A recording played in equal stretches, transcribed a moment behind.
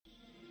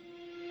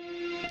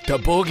The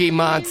Boogie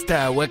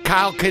Monster with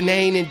Kyle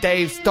Kinane and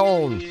Dave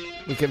Stone.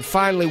 We can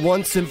finally,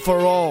 once and for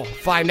all,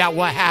 find out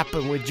what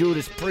happened with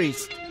Judas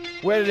Priest.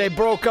 Whether they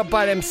broke up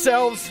by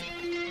themselves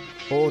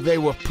or they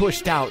were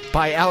pushed out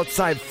by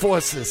outside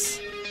forces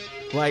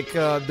like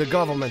the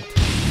government.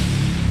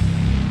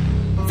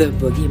 The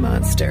Boogie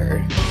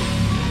Monster.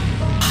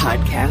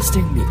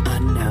 Podcasting the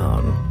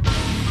unknown.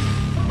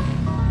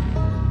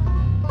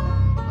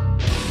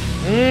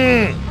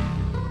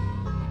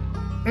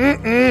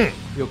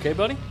 You okay,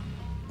 buddy?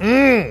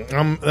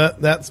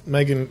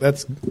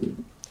 That's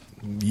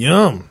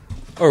yum.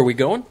 Oh, are we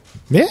going?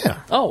 Yeah.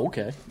 Oh,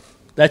 okay.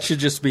 That should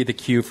just be the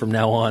cue from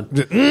now on.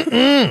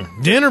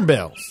 Dinner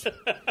bells.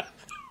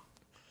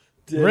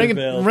 Ring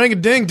a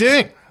ding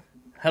ding.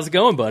 How's it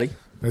going, buddy?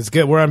 It's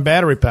good. We're on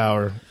battery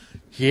power.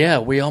 Yeah,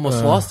 we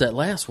almost lost that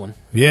last one.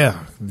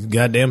 Yeah.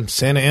 Goddamn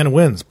Santa Ana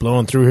winds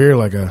blowing through here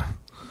like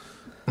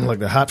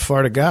the hot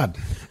fart of God.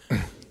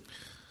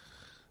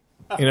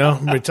 You know,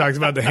 we talked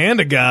about the hand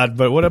of God,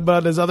 but what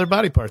about his other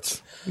body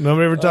parts?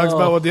 Nobody ever talks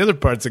about what the other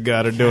parts of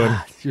God are doing.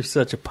 God, you're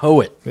such a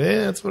poet.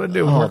 Yeah, that's what I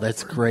do. Oh,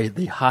 that's great.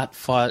 The hot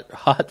fart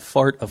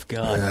of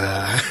God.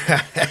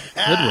 Good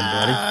one,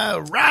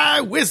 buddy.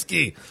 Rye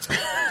whiskey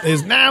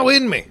is now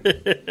in me.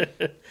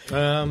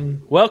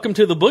 Welcome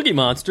to the Boogie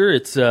Monster.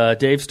 It's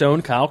Dave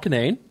Stone, Kyle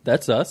Kinane.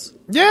 That's us.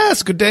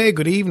 Yes, good day,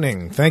 good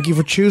evening. Thank you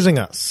for choosing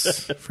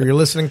us, for your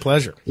listening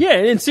pleasure. Yeah,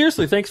 and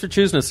seriously, thanks for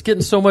choosing us.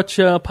 Getting so much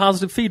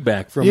positive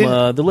feedback from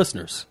the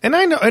listeners. And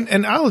I know,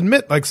 and I'll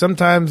admit, like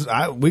sometimes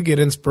we get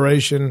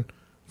inspiration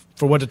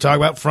for what to talk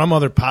about from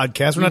other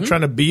podcasts. We're not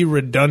trying to be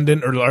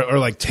redundant or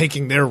like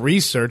taking their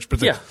research,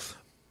 but the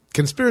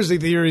conspiracy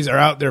theories are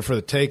out there for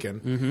the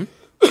taking.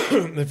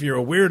 If you're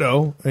a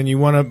weirdo and you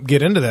want to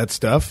get into that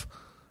stuff.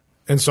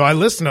 And so I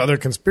listen to other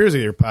conspiracy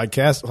theory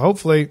podcasts.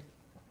 Hopefully,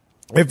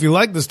 if you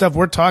like the stuff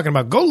we're talking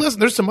about, go listen.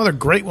 There's some other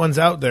great ones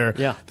out there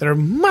that are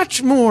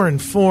much more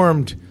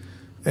informed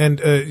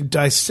and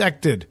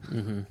dissected.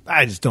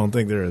 I just don't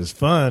think they're as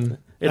fun.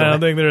 I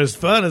don't think they're as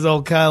fun as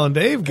old Kyle and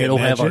Dave getting They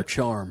don't at have you. our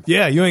charm.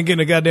 Yeah, you ain't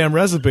getting a goddamn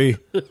recipe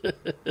out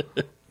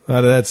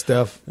of that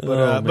stuff.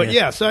 But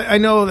yeah, so I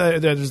know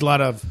that there's a lot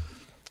of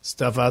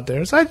stuff out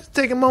there. So I just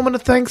take a moment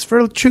of thanks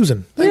for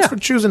choosing. Thanks for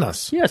choosing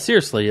us. Yeah,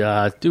 seriously,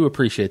 do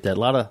appreciate that. A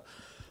lot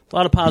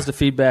of positive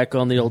feedback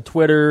on the old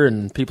Twitter,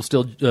 and people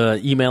still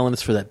emailing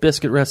us for that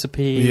biscuit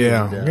recipe.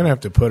 Yeah, and, I'm gonna have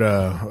to put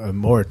a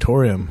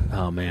moratorium.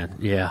 Oh man,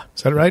 yeah.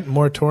 Is that right?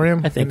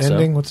 Moratorium? I think so.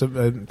 Ending?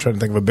 I'm trying to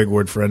think of a big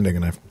word for ending,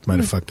 and I might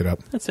have fucked it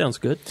up. That sounds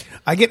good.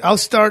 I'll get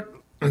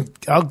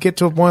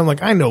to a point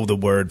like I know the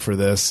word for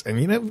this,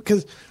 and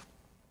because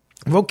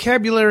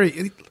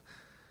vocabulary.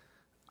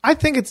 I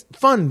think it's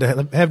fun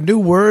to have new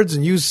words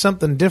and use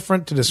something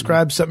different to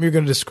describe something you're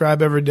going to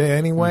describe every day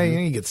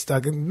anyway. You get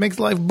stuck. It makes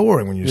life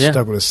boring when you're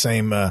stuck with the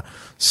same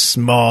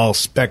small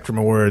spectrum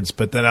of words,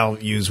 but then I'll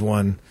use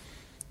one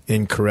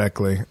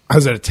incorrectly. I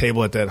was at a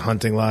table at that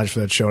hunting lodge for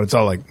that show, and it's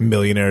all like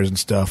millionaires and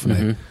stuff,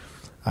 and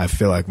I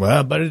feel like,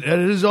 well, but it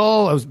is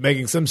all, I was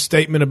making some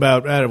statement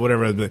about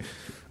whatever, and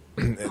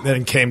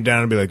then it came down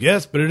and be like,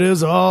 yes, but it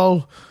is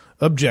all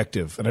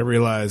objective, and I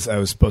realized I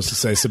was supposed to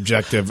say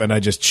subjective, and I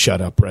just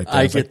shut up right there.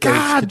 I was like,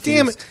 God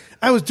damn it!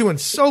 I was doing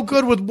so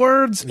good with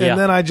words, and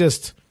then I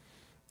get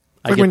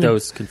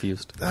those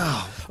confused.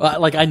 Oh.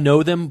 Like I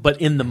know them,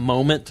 but in the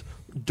moment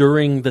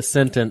during the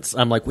sentence,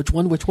 I'm like, which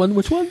one?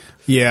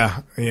 Yeah.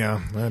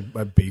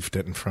 I beefed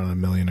it in front of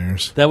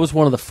millionaires. That was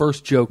one of the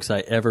first jokes I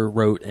ever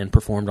wrote and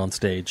performed on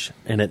stage,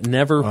 and it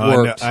never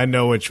worked. I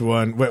know which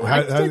one. Wait,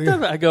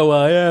 I go,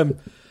 I am.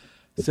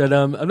 Said,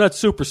 I'm not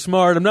super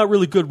smart. I'm not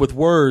really good with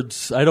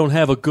words. I don't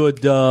have a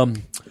good,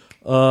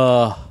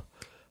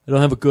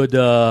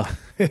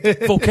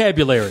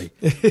 vocabulary.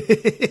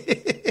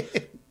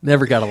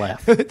 Never got a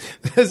laugh.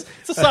 It's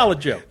a solid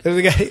joke. There's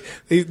a guy.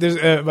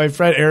 There's my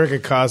friend Eric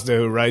Acosta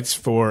who writes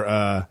for.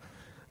 I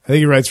think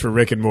he writes for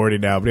Rick and Morty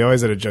now, but he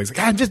always had a joke. He's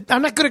like,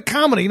 I'm not good at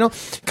comedy.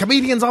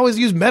 Comedians always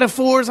use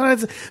metaphors.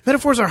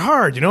 Metaphors are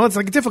hard. It's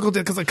like difficult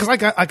because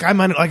I'm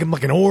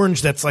like an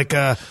orange that's like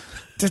a.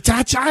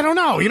 I don't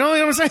know. You know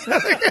what I'm saying?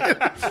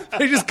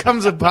 He just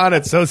comes upon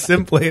it so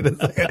simply.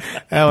 That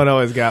one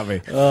always got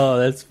me. Oh,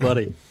 that's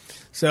funny.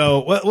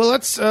 So, well,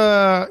 let's,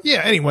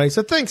 anyway,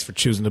 so thanks for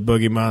choosing the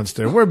Boogie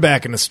Monster. We're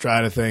back in the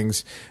stride of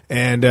things.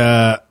 And,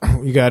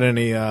 you got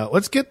any,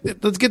 let's get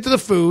to the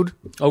food.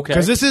 Okay.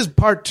 Because this is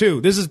part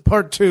two. This is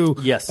part two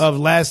of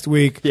last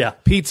week. Yeah.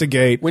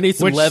 Pizzagate. We need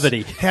some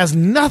levity. Has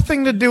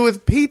nothing to do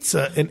with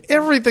pizza and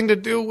everything to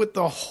do with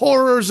the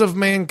horrors of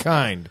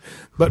mankind.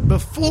 But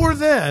before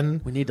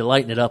then, we need to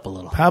lighten it up a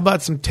little. How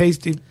about some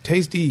tasty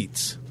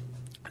eats?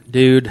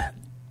 Dude,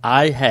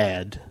 I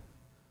had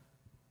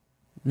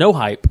no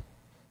hype.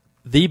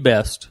 The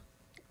best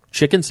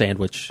chicken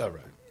sandwich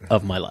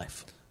of my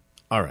life.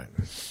 All right.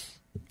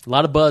 A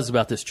lot of buzz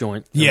about this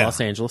joint in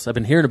Los Angeles. I've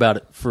been hearing about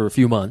it for a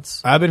few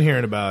months. I've been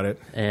hearing about it.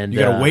 And you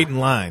got to wait in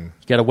line.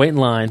 You got to wait in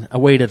line. I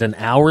waited an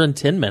hour and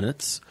 10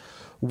 minutes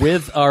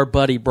with our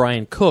buddy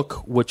Brian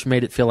Cook, which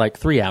made it feel like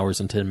 3 hours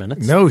and 10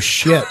 minutes. No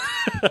shit.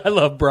 I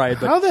love Brian.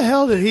 How the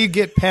hell did he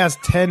get past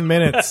 10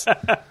 minutes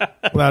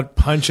without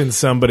punching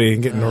somebody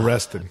and getting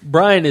arrested.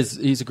 Brian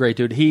he's a great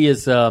dude. He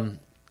is.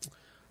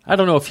 I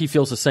don't know if he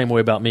feels the same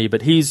way about me,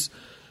 but he's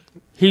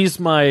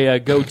my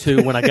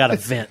go-to when I got a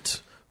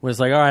vent. When it's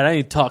like, all right, I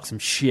need to talk some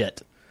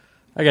shit.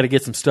 I got to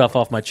get some stuff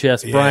off my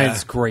chest. Yeah.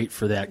 Brian's great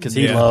for that because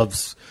he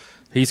loves.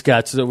 He's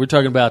got. So we're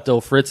talking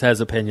about. Fritz has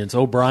opinions.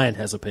 Brian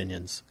has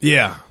opinions.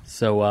 Yeah.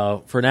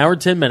 So for an hour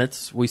and 10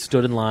 minutes, we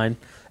stood in line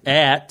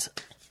at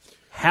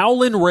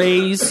Howlin'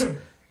 Ray's.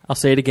 I'll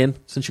say it again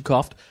since you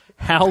coughed.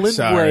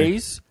 Howlin'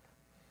 Ray's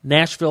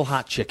Nashville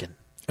Hot Chicken.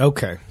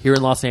 Okay. Here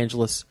in Los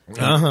Angeles,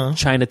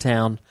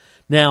 Chinatown.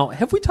 Now,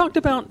 have we talked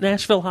about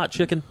Nashville Hot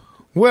Chicken?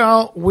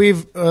 Well,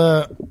 we've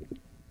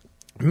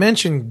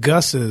mentioned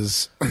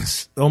Gus's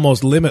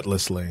almost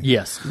limitlessly.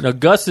 Yes. Now,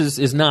 Gus's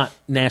is not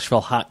Nashville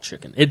Hot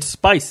Chicken. It's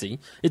spicy.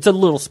 It's a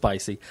little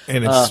spicy.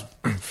 And it's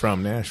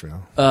from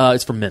Nashville.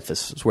 It's from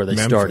Memphis. It's where they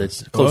started.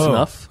 Close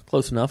enough.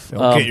 Close enough.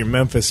 Don't get your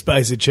Memphis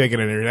spicy chicken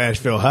and your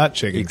Nashville hot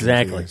chicken.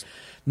 Exactly. Confused.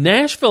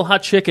 Nashville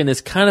hot chicken is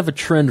kind of a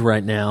trend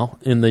right now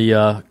in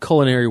the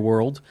culinary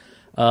world,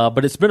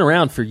 but it's been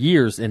around for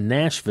years in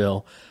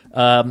Nashville.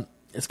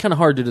 It's kind of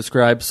hard to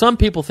describe. Some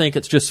people think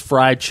it's just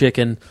fried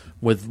chicken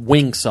with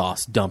wing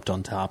sauce dumped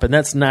on top, and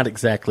that's not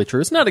exactly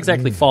true. It's not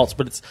exactly false,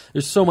 but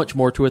there's so much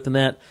more to it than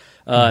that.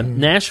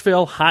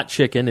 Nashville hot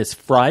chicken is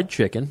fried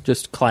chicken,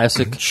 just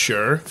classic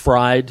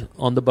fried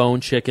on the bone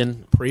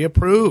chicken.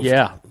 Pre-approved.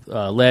 Yeah.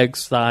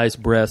 Legs, thighs,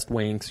 breast,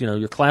 wings,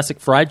 your classic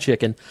fried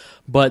chicken.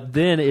 But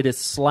then it is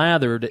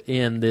slathered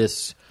in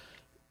this,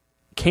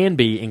 can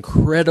be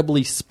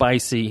incredibly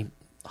spicy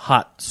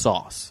hot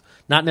sauce.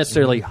 Not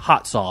necessarily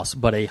hot sauce,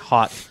 but a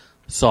hot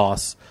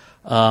sauce.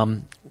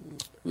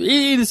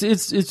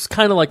 It's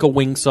kind of like a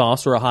wing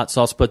sauce or a hot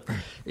sauce, but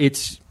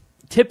it's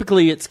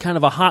kind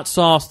of a hot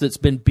sauce that's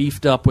been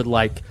beefed up with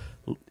like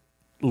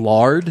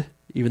lard.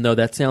 Even though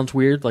that sounds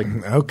weird, like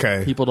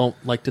people don't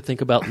like to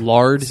think about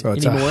lard so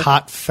it's anymore. A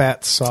hot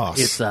fat sauce.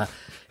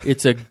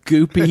 It's a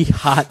goopy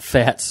hot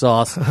fat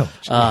sauce.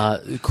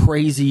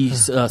 Crazy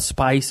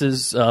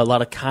spices, a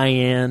lot of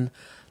cayenne,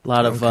 a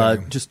lot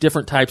of just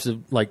different types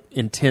of like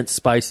intense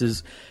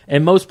spices.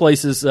 And most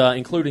places,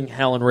 including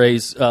Howlin'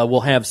 Ray's,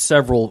 will have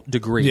several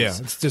degrees. Yeah,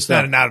 it's just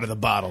not an out of the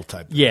bottle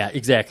type. Yeah,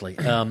 exactly.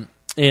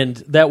 And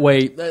that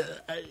way,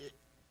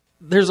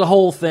 there's a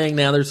whole thing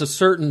now. There's a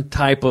certain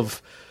type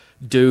of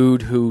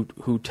dude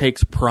who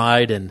takes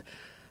pride in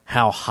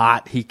how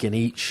hot he can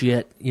eat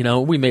shit.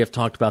 We may have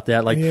talked about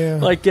that. Like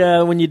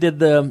when you did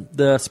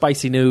the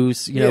spicy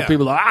news,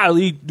 people are like, I'll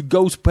eat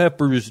ghost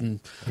peppers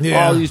and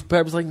all these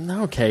peppers. Like,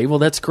 okay, well,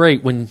 that's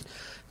great.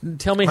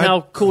 Tell me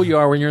how cool you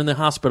are when you're in the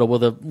hospital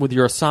with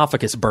your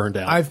esophagus burned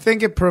out. I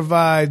think it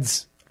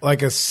provides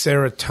like a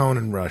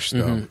serotonin rush,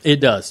 though. Mm-hmm. It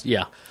does,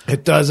 yeah.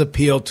 It does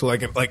appeal to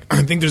like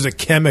I think there's a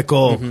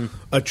chemical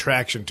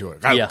attraction to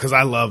it because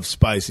I love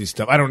spicy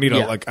stuff. I don't need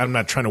I'm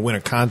not trying to win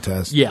a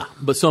contest. Yeah,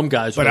 but some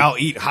guys. But I'll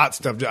eat hot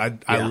stuff.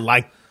 I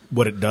like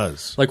what it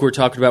does. Like we were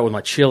talking about with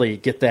my chili,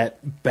 get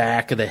that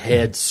back of the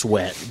head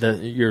sweat,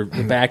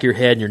 the back of your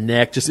head and your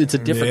neck. Just it's a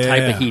different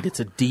type of heat.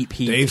 It's a deep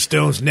heat. Dave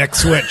Stone's neck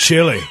sweat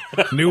chili,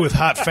 new with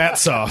hot fat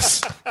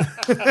sauce.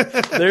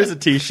 There's a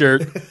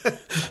T-shirt.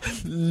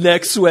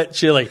 Neck sweat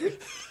chili.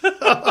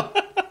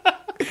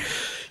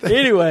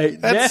 Anyway,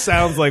 that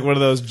sounds like one of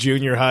those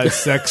junior high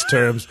sex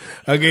terms.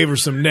 I gave her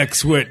some neck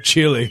sweat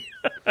chili.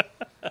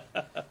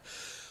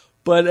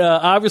 But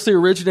obviously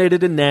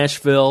originated in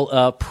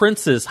Nashville.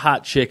 Prince's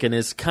Hot Chicken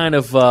is kind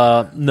of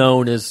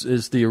known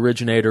as the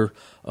originator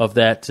of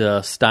that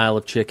style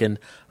of chicken.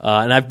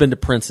 And I've been to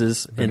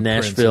Prince's in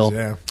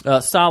Nashville.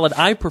 Solid.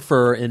 I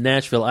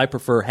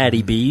prefer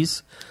Hattie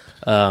B's.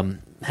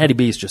 Hattie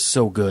B is just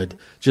so good.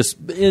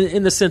 Just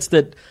in the sense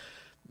that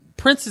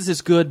Prince's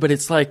is good, but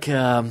it's like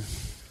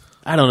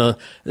I don't know.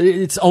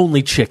 It's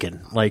only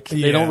chicken. Like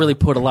they don't really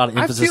put a lot of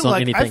emphasis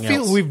on anything else. I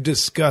feel we've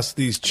discussed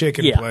these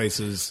chicken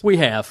places. We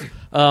have.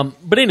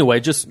 But anyway,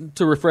 just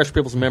to refresh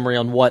people's memory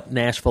on what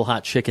Nashville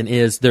Hot Chicken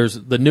is, there's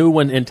the new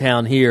one in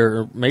town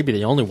here, or maybe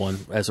the only one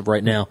as of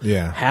right now.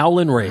 Yeah,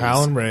 Howlin' Ray's.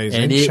 Howlin' Ray's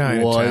and in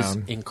Chinatown. It was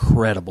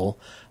incredible.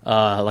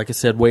 Like I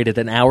said, waited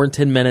an hour and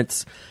 10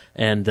 minutes,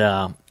 and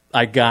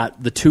I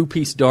got the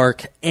 2-piece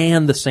dark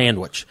and the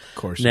sandwich.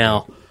 Of course.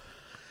 Now.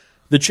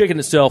 The chicken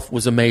itself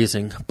was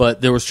amazing,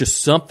 but there was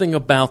just something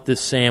about this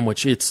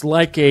sandwich. It's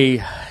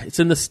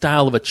in the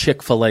style of a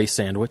Chick-fil-A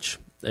sandwich,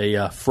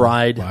 a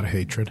fried, a lot of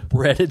hatred,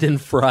 breaded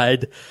and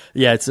fried.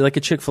 Yeah, it's like a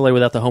Chick-fil-A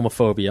without the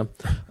homophobia,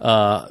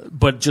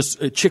 but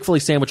just a Chick-fil-A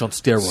sandwich on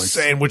steroids.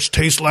 Sandwich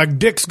tastes like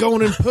dicks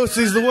going in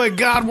pussies the way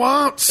God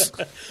wants.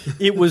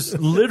 It was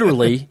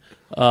literally,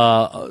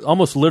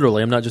 almost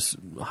literally. I'm not just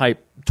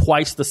hype.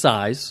 Twice the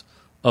size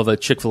of a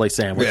Chick-fil-A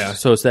sandwich. Yeah.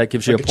 So that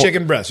gives you a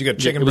chicken breast. You got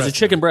chicken breast. It was a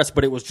chicken breast,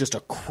 but it was just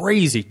a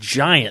crazy,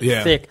 giant,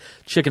 thick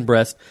chicken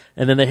breast.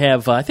 And then they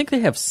have, I think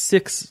they have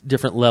 6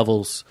 different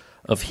levels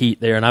of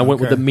heat there. And I went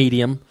with the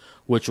medium,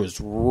 which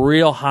was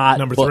real hot.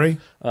 Number 3?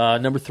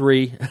 Number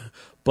 3.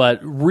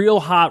 But real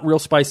hot, real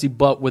spicy,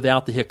 but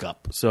without the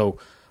hiccup. So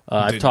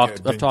I've talked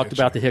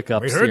about the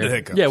hiccups. We heard here. the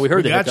hiccups. Yeah, we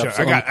heard the hiccups.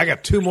 I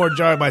got 2 more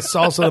jars. My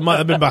salsa of the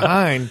month. I've been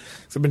behind.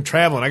 So I've been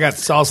traveling. I got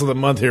salsa of the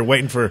month here,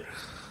 waiting for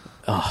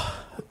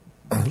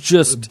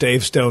just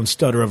Dave Stone's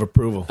stutter of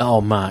approval.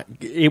 Oh my!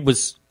 It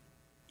was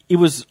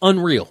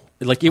unreal.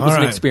 Like it was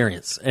an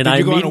experience. And Did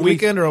you go on a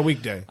weekend or a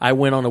weekday? I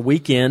went on a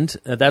weekend.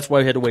 That's why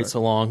we had to wait so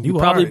long. You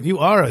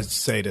are a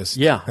sadist.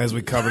 Yeah, as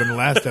we covered in the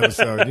last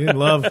episode. You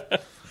love.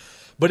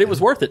 But it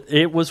was worth it.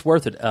 It was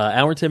worth it.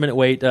 Hour and 10-minute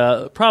wait.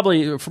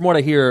 Probably, from what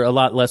I hear, a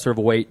lot lesser of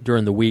a wait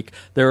during the week.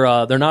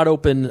 They're not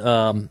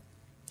open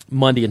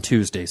Monday and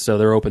Tuesday, so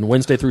they're open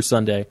Wednesday through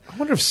Sunday. I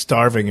wonder if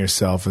starving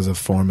yourself is a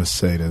form of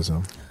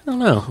sadism. I don't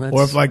know.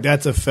 Or if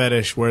that's a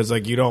fetish, where it's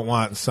like you don't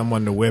want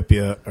someone to whip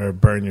you or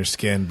burn your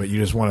skin, but you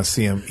just want to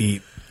see them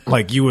eat.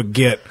 Like you would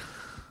get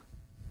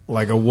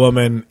like a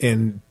woman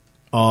in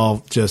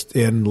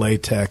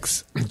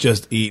latex,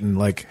 just eating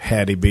like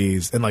Hattie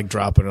B's and like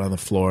dropping it on the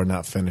floor and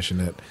not finishing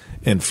it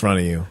in front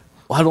of you.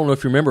 Well, I don't know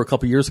if you remember a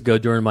couple years ago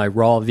during my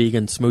raw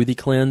vegan smoothie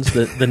cleanse,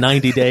 the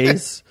 90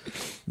 days.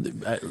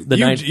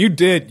 You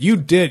did.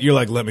 You're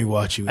like, let me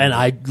watch you. And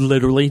I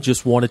literally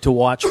just wanted to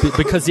watch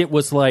because it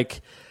was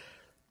like.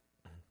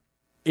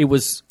 It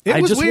was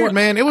weird,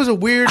 man. It was a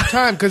weird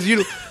time because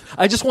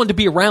I just wanted to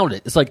be around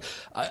it. It's like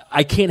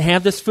I can't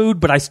have this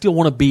food, but I still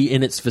want to be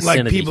in its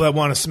vicinity. Like people that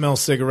want to smell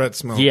cigarette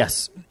smoke.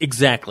 Yes,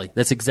 exactly.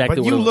 That's exactly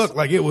but what it was. But you look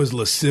like it was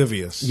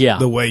lascivious. Yeah,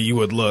 the way you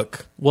would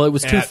look. Well, it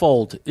was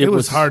twofold. It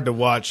was hard to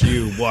watch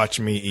you watch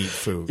me eat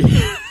food.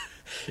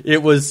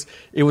 It was.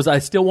 I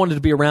still wanted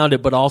to be around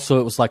it, but also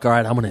it was like, all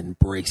right, I'm going to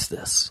embrace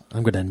this.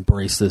 I'm going to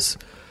embrace this.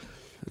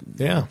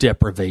 Yeah.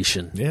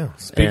 Deprivation. Yeah.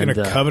 Speaking of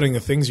coveting the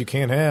things you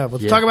can't have,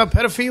 let's talk about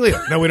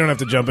pedophilia. No, we don't have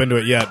to jump into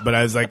it yet, but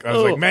I was like,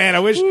 man, I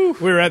wish we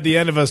were at the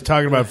end of us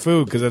talking about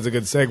food because that's a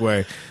good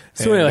segue.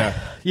 So anyway,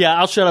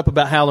 I'll shut up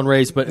about Howlin'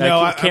 Ray's, but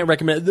I can't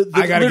recommend it.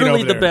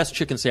 Literally the best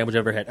chicken sandwich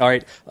I've ever had. All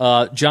right.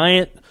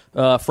 Giant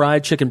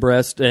fried chicken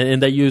breast,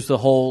 and they used the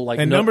whole like.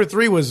 And number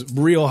 3 was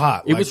real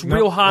hot. It was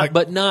real hot,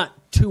 but not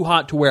too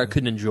hot to where I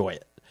couldn't enjoy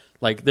it.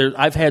 Like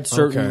I've had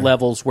certain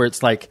levels where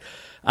it's like.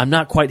 I'm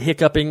not quite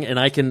hiccuping, and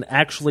I can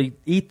actually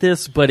eat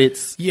this, but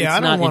it's I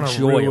don't want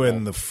to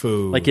ruin the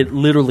food. Like it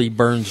literally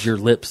burns your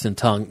lips and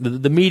tongue.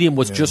 The medium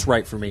was just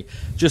right for me.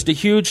 Just a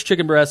huge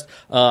chicken breast,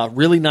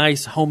 really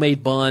nice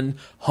homemade bun,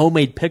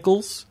 homemade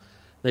pickles.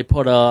 They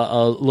put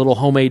a little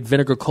homemade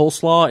vinegar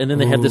coleslaw, and then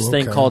they had this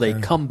thing called a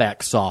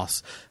comeback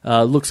sauce.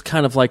 Looks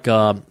kind of like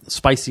a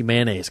spicy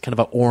mayonnaise, kind of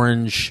an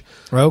orange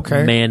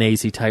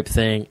mayonnaise-y type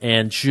thing,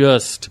 and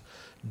just,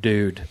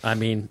 dude, I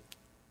mean.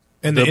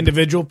 And the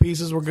individual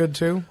pieces were good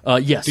too?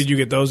 Yes. Did you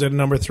get those at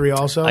number 3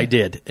 also? I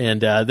did. And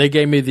they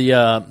gave me the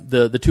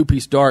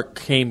 2-piece dark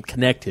came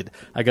connected.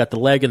 I got the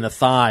leg and the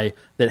thigh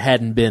that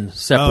hadn't been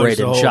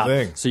separated and chopped.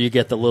 Thing. So you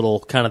get the little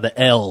kind of the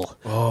L.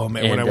 Oh,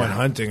 man. When I went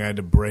hunting, I had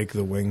to break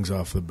the wings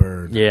off the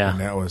bird. Yeah. And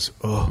that was,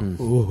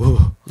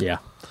 Yeah.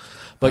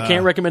 But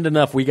can't recommend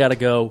enough. We got to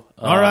go.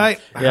 All right.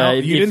 Yeah,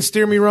 you didn't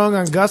steer me wrong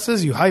on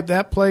Gus's. You hyped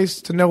that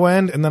place to no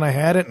end, and then I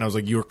had it, and I was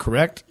like, you were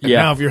correct. And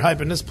now if you're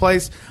hyping this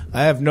place,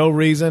 I have no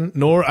reason,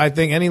 nor I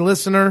think any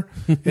listener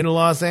in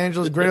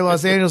the greater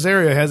Los Angeles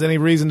area has any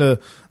reason to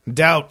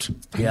doubt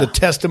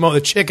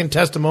the chicken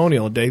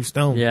testimonial of Dave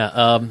Stone.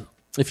 Yeah.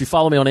 If you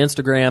follow me on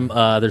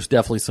Instagram, there's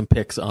definitely some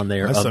pics on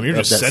there of you're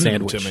just that sending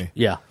sandwich. them to me.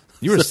 Yeah.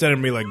 You were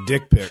sending me like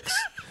dick pics.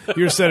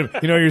 You know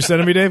what you're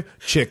sending me, Dave?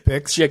 Chick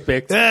pics. Chick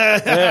pics.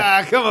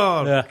 Come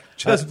on. Yeah.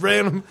 Just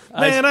random.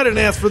 Man, I didn't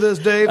ask for this,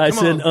 Dave. I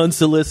send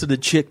unsolicited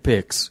chick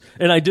pics.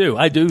 And I do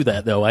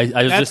that, though.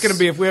 That's going to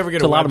be, if we ever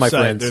get a lot of my website,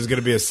 friends. There's going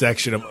to be a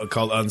section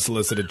called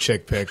unsolicited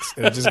chick pics.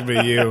 It's just going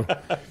to be you.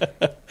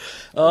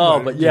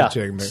 But yeah.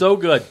 So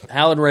good.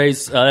 Howlin'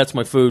 Ray's, that's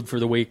my food for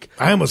the week.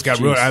 I almost got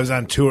ruined. I was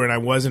on tour, and I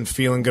wasn't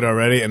feeling good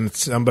already, and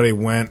somebody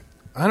went,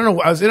 I don't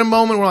know, I was in a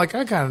moment where like,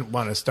 I kind of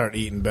want to start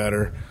eating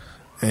better.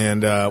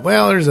 And,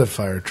 there's a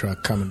fire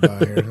truck coming by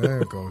here.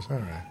 There it goes. All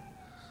right.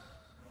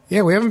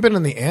 Yeah, we haven't been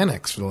in the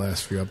annex for the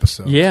last few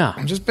episodes. Yeah.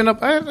 I've just been up.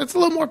 It's a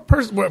little more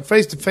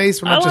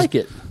face-to-face. We're not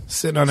just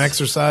sitting on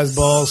exercise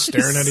balls,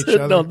 staring at each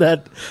other. No,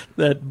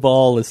 that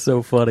ball is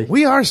so funny.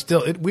 We are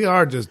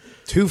just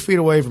 2 feet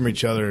away from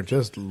each other,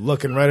 just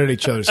looking right at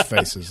each other's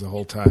faces the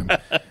whole time.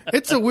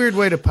 It's a weird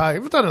way to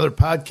podcast. We've done other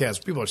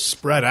podcasts. People are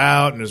spread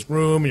out in this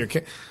room,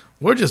 and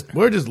we're just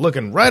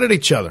looking right at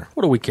each other.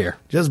 What do we care?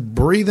 Just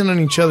breathing in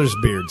each other's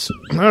beards.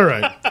 All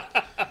right.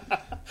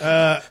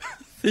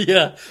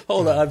 Yeah.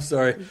 Hold on. I'm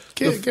sorry.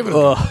 Give it.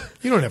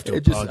 You don't have to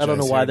apologize. I don't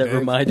know why that Dave.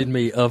 reminded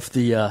me of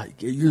the.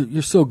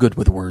 You're so good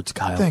with words,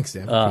 Kyle. Thanks,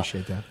 Dan. I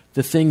appreciate that.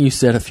 The thing you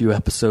said a few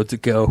episodes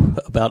ago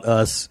about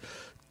us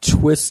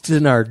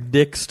twisting our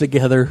dicks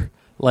together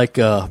like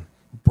a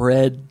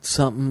bread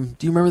something.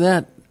 Do you remember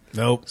that?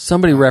 Nope.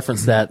 Somebody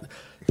referenced that.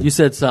 You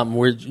said something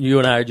where you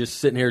and I are just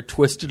sitting here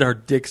twisted our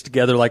dicks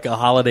together like a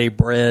holiday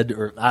bread,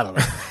 or I don't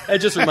know. It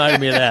just reminded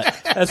me of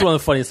that. That's one of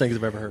the funniest things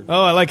I've ever heard.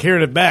 Oh, I like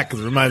hearing it back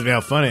because it reminds me how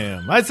funny I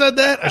am. I said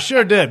that? I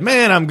sure did.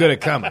 Man, I'm good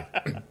at comedy.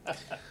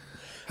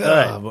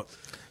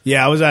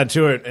 Yeah, I was on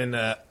tour, and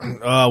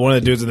one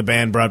of the dudes in the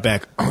band brought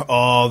back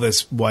all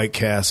this White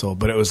Castle,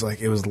 but it was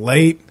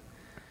late,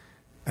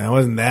 and I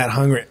wasn't that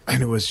hungry,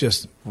 and it was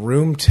just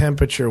room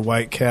temperature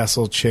White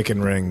Castle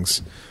chicken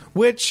rings,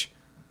 which,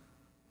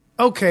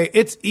 okay,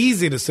 it's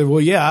easy to say,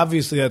 well, yeah,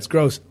 obviously that's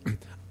gross.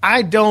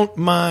 I don't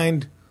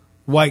mind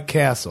White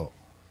Castle.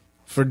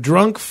 For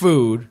drunk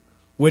food,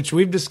 which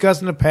we've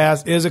discussed in the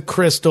past, is a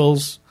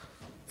Crystals.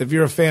 If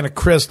you're a fan of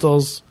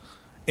Crystals,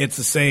 it's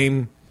the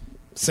same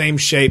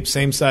shape,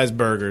 same size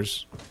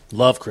burgers.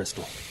 Love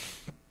Crystal.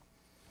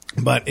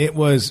 But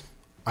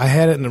I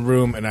had it in the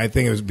room, and I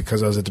think it was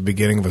because I was at the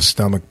beginning of a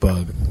stomach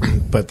bug.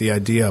 But the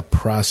idea of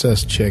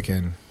processed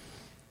chicken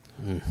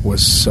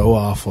was so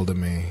awful to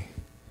me.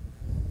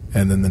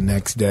 And then the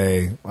next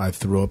day, I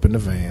threw up in the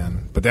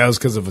van. But that was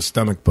because of a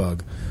stomach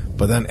bug.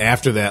 But then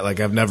after that, like,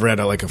 I've never had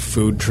a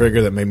food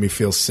trigger that made me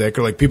feel sick.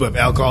 Or like people have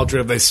alcohol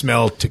trigger, if they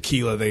smell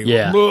tequila,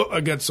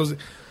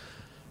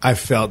 I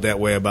felt that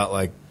way about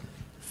like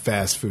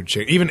fast food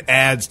chicken. Even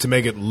ads to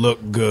make it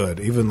look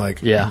good. Even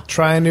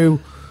try a new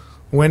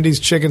Wendy's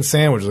chicken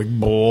sandwich. Like,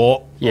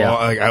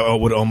 I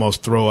would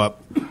almost throw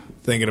up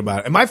thinking about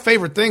it. And my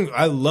favorite thing,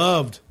 I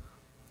loved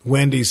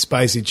Wendy's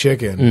spicy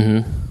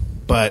chicken.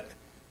 But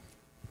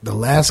the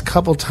last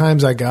couple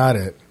times I got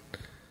it,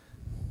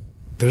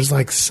 there's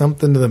like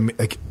something to the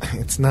like.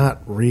 It's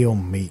not real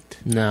meat.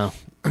 No,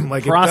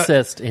 like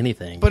processed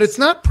anything. But it's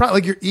not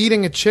like you're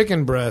eating a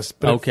chicken breast.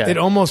 But it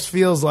almost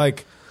feels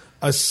like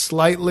a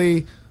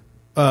slightly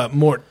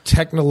more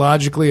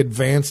technologically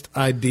advanced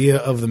idea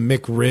of the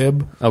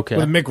McRib. Okay,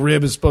 where the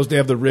McRib is supposed to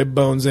have the rib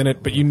bones in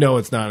it, but you know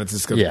it's not. It's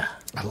just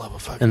I love a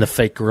fucking and the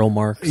fake grill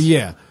marks.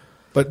 Yeah.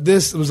 But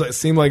this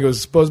seemed like it was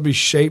supposed to be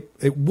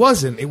shaped. It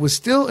wasn't. It was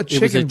still a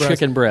chicken breast.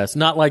 Chicken breast,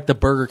 not like the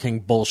Burger King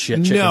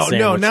bullshit chicken sandwich.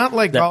 No, not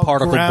like that all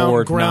particle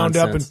board ground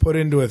nonsense. up and put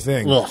into a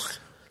thing. Ugh.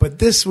 But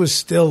this was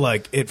still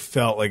like, it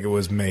felt like it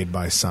was made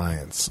by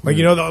science. Like,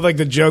 you know, like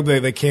the joke,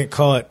 they can't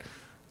call it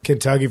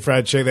Kentucky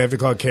Fried Chicken. They have to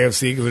call it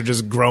KFC because they're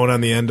just growing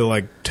on the end of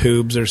like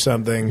tubes or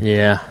something.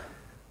 Yeah.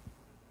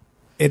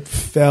 It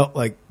felt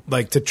like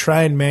to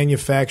try and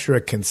manufacture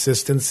a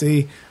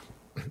consistency,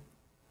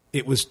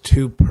 it was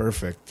too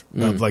perfect.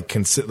 Of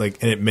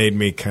and it made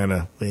me kind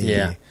of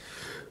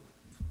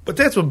But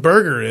that's what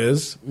burger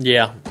is.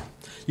 Yeah.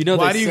 You know,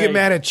 why do you get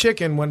mad at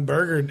chicken when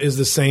burger is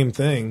the same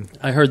thing?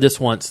 I heard this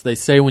once. They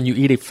say when you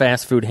eat a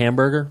fast food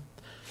hamburger,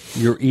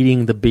 you're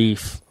eating the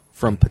beef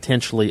from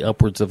potentially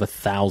upwards of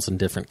 1,000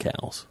 different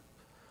cows.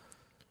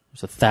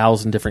 There's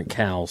 1,000 different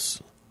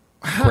cows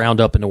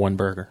ground up into one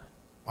burger.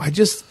 I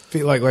just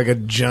feel like a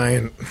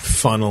giant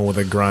funnel with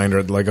a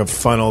grinder, like a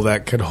funnel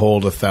that could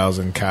hold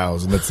 1,000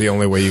 cows, and that's the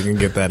only way you can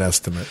get that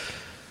estimate.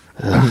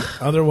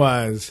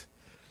 Otherwise,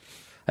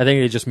 I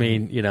think they just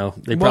mean, you know,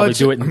 they probably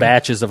do it in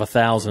batches of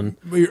 1,000.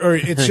 Or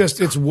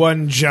it's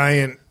one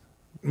giant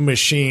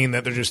machine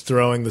that they're just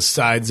throwing the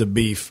sides of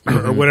beef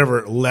or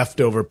whatever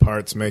leftover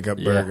parts make up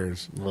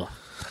burgers. Ugh.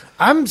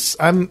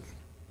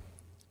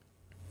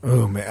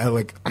 Oh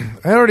man,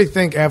 I already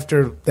think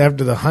after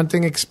the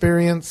hunting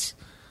experience,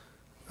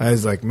 I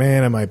was like,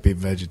 man, I might be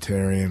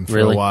vegetarian for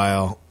a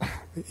while.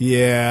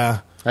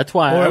 Yeah. That's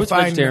why I was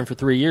vegetarian for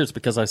 3 years,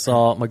 because I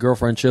saw my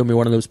girlfriend show me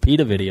one of those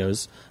PETA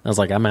videos. And I was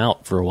like, I'm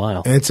out for a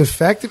while. And it's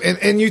effective.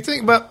 And you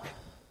think about,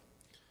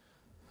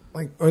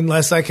 like,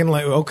 unless I can,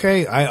 like,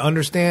 okay, I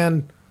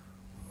understand,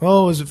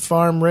 is it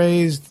farm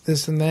raised,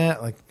 this and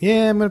that? Like,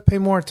 yeah, I'm going to pay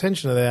more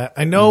attention to that.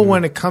 I know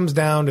when it comes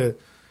down to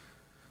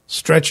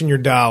stretching your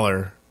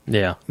dollar.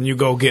 Yeah. And you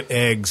go get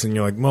eggs, and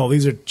you're like, well,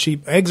 these are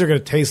cheap. Eggs are going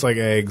to taste like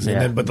eggs.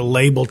 Yeah. But the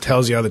label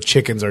tells you how the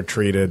chickens are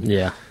treated.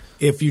 Yeah.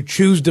 If you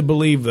choose to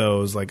believe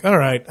those, like, all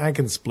right, I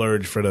can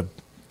splurge for the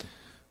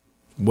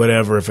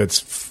whatever, if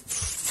it's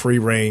free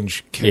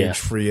range, cage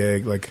free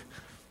egg, like,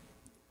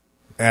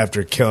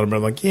 after killing them,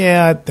 I'm like,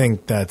 yeah, I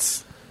think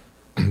that's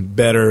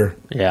better.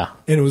 Yeah.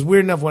 And it was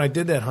weird enough when I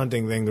did that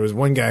hunting thing, there was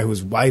one guy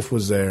whose wife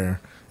was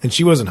there, and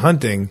she wasn't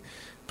hunting,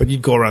 but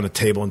you'd go around the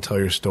table and tell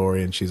your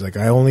story, and she's like,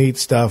 I only eat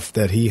stuff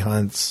that he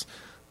hunts.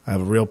 I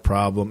have a real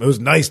problem. It was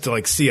nice to,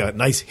 like, see a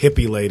nice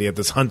hippie lady at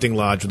this hunting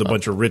lodge with a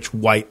bunch of rich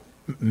white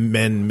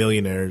men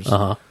millionaires.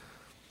 To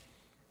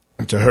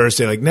her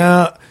say, like,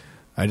 no,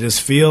 I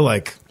just feel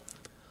like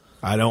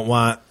I don't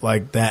want,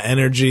 like, that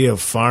energy of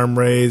farm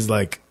raised,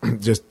 like,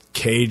 just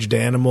caged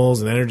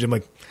animals and energy. I'm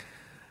like,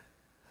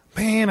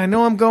 man, I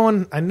know I'm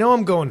going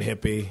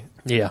hippie.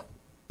 Yeah.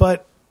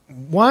 But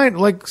why,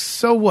 like,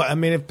 so what? I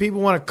mean, if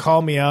people want to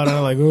call me out and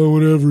I'm like, oh,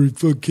 whatever,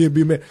 you can't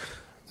be a man.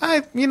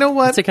 You know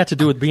what? What's it got to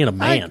do with being a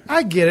man?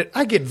 I get it.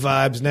 I get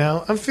vibes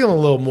now. I'm feeling a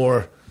little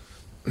more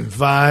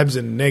vibes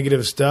and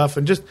negative stuff.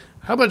 And just,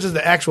 how about just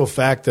the actual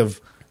fact of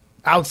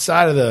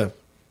outside of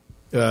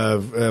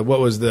the, what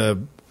was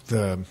the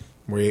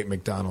where you ate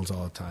McDonald's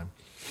all the time?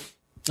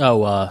 Oh,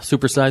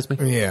 Supersize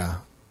Me? Yeah.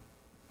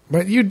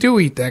 But you do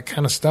eat that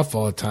kind of stuff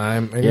all the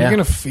time, and you're going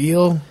to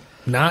feel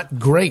not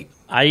great.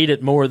 I eat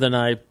it more than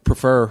I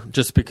prefer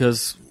just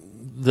because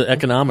the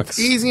economics. It's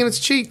easy and it's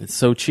cheap. It's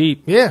so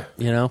cheap. Yeah.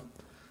 You know,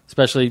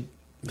 especially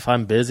if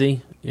I'm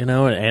busy, you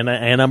know, and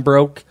I'm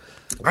broke.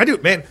 I do,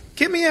 man.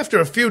 Get me after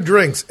a few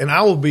drinks, and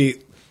I'll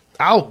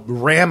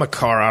ram a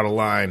car out of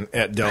line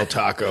at Del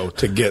Taco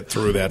to get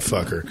through that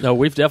fucker. No,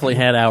 we've definitely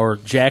had our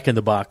Jack in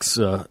the Box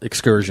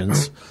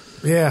excursions.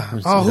 Yeah.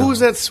 Who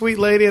was that sweet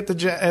lady at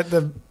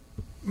the?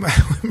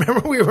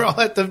 Remember, we were all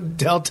at the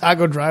Del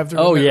Taco drive-thru.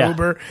 Oh, in yeah.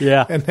 Uber,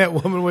 Yeah. And that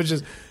woman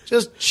was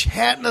just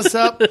chatting us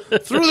up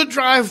through the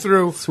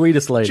drive-thru.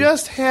 Sweetest lady.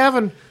 Just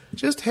having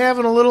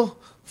a little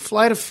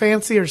flight of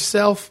fancy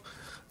herself.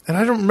 And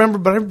I don't remember,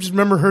 but I just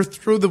remember her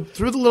through the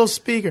little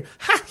speaker.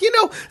 Ha,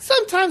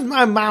 sometimes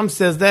my mom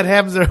says that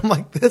happens, and I'm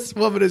like, this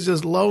woman is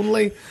just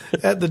lonely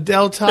at the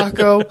Del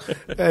Taco,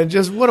 and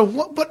just what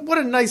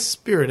a nice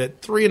spirit at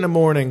 3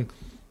 a.m,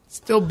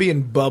 still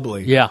being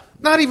bubbly. Yeah,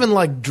 not even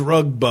like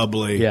drug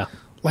bubbly. Yeah,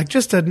 like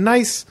just a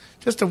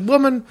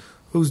woman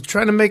who's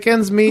trying to make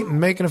ends meet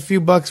and making a few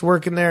bucks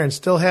working there, and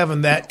still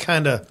having that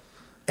kind of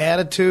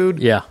attitude.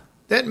 Yeah.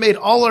 That made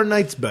all our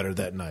nights better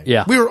that night.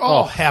 Yeah. We were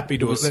all happy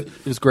to it.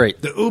 It was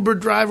great. The Uber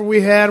driver we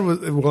had were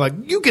like,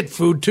 you get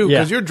food too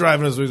because you're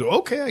driving us. We said,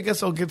 okay, I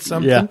guess I'll get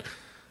something. Yeah.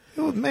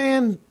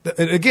 Man,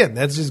 again,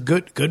 that's just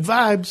good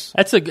vibes.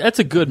 That's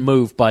a good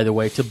move, by the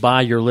way, to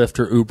buy your Lyft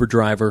or Uber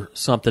driver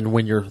something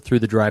when you're through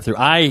the drive-thru.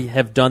 I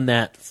have done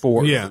that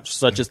for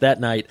such as that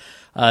night.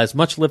 As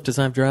much Lyft as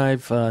I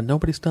drive,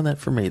 nobody's done that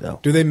for me, though.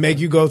 Do they make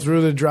you go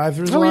through the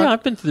drive-thrus? Oh, yeah,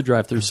 I've been through the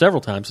drive-thru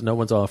several times, and no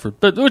one's offered,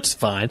 but which is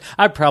fine.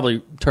 I'd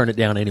probably turn it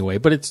down anyway,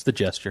 but it's the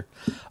gesture.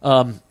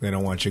 They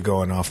don't want you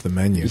going off the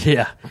menu.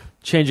 Yeah.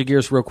 Changing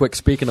gears real quick.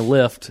 Speaking of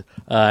Lyft,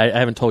 I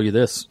haven't told you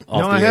this.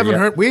 No, I haven't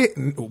heard. We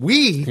haven't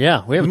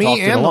me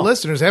talked in a and the while.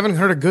 listeners haven't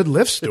heard a good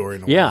Lyft story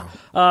in a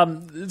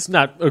while. It's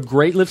not a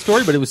great Lyft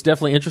story, but it was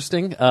definitely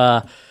interesting.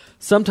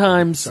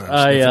 Sometimes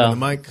Sorry, I'm sniffing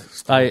the mic.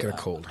 Get a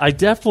cold. I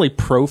definitely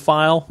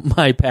profile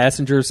my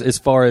passengers as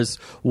far as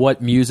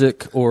what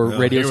music or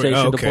radio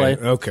station to play.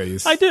 Okay,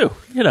 I do.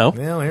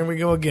 Well, here we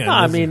go again.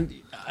 I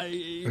mean,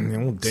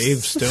 Dave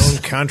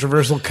Stone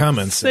controversial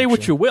comments. Say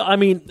what you will. I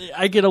mean,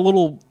 I get a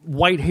little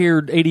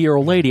white-haired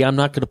 80-year-old lady. I'm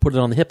not going to put it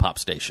on the hip hop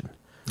station.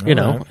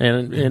 Know,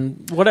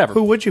 and whatever.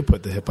 Who would you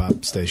put the hip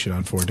hop station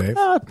on for, Dave?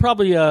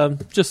 Probably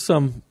just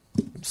some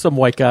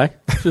white guy.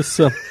 Just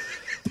some.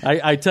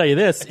 I tell you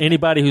this,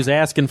 anybody who's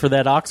asking for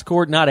that aux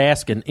cord, not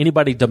asking,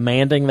 anybody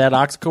demanding that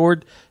aux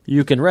cord,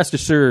 you can rest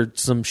assured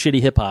some shitty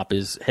hip-hop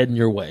is heading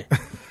your way.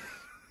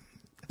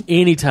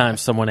 Anytime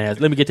someone asks,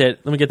 let me get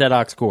that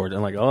aux cord.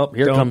 I'm like, oh,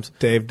 here it comes.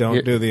 Dave,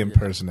 don't do the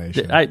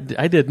impersonation. I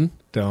didn't.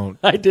 Don't.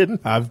 I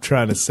didn't. I'm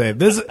trying to save.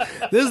 This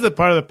is the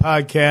part of the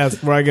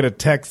podcast where I get a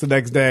text the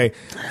next day,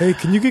 hey,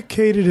 can you get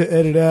Katie to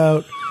edit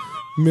out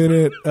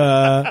minute,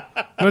 I'm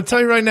going to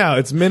tell you right now,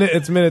 it's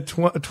minute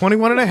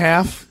 21 and a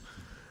half.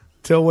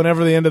 Till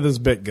whenever the end of this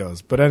bit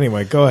goes. But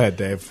anyway, go ahead,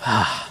 Dave.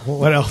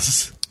 What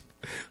else?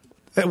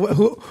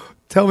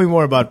 Tell me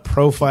more about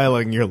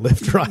profiling your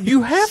Lyft rides.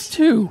 You have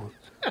to.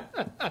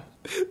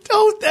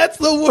 Don't. That's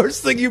the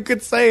worst thing you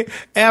could say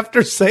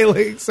after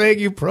saying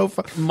you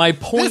profile. My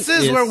point This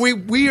is where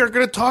we are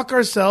going to talk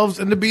ourselves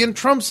into being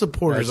Trump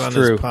supporters on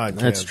this podcast.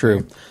 That's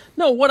true.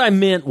 No, what I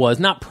meant was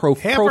not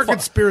Hammer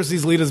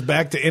conspiracies lead us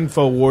back to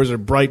InfoWars or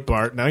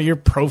Breitbart. Now you're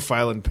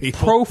profiling people.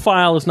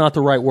 Profile is not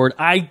the right word.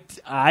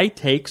 I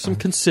take some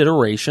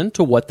consideration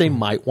to what they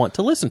might want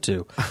to listen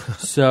to.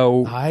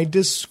 So I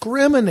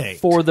discriminate.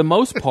 For the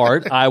most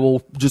part, I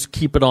will just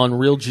keep it on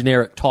real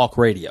generic talk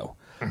radio.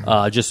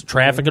 Just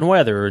traffic and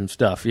weather and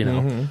stuff,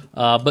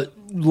 But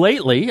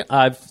lately,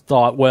 I've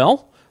thought,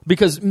 well,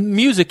 because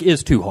music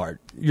is too hard.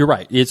 You're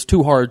right. It's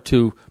too hard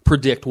to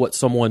predict what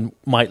someone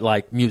might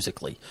like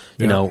musically.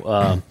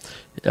 Throw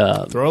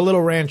a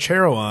little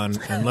ranchero on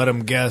and let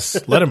them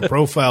guess. Let them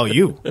profile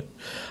you.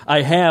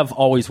 I have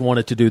always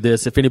wanted to do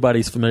this. If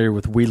anybody's familiar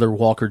with Wheeler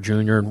Walker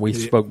Jr., and we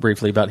spoke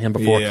briefly about him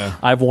before,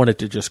 I've wanted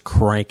to just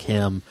crank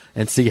him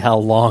and see how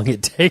long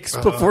it takes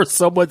before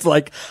someone's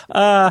like,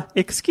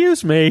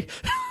 excuse me.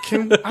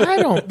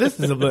 This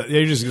is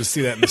you're just going to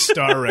see that in the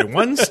star rate.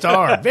 1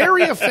 star.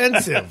 Very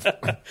offensive.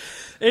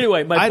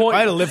 Anyway, my point. I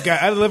had a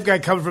Lyft guy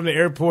coming from the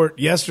airport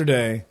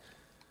yesterday,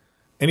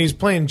 and he's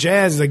playing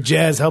jazz. He's like,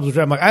 jazz helps with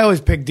traffic. I'm like, I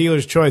always pick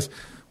dealer's choice,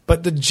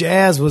 but the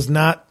jazz was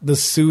not the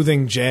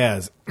soothing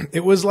jazz.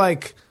 It was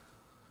like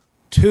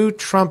 2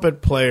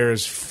 trumpet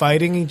players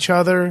fighting each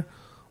other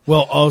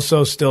while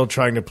also still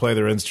trying to play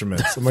their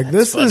instruments. I'm like,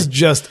 this is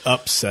just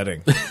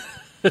upsetting.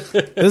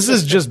 This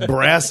is just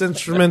brass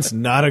instruments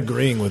not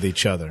agreeing with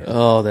each other.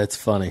 Oh, that's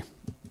funny.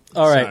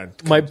 All right. Sorry,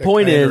 my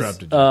point is,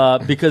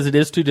 because it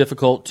is too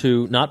difficult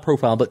to not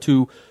profile, but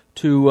to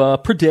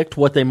predict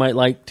what they might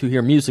like to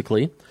hear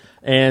musically.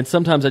 And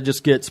sometimes I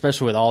just get,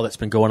 especially with all that's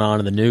been going on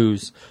in the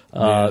news,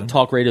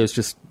 talk radio is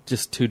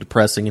just too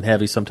depressing and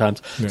heavy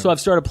sometimes. Yeah. So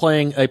I've started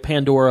playing a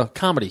Pandora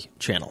comedy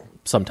channel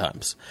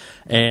sometimes.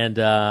 And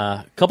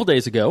a couple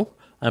days ago,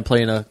 I'm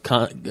playing a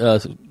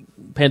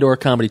Pandora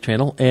comedy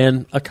channel,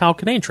 and a Kyle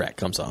Kinane track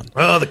comes on.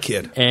 Oh, the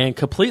kid. And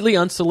completely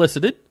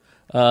unsolicited,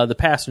 the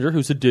passenger,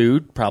 who's a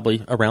dude,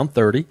 probably around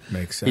 30.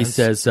 Makes sense. He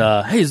says,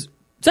 hey, is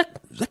that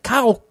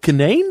Kyle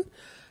Kinane?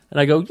 And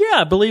I go, yeah,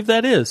 I believe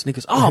that is. And he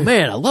goes, oh,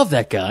 man, I love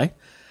that guy.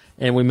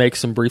 and we make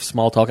some brief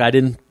small talk. I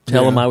didn't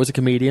tell him I was a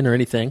comedian or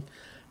anything.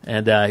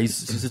 And he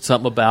said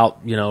something about,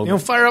 You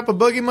don't fire up a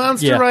Boogie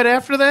Monster right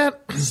after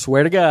that?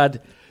 Swear to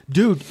God.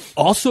 Dude,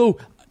 also,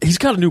 he's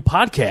got a new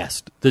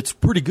podcast that's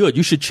pretty good.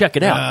 You should check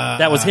it out.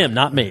 That was him,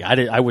 not me.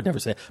 I would never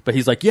say it. But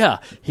he's like, yeah,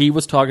 he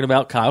was talking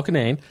about Kyle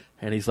Kinane.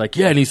 And he's like,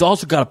 yeah, and he's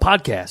also got a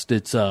podcast.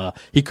 It's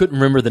he couldn't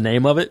remember the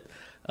name of it.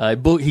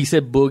 He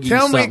said Boogie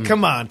something.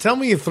 Come on. Tell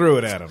me you threw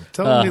it at him.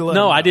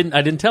 I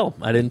didn't tell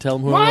him. I didn't tell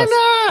him who it was.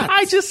 Why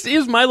not? It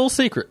was my little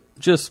secret.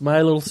 Just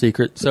my little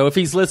secret. So if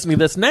he's listening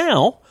to this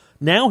now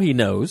he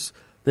knows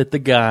that the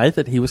guy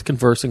that he was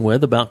conversing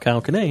with about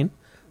Kyle Kinane,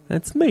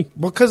 that's me.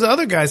 Well, because the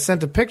other guy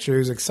sent a picture. He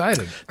was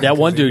excited. That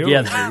one dude,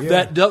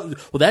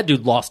 that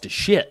dude lost his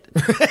shit.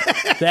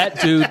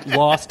 That dude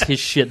lost his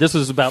shit. This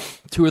was about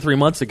 2 or 3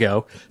 months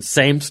ago.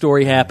 Same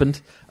story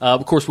happened.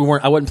 Of course,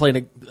 I wasn't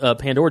playing a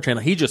Pandora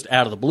channel. He just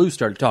out of the blue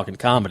started talking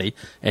comedy,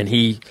 and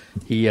he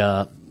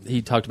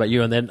talked about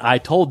you. And then I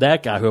told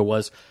that guy who it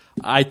was.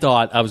 I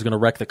thought I was going to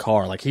wreck the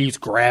car. Like, he's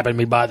grabbing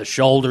me by the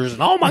shoulders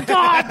and, oh, my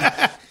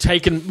God,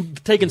 taking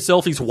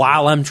selfies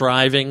while I'm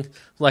driving.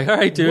 Like, all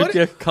right,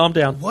 dude, calm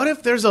down. What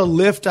if there's a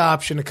Lyft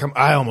option to come?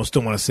 I almost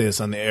don't want to say this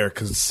on the air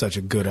because it's such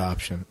a good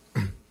option.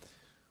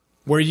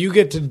 Where you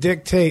get to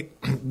dictate,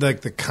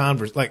 like, the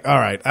converse. Like, all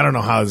right, I don't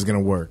know how this is going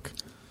to work.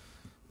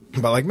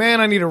 But, like,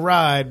 man, I need a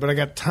ride, but I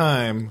got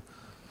time.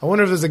 I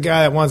wonder if there's a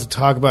guy that wants to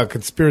talk about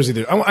conspiracy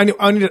theory.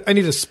 I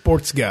need a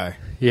sports guy.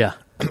 Yeah.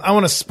 I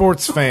want a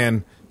sports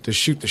fan to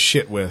shoot the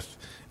shit with.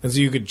 And so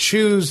you could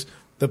choose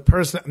the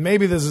person.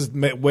 Maybe this is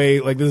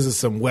this is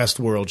some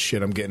Westworld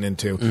shit I'm getting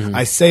into. Mm-hmm.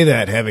 I say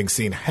that having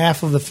seen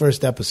half of the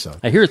first episode.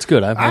 I hear it's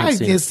good. I haven't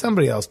seen it.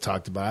 Somebody else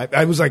talked about it.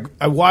 I was like,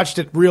 I watched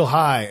it real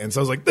high, and so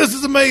I was like, this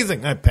is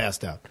amazing. I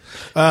passed out.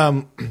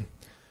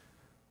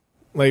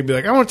 Like, be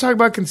like, I want to talk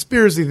about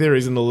conspiracy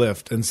theories in the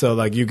lift. And so,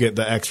 like, you get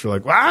the extra,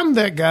 like, well, I'm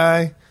that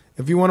guy.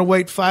 If you want to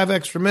wait 5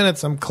 extra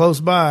minutes, I'm close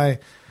by.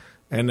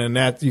 And then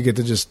that you get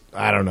to just,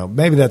 I don't know,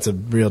 maybe that's a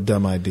real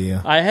dumb idea.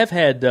 I have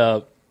had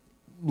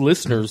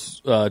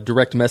listeners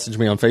direct message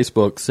me on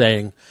Facebook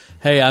saying,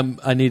 hey,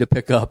 I need to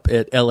pick up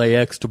at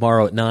LAX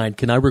tomorrow at 9.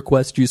 Can I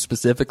request you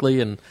specifically?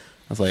 And I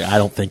was like, I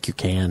don't think you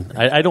can.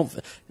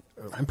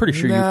 I'm pretty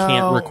sure you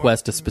can't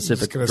request a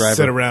specific driver. Driver.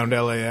 Sit around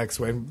LAX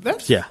waiting.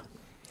 Yeah.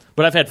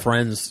 But I've had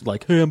friends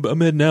like, hey,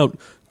 I'm heading out.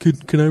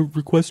 Can I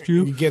request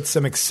you? You get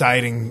some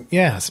exciting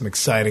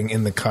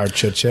in the car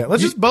chit chat.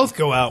 Let's just both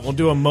go out. We'll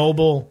do a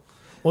mobile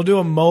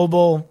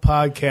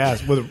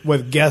podcast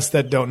with guests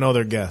that don't know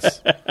their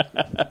guests.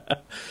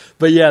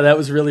 But yeah, that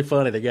was really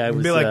funny. The guy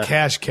was be like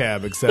Cash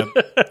Cab, except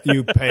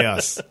you pay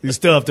us. You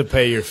still have to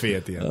pay your fee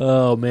at the end.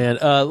 Oh man,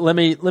 let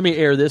me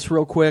air this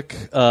real quick.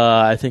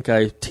 I think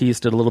I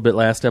teased it a little bit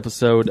last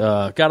episode.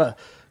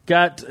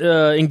 Got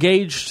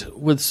engaged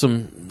with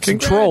some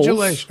trolls.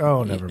 Congratulations!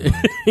 Oh, never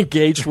mind.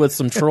 Engaged with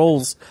some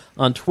trolls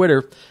on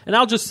Twitter, and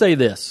I'll just say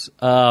this: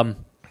 I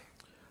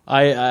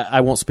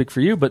won't speak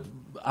for you, but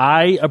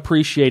I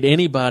appreciate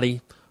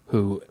anybody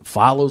who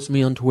follows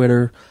me on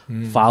Twitter,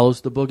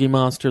 follows the Boogie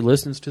Monster,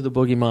 listens to the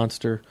Boogie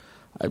Monster.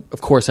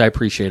 Of course, I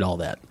appreciate all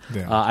that.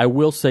 Yeah. I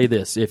will say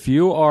this. If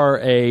you are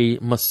a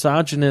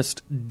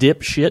misogynist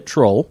dipshit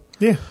troll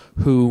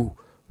who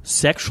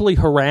sexually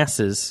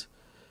harasses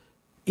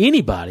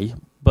anybody,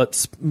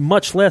 but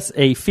much less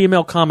a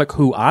female comic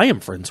who I am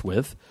friends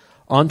with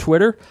on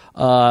Twitter,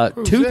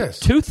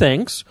 two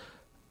things.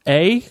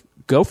 A,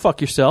 go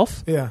fuck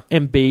yourself. Yeah.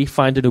 And B,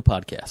 find a new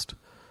podcast.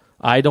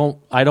 I don't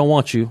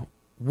want you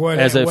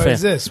as a fan. What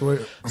is this?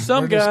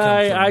 Some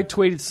guy, I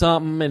tweeted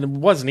something, and it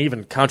wasn't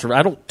even controversial.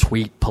 I don't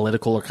tweet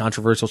political or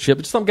controversial shit,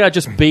 but some guy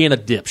just being a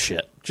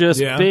dipshit.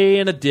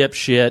 Being a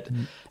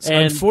dipshit. It's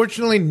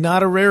unfortunately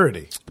not a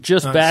rarity.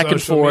 Just back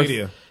and forth.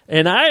 Media.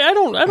 And I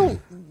don't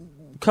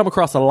come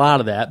across a lot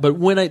of that, but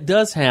when it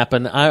does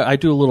happen, I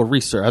do a little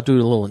research. I do a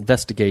little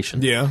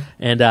investigation. Yeah.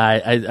 And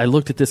I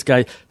looked at this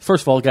guy.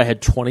 First of all, the guy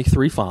had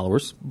 23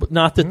 followers, but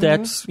not that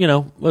that's,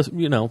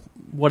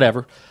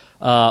 whatever.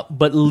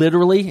 But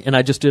literally, and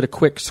I just did a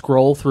quick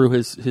scroll through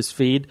his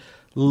feed,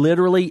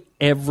 literally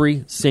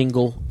every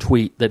single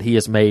tweet that he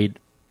has made,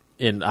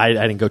 and I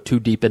didn't go too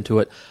deep into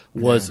it,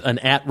 was an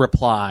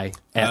reply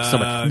at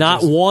somebody.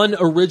 Not one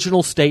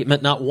original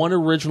statement, not one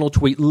original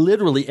tweet.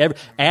 Literally,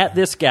 at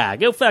this guy.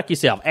 Go fuck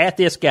yourself. At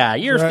this guy.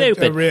 You're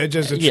stupid.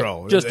 Just a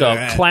troll. Just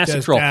a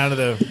classic troll. Down to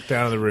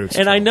the roots.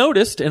 And troll. I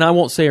noticed, and I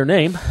won't say her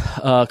name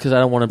because I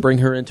don't want to bring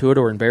her into it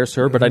or embarrass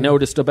her, but I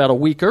noticed about a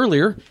week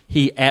earlier,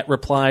 he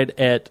replied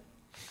at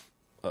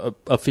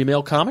a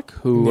female comic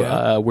who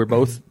we're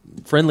both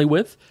friendly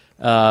with.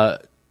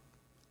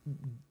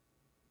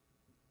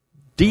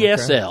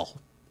 DSL.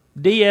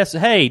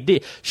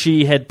 Okay.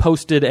 She had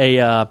posted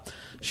a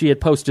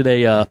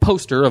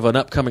poster of an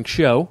upcoming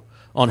show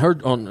on her.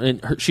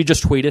 She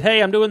just tweeted,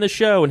 "Hey, I'm doing this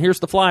show, and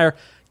here's the flyer."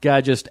 Guy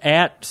just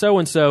at so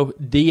and so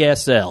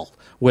DSL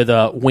with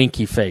a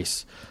winky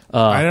face.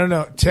 I don't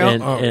know.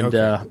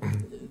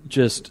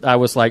 I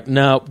was like,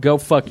 "No, go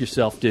fuck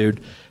yourself,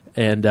 dude."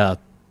 And and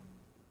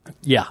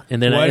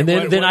then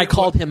I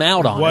called him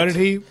out on it.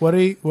 What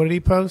did he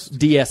post?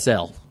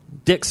 DSL.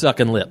 Dick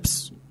sucking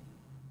lips.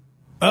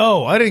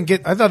 Oh, I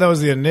thought that was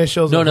the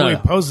initials. No. He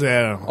posted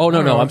that. Oh,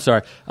 no, I'm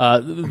sorry.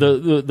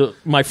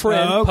 My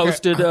friend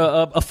posted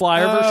a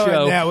flyer of her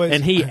show,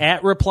 and he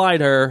replied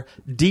her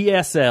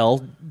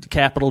DSL,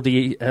 capital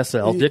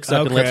DSL, Dick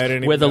sucking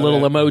lips, with a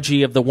little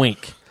emoji of the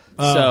wink.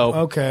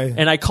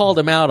 And I called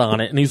him out on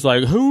it, and he's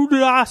like, "Who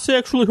did I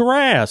sexually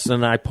harass?"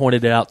 And I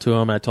pointed it out to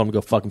him, and I told him to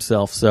go fuck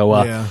himself.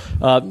 So,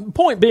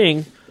 point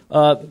being,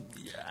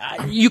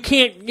 you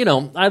can't,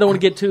 I don't want to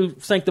get too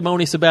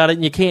sanctimonious about it,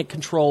 and you can't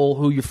control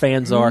who your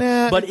fans are.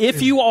 But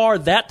if you are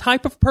that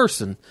type of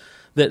person,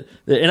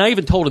 and I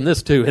even told him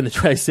this too, and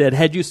I said,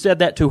 had you said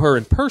that to her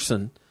in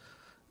person,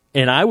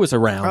 and I was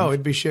around, oh,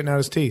 he'd be shitting out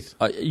his teeth.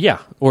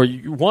 Or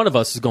one of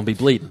us is going to be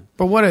bleeding.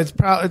 But it's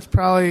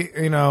probably,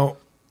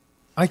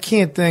 I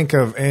can't think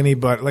of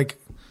anybody, like,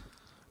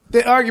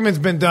 the argument's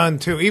been done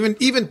too.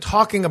 Even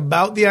talking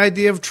about the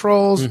idea of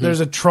trolls, there's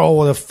a troll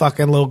with a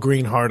fucking little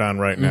green heart on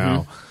right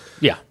now.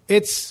 Yeah,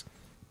 it's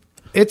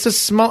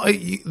someone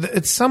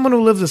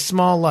who lives a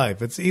small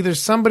life. It's either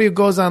somebody who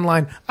goes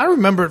online. I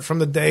remember it from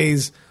the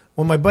days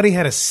when my buddy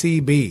had a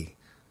CB,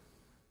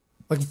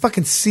 like a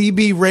fucking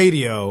CB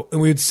radio, and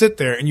we would sit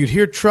there and you'd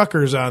hear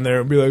truckers on there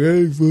and be like,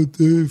 "Hey, fuck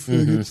this."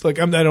 It's like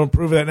I don't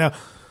approve of that now.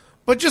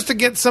 But just to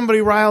get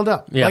somebody riled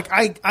up. Yeah. Like,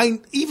 I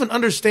even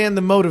understand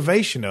the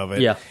motivation of it.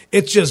 Yeah.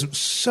 It's just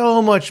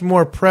so much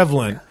more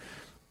prevalent.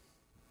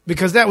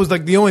 Because that was,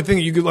 like, the only thing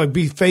that you could, like,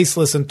 be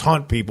faceless and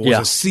taunt people was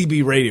a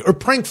CB radio. Or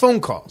prank phone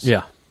calls.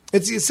 Yeah.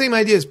 It's the same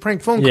idea as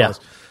prank phone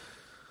calls.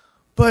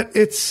 But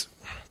it's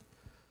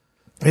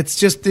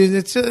just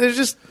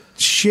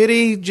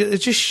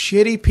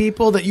shitty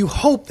people that you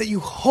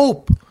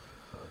hope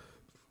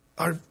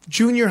are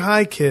junior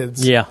high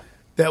kids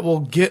that will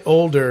get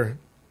older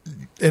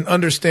and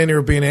understand they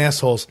were being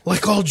assholes,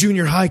 like all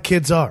junior high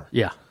kids are.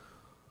 Yeah.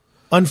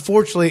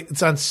 Unfortunately,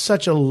 it's on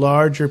such a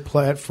larger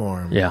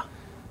platform. Yeah.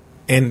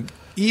 And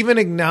even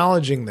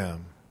acknowledging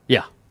them.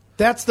 Yeah.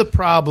 That's the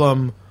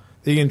problem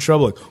that you get in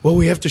trouble with. Well,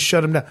 we have to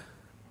shut them down.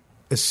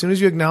 As soon as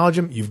you acknowledge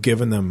them, you've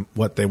given them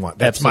what they want.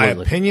 That's my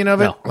opinion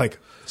of it. No. Like,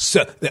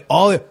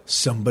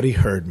 somebody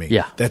heard me.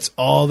 Yeah. That's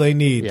all they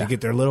need to get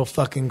their little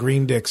fucking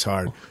green dicks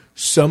hard.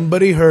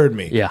 Somebody heard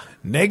me. Yeah.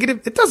 Negative.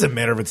 It doesn't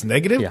matter if it's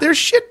negative. Yeah. They're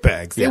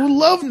shitbags. They Yeah. will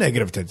love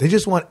negative attention. They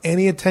just want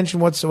any attention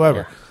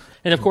whatsoever. Yeah.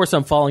 And of course,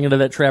 I'm falling into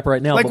that trap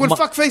right now. Like when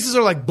fuck faces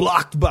are like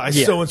blocked by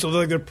so and so,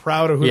 like they're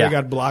proud of who they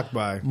got blocked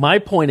by. My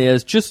point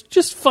is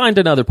just find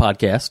another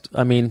podcast.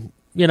 I mean,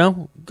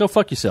 go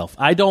fuck yourself.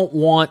 I don't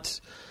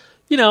want,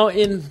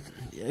 and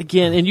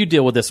you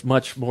deal with this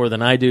much more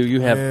than I do.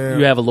 You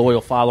have a loyal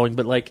following,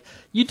 but like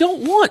you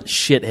don't want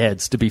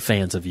shitheads to be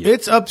fans of you.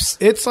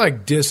 It's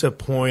like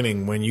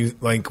disappointing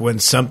when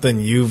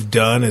something you've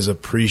done is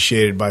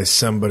appreciated by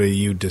somebody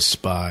you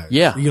despise.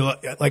 Yeah.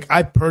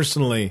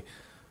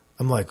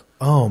 I'm like,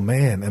 oh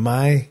man, am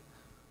I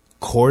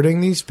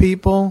courting these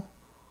people?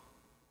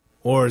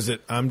 Or is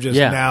it I'm just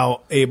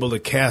now able to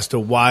cast a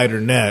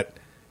wider net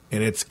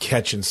and it's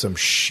catching some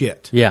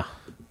shit? Yeah.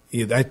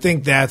 I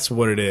think that's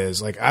what it is.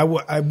 Like I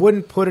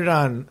wouldn't put it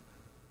on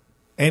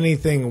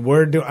anything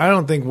we're doing. I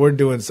don't think we're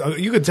doing.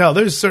 You could tell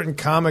there's certain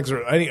comics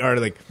or any art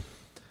like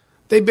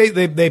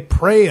they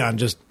prey on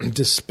just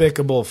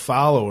despicable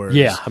followers.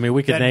 Yeah, I mean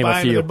we could name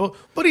a few,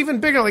 but even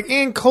bigger like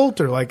Ann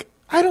Coulter. Like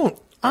I don't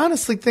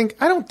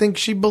think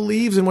she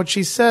believes in what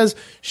she says.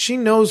 She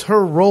knows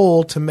her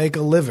role to make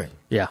a living.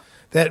 Yeah,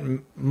 that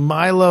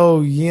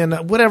Milo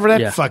whatever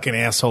that fucking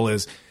asshole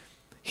is,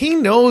 he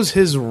knows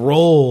his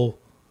role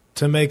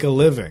to make a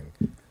living.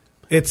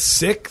 It's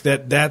sick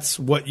that that's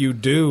what you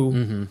do.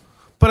 Mm-hmm.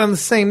 But on the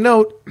same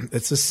note,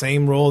 it's the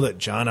same role that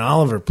John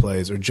Oliver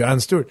plays or Jon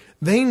Stewart.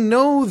 They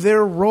know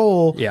their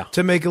role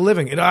to make a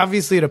living. It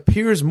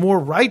appears more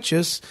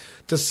righteous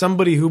to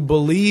somebody who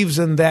believes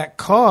in that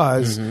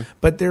cause,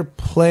 but they're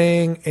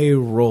playing a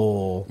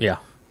role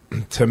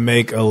to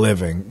make a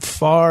living.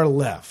 Far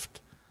left.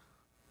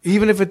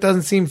 Even if it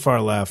doesn't seem far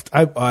left,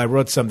 I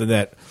wrote something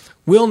that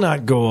will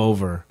not go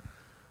over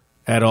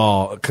at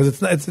all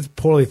because it's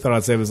poorly thought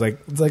out. It was like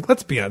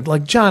let's be honest.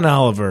 Like John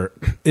Oliver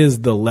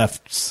is the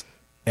left's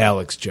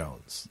Alex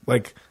Jones.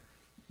 Like,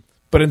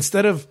 but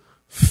instead of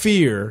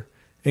fear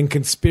and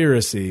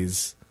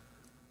conspiracies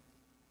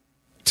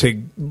to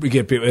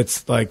get people,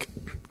 it's like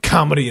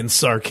comedy and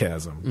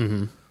sarcasm.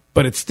 Mm-hmm.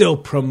 But it's still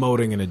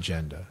promoting an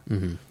agenda.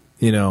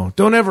 Mm-hmm.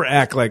 Don't ever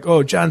act like,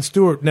 oh, Jon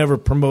Stewart never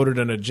promoted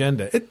an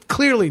agenda. It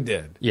clearly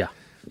did. Yeah.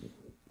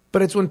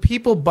 But it's when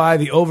people buy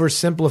the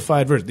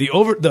oversimplified version, the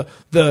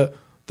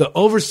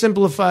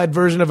oversimplified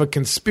version of a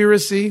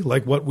conspiracy,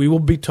 like what we will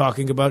be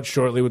talking about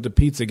shortly with the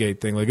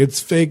Pizzagate thing. Like it's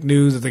fake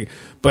news,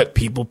 but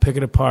people pick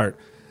it apart.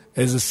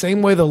 It's the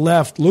same way the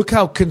left. Look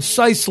how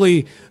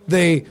concisely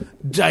they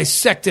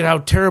dissected how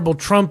terrible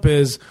Trump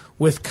is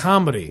with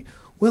comedy.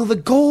 Well, the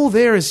goal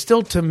there is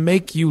still to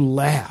make you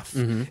laugh.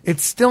 Mm-hmm.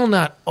 It's still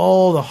not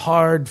all the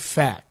hard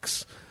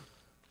facts.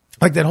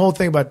 Like that whole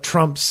thing about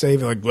Trump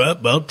saving, like,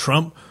 well,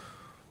 Trump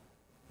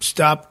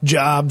stopped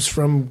jobs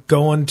from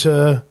going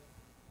to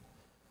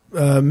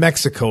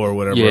Mexico or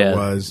whatever it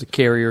was. The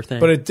carrier thing.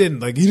 But it didn't.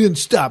 Like, he didn't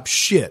stop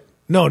shit.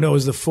 No, it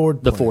was the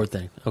Ford the plant. Ford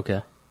thing.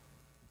 Okay.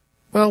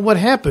 Well, what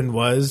happened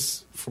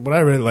was, from what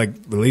I read, like,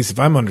 at least if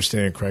I'm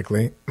understanding it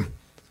correctly,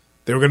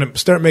 they were going to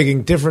start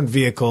making different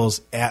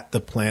vehicles at the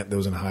plant that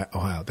was in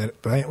Ohio.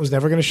 That plant was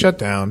never going to shut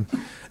down,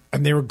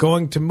 and they were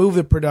going to move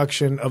the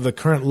production of the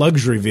current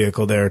luxury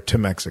vehicle there to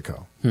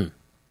Mexico.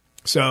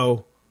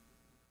 So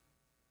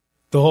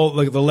the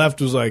left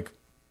was like,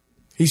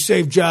 he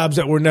saved jobs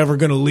that were never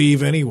going to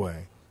leave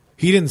anyway.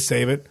 He didn't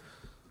save it.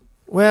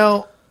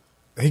 Well,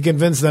 he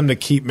convinced them to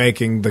keep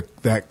making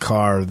that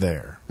car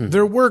there.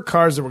 There were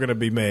cars that were going to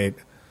be made.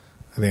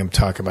 I think I'm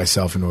talking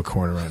myself into a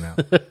corner right now.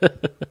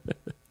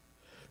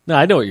 No,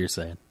 I know what you're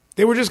saying.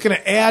 They were just going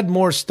to add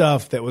more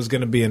stuff that was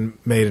going to be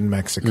made in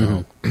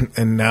Mexico,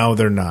 and now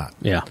they're not.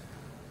 Yeah.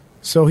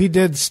 So he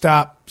did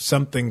stop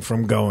something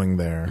from going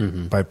there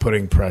by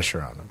putting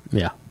pressure on him.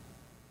 Yeah.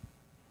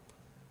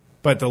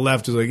 But the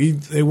left is like,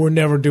 they were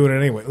never doing it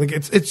anyway. Like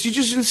it's you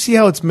just see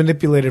how it's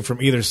manipulated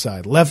from either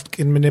side. Left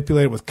can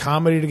manipulate it with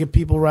comedy to get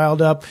people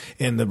riled up,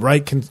 and the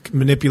right can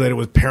manipulate it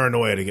with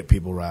paranoia to get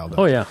people riled up.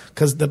 Oh, yeah.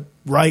 Because the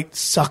right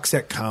sucks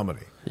at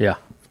comedy. Yeah.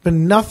 There's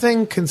been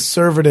nothing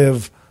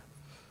conservative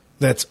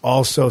that's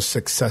also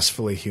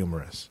successfully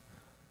humorous.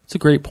 It's a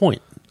great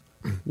point.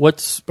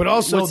 But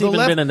also, what's even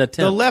been an attempt?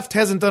 the left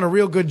hasn't done a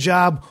real good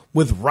job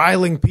with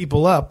riling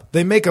people up.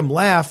 They make them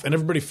laugh, and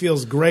everybody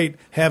feels great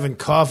having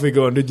coffee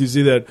going, did you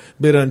see that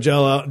bit on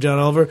John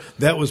Oliver?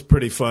 That was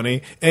pretty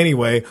funny.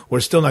 Anyway, we're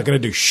still not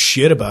going to do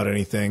shit about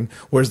anything,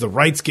 whereas the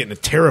right's getting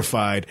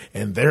terrified,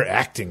 and they're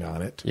acting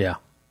on it. Yeah.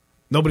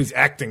 Nobody's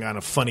acting on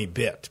a funny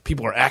bit.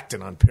 People are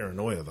acting on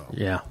paranoia, though.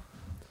 Yeah.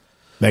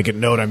 Make it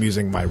note I'm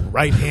using my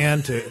right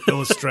hand to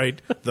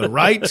illustrate the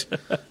right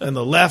and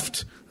the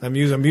left. I'm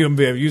using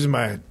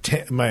my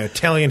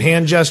Italian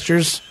hand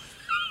gestures.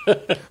 Look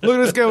at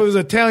this guy with his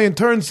Italian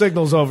turn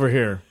signals over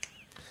here.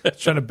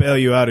 Trying to bail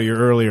you out of your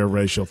earlier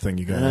racial thing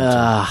you got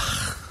into.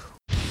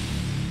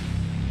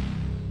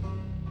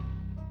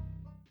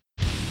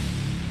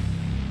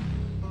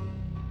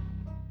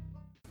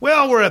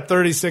 Well, we're at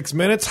 36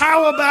 minutes.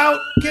 How about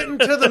getting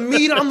to the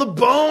meat on the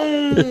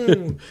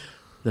bone?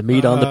 The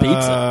meat on the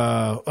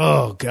pizza.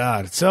 Oh,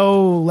 God.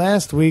 So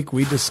last week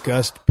we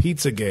discussed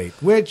Pizzagate,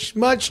 which,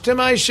 much to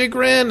my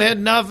chagrin, had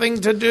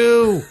nothing to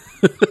do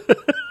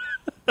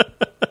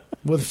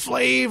with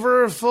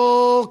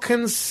flavorful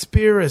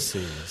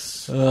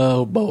conspiracies.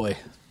 Oh, boy.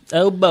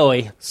 Oh,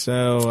 boy.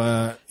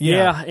 So,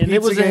 yeah, and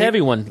it was a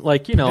heavy one.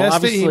 Like,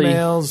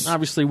 emails.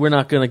 Obviously we're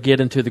not going to get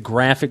into the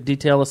graphic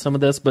detail of some of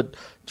this, but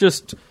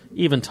just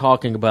even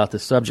talking about the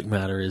subject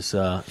matter is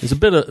a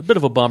bit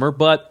of a bummer,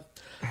 but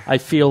I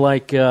feel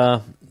like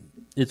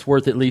it's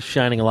worth at least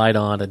shining a light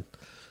on and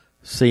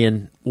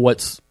seeing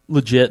what's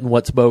legit and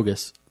what's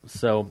bogus.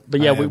 So,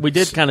 but yeah, we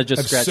did kind of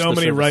just scratch the surface. So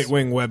many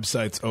right-wing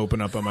websites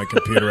open up on my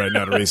computer right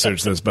now to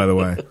research this, by the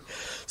way.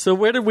 So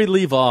where did we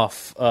leave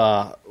off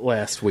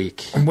last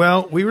week?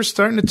 Well, we were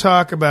starting to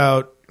talk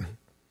about,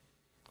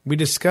 we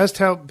discussed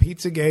how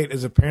Pizzagate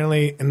is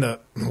apparently in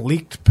the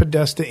leaked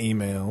Podesta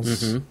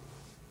emails. It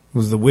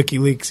was the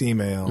WikiLeaks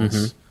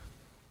emails.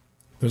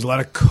 There's a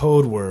lot of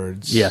code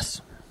words. Yes.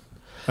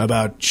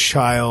 About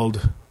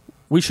child.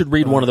 We should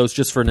read one of those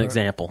just for an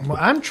example. Well,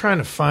 I'm trying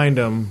to find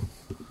them.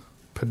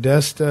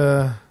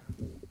 Podesta.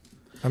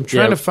 I'm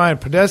trying to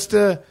find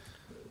Podesta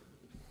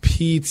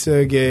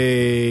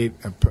Pizzagate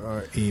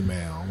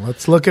email.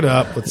 Let's look it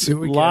up. Let's see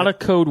what we get. A lot of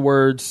code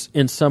words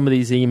in some of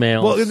these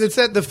emails. Well, it's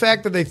the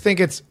fact that they think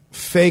it's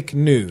fake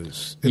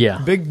news.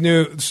 Big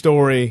news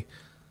story.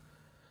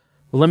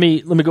 Well, let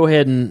me go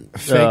ahead and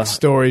fake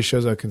story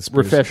shows a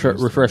conspiracy.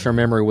 Refresh our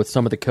memory with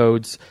some of the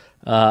codes.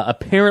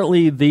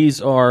 Apparently,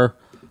 these are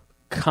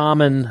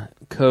common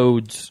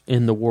codes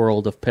in the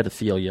world of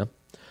pedophilia.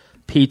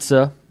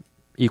 Pizza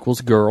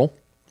equals girl.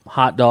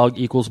 Hot dog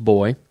equals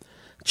boy.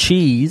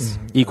 Cheese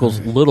equals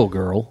little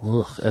girl.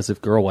 Ugh, as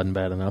if girl wasn't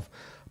bad enough.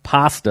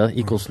 Pasta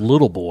equals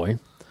little boy.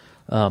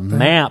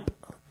 Map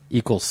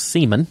equals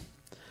semen.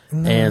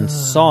 And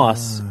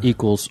sauce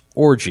equals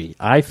orgy.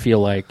 I feel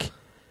like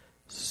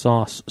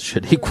sauce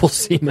should equal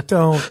semen.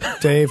 Don't,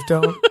 Dave,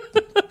 don't.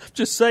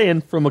 Just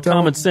saying, from a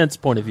common sense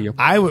point of view.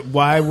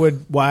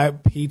 Why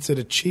pizza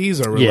to cheese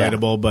are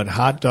relatable, but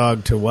hot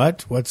dog to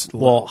what?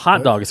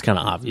 Hot dog is kind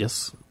of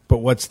obvious. But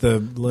what's the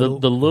little?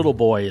 The little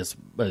boy is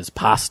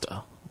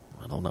pasta.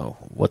 I don't know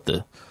what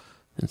the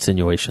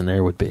insinuation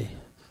there would be.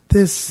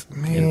 This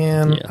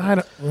man, Yeah. I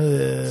don't.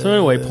 So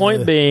anyway,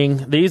 point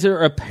being, these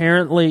are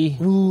apparently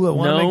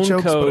known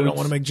jokes, codes but I don't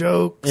want to make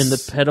jokes in the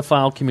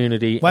pedophile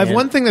community. Well, I have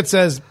one thing that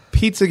says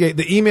Pizzagate.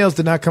 The emails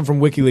did not come from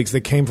WikiLeaks; they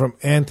came from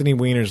Anthony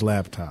Weiner's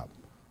laptop.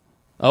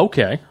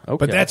 Okay.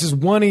 But that's just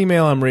one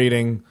email I'm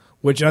reading,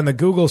 which on the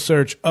Google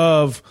search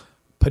of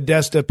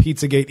Podesta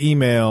Pizzagate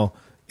email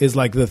is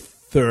like the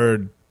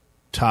third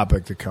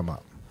topic to come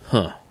up.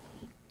 Huh.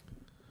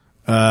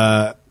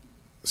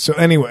 So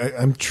anyway,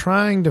 I'm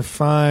trying to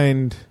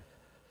find.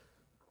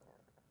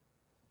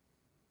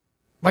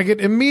 Like, it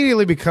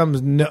immediately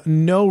becomes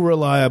no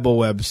reliable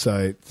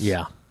website.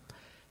 Yeah.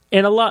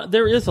 And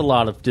there is a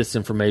lot of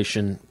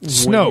disinformation.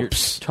 Snopes. When you're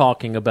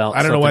talking about.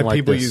 I don't know why like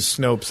people this. use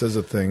Snopes as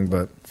a thing,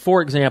 but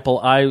For example,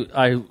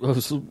 I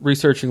was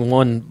researching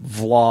one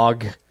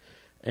vlog,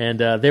 and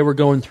they were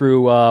going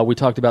through. We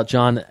talked about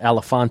John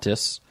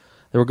Elefantis.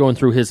 They were going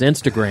through his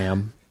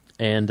Instagram,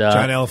 and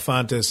John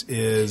Elefantis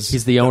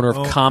he's the owner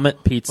of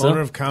Comet Pizza. Owner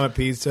of Comet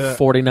Pizza.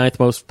 49th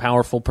most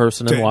powerful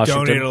person in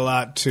Washington. Donated a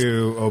lot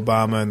to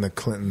Obama and the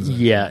Clintons.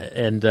 Yeah,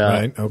 and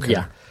right? Okay.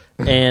 yeah,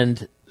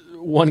 and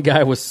one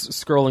guy was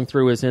scrolling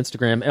through his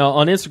Instagram.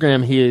 On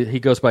Instagram, he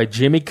goes by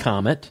Jimmy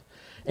Comet,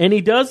 and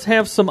he does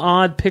have some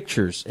odd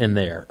pictures in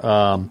there.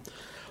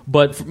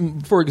 But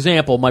for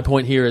example, my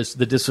point here is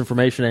the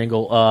disinformation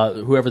angle.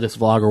 Whoever this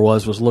vlogger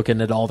was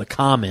looking at all the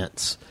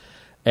comments.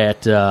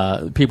 At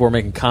people were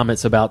making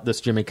comments about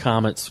this Jimmy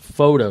Comet's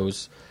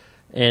photos,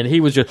 and he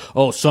was just,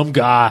 some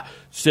guy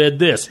said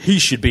this, he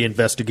should be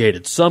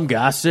investigated. Some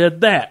guy said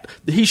that,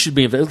 he should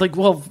be investigated. Like,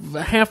 well,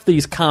 half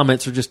these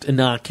comments are just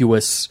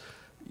innocuous,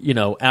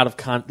 out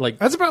of like.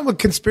 That's the problem with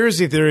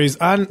conspiracy theories.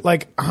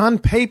 On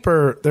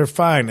paper, they're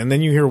fine, and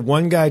then you hear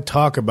one guy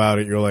talk about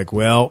it, you're like,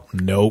 well,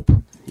 nope.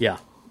 Yeah.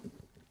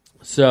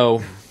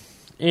 So,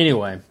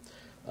 anyway,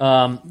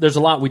 there's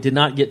a lot we did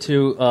not get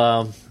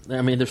to.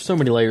 There's so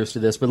many layers to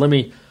this, but let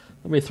me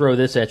throw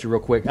this at you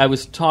real quick. I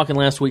was talking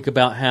last week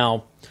about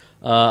how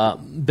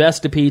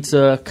Besta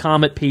Pizza,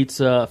 Comet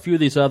Pizza, a few of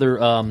these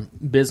other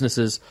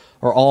businesses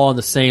are all on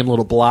the same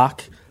little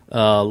block.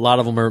 A lot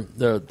of them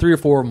are, 3 or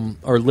 4 of them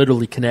are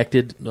literally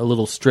connected, a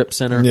little strip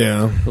center,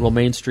 little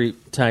Main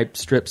Street type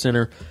strip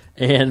center.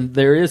 And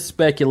there is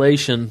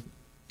speculation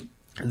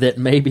that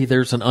maybe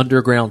there's an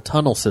underground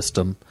tunnel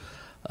system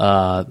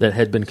that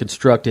had been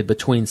constructed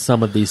between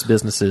some of these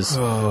businesses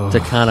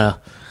to kind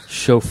of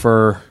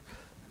chauffeur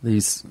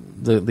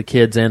the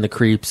kids and the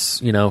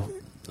creeps, you know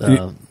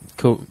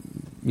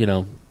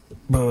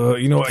what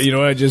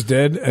I just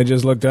did? I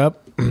just looked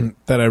up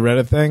that I read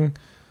a thing.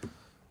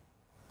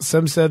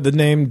 Some said the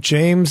name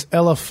James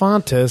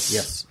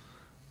Elefantis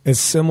is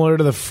similar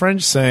to the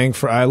French saying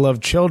for I love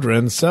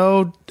children.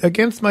 So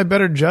against my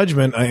better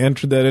judgment, I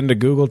entered that into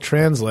Google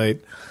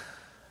Translate.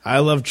 I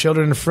love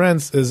children in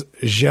French is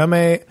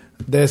jamais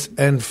des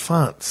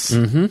enfants.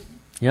 Mm-hmm.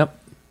 Yep.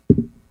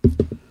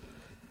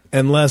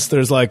 Unless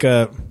there's like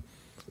a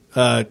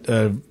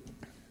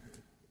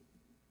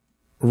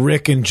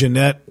Rick and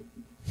Jeanette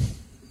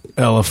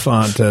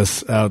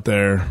Elefantis out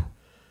there,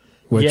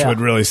 which would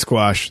really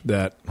squash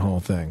that whole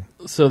thing.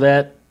 So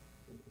that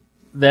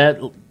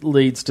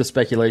leads to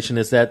speculation.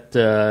 Is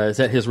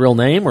that his real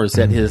name, or is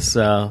that his?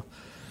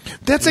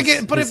 That's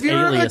again. But if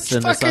you're a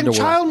fucking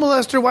child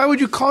molester, why would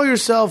you call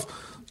yourself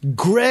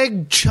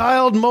Greg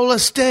Child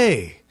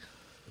Moleste?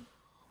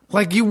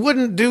 Like, you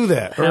wouldn't do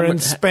that. Or in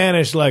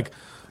Spanish, like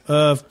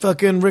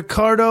fucking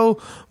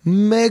Ricardo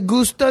Me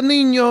Gusta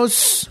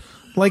Niños.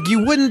 Like,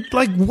 you wouldn't,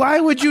 like, why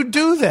would you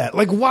do that?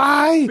 Like,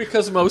 why?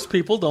 Because most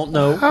people don't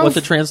know what the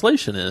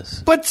translation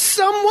is. But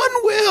someone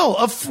will.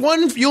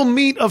 You'll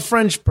meet a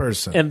French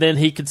person. And then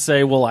he could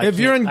say, well, I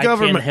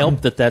can't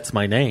help that that's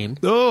my name.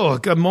 Oh,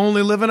 I'm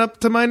only living up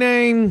to my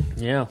name.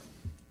 Yeah.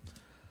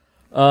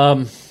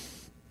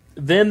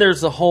 Then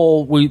there's a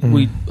whole,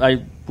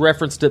 I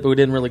referenced it, but we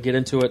didn't really get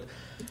into it.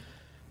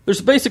 There's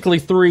basically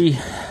three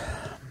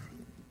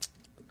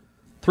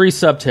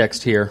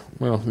subtext here.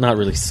 Well, not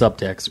really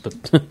subtext,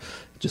 but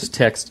just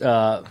text.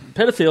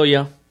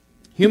 Pedophilia,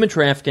 human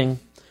trafficking,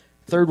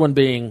 third one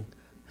being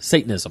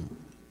Satanism.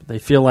 They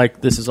feel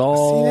like this is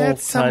all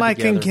that's something I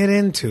can get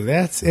into.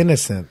 That's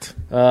innocent.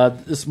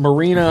 This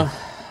Marina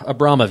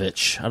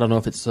Abramovich. I don't know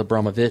if it's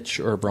Abramovich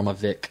or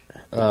Abramovic.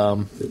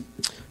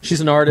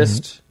 She's an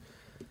artist. Mm-hmm.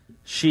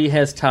 She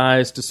has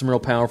ties to some real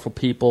powerful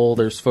people.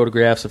 There's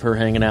photographs of her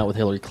hanging out with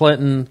Hillary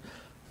Clinton,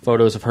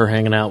 photos of her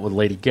hanging out with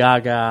Lady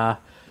Gaga.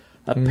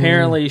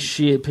 Apparently,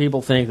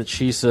 people think that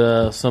she's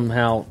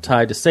somehow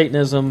tied to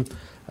Satanism.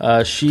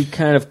 She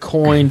kind of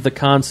coined the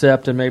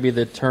concept and maybe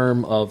the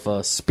term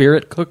of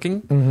spirit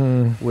cooking,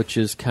 which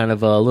is kind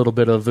of a little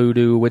bit of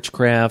voodoo,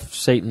 witchcraft,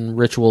 Satan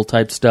ritual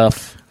type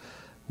stuff,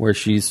 where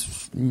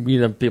she's,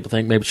 people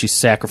think maybe she's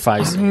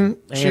sacrificing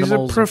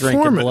animals and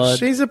drinking blood.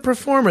 She's a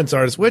performance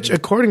artist, which,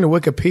 according to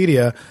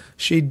Wikipedia,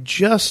 she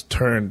just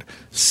turned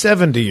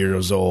 70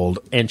 years old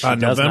and she on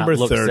does November not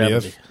look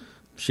 30th. 70.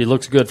 She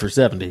looks good for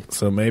 70.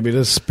 So maybe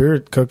this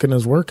spirit cooking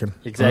is working.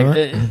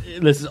 Exactly.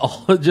 Right. This is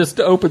all just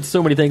opens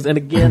so many things. And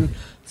again,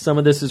 some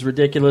of this is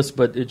ridiculous,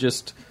 but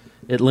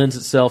it lends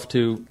itself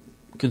to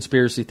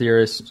conspiracy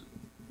theorists,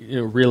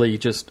 really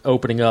just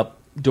opening up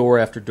door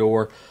after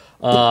door.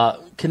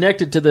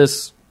 Connected to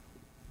this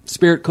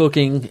spirit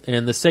cooking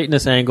and the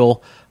Satanist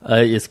angle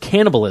is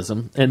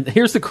cannibalism. And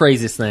here's the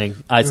craziest thing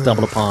I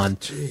stumbled upon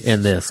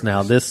in this.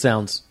 Now, this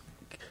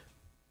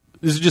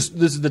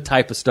is the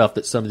type of stuff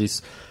that some of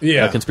these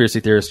conspiracy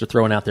theorists are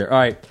throwing out there. All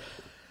right.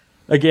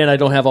 Again, I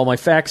don't have all my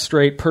facts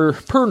straight per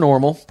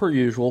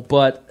usual,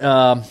 but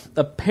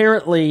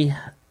apparently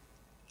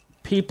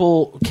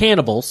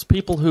cannibals,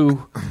 people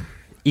who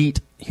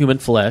eat human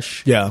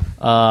flesh. Yeah.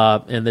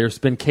 And there's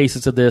been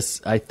cases of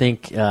this, I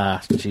think,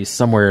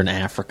 somewhere in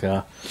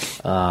Africa,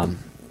 or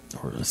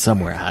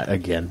somewhere.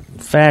 Again,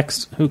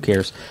 facts, who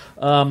cares?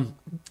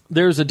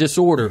 There's a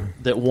disorder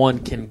that one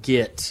can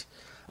get,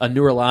 a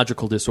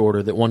neurological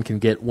disorder that one can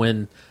get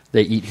when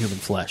they eat human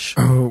flesh.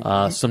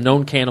 Some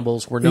known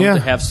cannibals were known to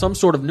have some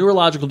sort of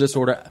neurological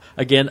disorder.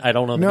 Again, I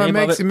don't know the name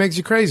of it. It makes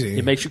you crazy.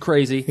 It makes you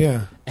crazy.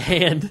 Yeah.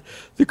 And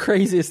the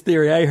craziest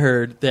theory I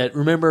heard, that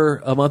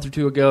remember a month or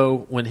two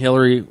ago when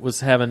Hillary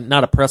was having,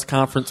 not a press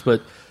conference,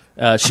 but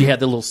she had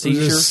the little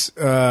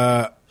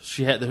seizure.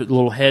 She had the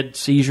little head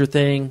seizure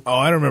thing. Oh,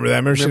 I don't remember that. I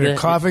remember she had a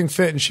coughing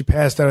fit and she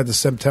passed out at the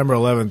September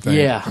 11th thing.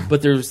 Yeah,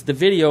 but there's the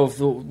video of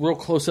the real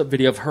close-up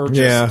video of her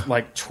just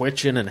like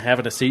twitching and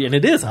having a seizure, and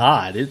it is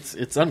odd. It's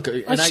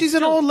she's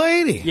an old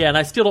lady. Yeah, and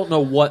I still don't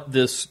know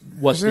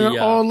she's an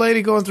old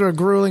lady going through a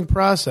grueling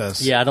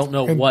process. Yeah, I don't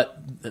know what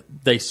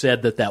they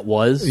said that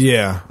was.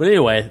 Yeah, but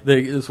anyway,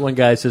 this one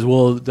guy says,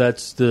 "Well,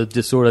 that's the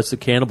disorder. That's the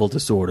cannibal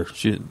disorder.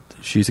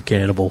 She's a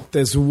cannibal."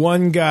 This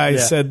one guy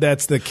said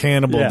that's the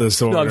cannibal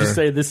disorder. No, I'm just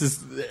saying this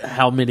is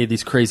how many of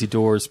these crazy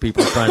doors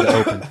people are trying to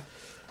open.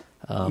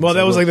 Well,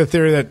 that was like the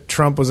theory that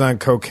Trump was on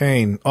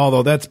cocaine,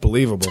 although that's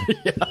believable.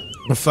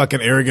 A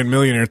fucking arrogant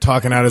millionaire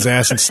talking out his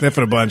ass and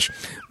sniffing a bunch.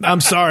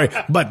 I'm sorry,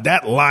 but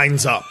that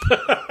lines up.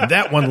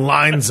 That one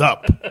lines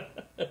up.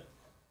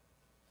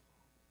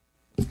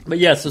 But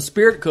yeah, so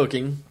spirit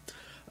cooking.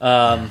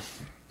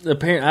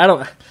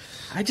 Apparently,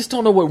 I just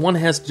don't know what one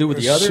has to do with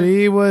the other.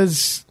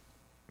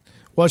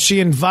 She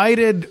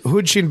invited,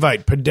 who'd she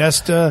invite?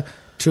 Podesta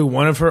to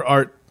one of her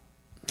art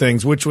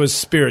things, which was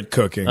spirit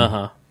cooking.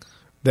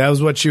 That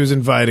was what she was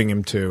inviting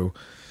him to.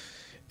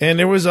 And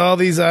there was all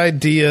these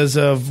ideas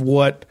of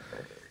what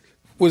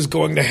was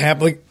going to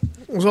happen. Like,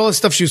 there was all this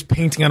stuff she was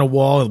painting on a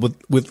wall with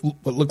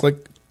what looked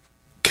like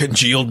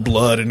congealed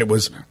blood, and it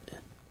was,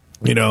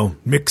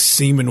 mix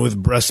semen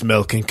with breast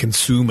milk and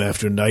consume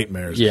after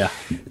nightmares. Yeah.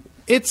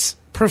 It's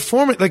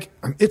performance, like,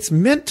 it's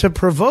meant to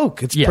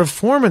provoke. It's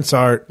performance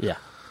art. Yeah.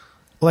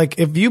 Like,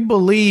 if you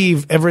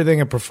believe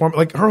everything a performance,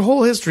 like, her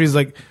whole history is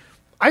like,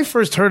 I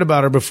first heard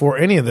about her before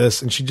any of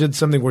this, and she did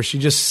something where she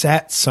just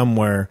sat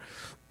somewhere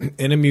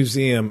in a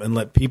museum and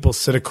let people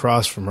sit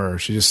across from her.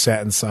 She just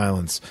sat in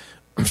silence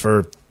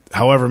for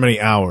however many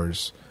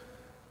hours.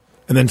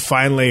 And then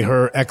finally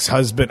her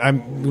ex-husband,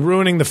 I'm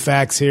ruining the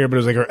facts here, but it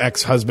was like her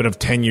ex-husband of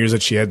 10 years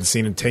that she hadn't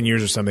seen in 10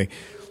 years or something,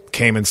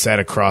 came and sat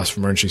across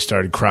from her and she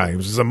started crying. It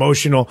was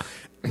emotional.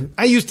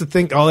 I used to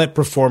think all that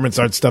performance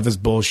art stuff is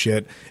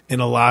bullshit, and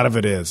a lot of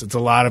it is. It's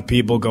a lot of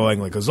people going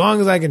like, as long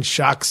as I can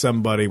shock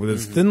somebody with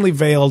this thinly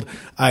veiled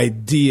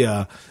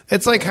idea.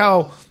 It's like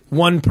how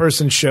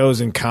one-person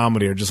shows in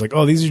comedy are just like,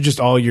 oh, these are just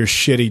all your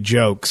shitty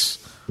jokes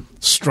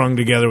strung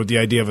together with the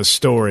idea of a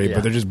story,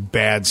 but they're just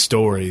bad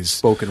stories.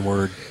 Spoken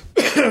word.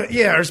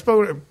 Yeah, or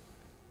spoken.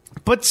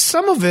 But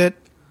some of it,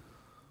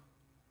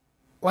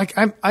 like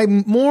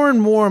I'm more and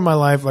more in my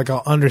life, like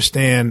I'll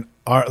understand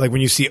art. Like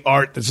when you see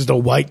art that's just a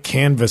white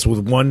canvas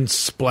with one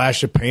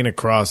splash of paint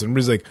across, and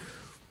everybody's like,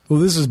 "Well,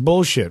 this is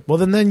bullshit." Well,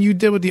 then you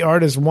did what the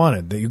artist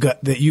wanted.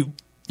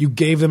 You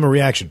gave them a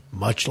reaction,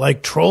 much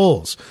like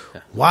trolls.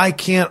 Yeah. Why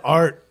can't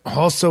art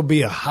also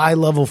be a high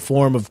level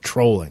form of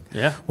trolling?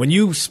 Yeah. When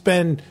you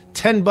spend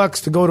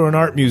 $10 to go to an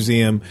art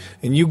museum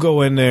and you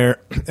go in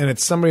there and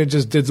it's somebody that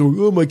just did,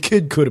 oh, my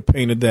kid could have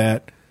painted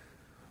that.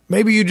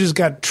 Maybe you just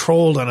got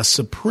trolled on a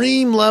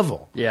supreme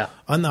level. Yeah.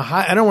 On the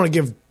high, I don't want to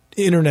give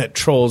internet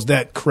trolls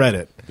that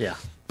credit. Yeah.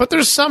 But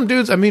there's some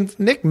dudes. I mean,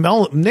 Nick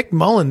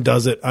Mullen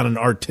does it on an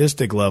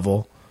artistic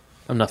level.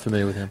 I'm not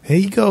familiar with him.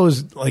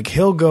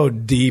 He'll go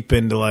deep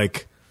into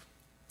like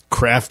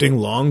crafting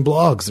long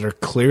blogs that are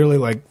clearly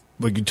like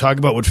you talk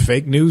about what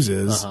fake news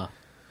is.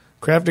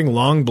 Crafting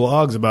long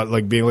blogs about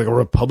like being like a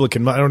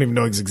Republican. I don't even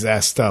know his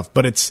exact stuff,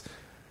 but it's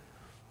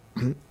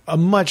a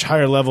much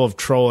higher level of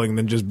trolling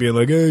than just being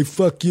like, "Hey,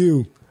 fuck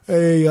you.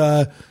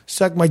 Hey,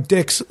 suck my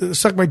dicks,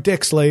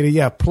 lady."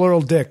 Yeah,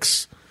 plural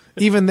dicks.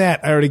 Even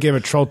that, I already gave a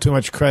troll too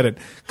much credit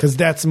because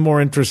that's a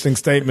more interesting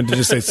statement to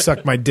just say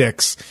 "suck my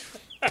dicks."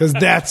 Because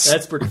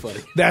that's pretty funny.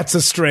 That's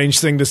a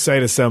strange thing to say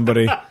to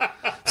somebody.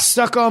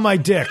 Suck all my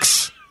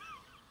dicks.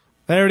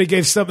 I already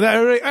gave something. I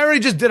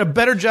already just did a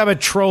better job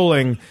at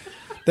trolling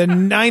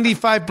than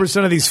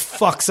 95% of these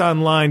fucks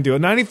online do.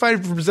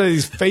 95% of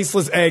these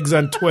faceless eggs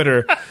on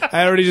Twitter.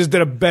 I already just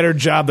did a better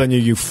job than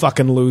you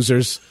fucking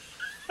losers.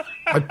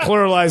 I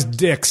pluralized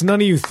dicks.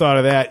 None of you thought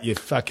of that. You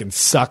fucking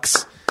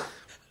sucks.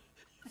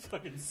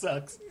 Fucking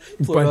sucks.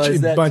 You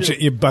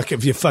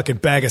fucking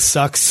bag of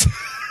sucks.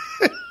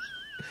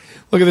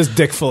 Look at this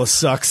dick full of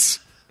sucks.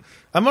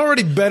 I'm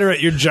already better at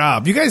your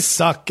job. You guys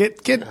suck.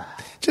 Get good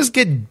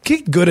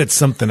at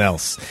something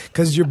else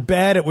because you're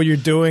bad at what you're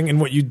doing and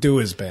what you do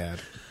is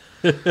bad.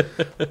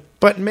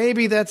 But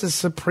maybe that's a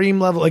supreme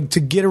level, like to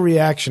get a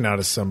reaction out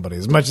of somebody.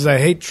 As much as I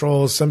hate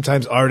trolls,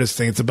 sometimes artists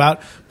think it's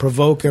about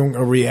provoking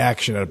a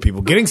reaction out of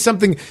people, getting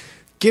somebody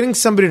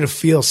to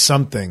feel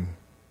something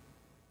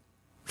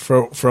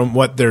from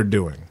what they're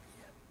doing.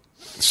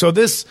 So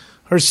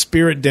her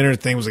spirit dinner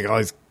thing was like all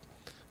these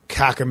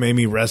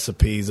cockamamie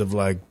recipes of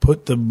like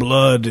put the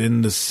blood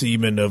in the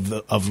semen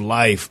of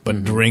life,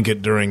 but drink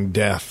it during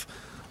death.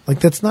 Like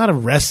that's not a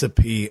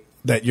recipe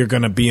that you're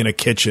going to be in a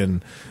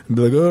kitchen and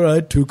be like, all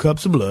right, 2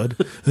 cups of blood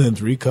and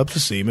 3 cups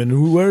of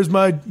semen. Where's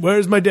my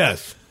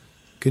death?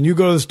 Can you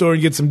go to the store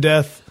and get some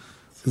death?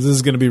 Because this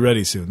is going to be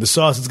ready soon.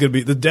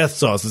 The death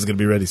sauce is going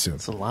to be ready soon.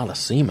 It's a lot of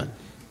semen.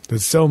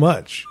 It's so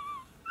much.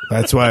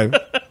 That's why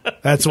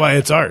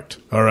it's art.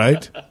 All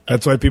right.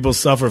 That's why people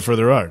suffer for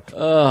their art.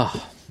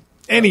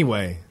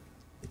 Anyway,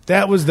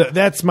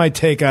 that's my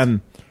take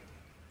on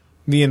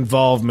the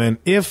involvement.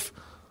 If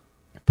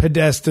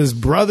Podesta's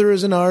brother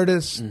is an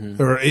artist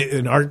or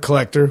an art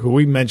collector, who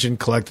we mentioned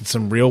collected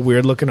some real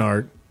weird looking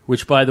art.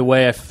 Which, by the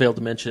way, I failed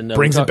to mention.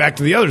 Brings it back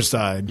to the other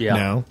side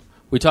now.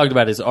 We talked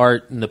about his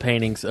art and the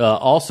paintings.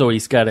 Also,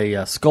 he's got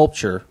a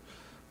sculpture,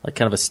 like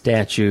kind of a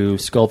statue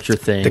sculpture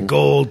thing. The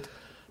gold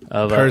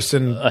of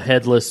person. A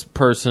headless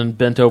person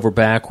bent over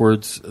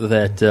backwards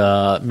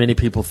that many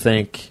people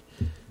think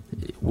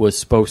was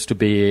supposed to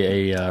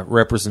be a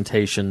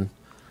representation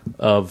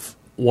of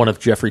one of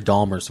Jeffrey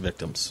Dahmer's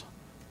victims.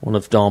 One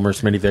of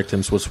Dahmer's many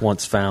victims was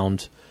once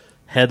found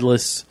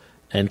headless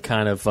and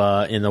kind of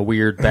in a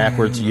weird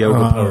backwards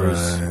yoga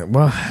pose. Right.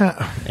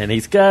 Well, and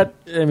he's got,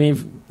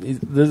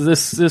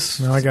 this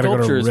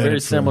sculpture is very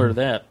similar to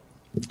that.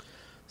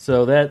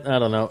 So that, I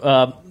don't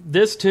know.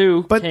 This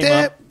too but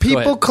came up.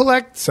 People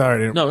collect,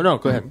 sorry. No,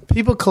 go ahead.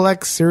 People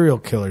collect serial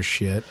killer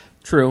shit.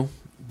 True.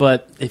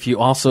 But if you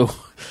also...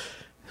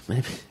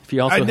 If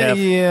you also have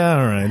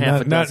all right.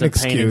 half a dozen not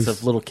paintings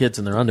of little kids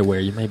in their underwear,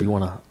 you maybe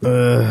want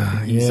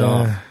to ease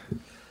off.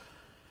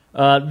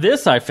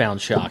 This I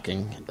found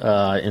shocking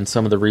in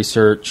some of the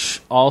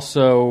research.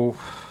 Also,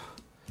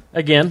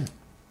 again,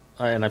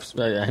 I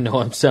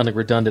know I'm sounding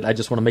redundant. I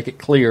just want to make it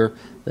clear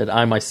that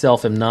I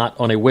myself am not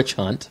on a witch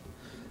hunt.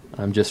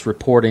 I'm just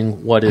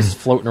reporting what is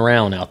floating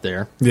around out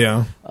there.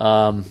 Yeah.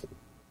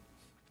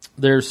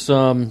 There's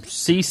some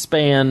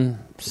C-SPAN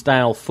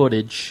style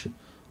footage,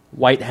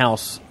 White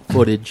House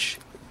footage.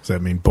 Does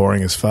that mean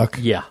boring as fuck?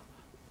 Yeah.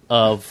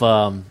 Of,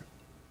 and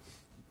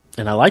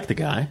I like the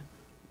guy,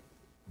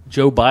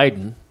 Joe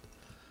Biden,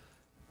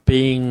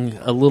 being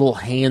a little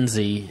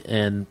handsy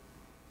and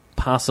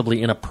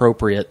possibly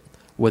inappropriate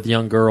with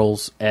young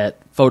girls at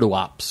photo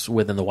ops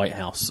within the White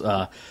House.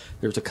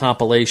 There's a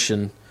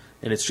compilation,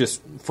 and it's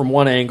just from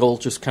one angle,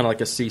 just kind of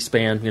like a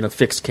C-SPAN,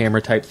 fixed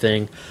camera type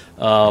thing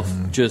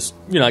of just,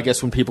 I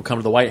guess when people come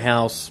to the White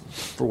House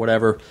for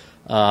whatever.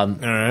 All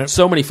right.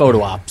 So many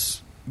photo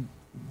ops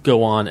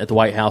go on at the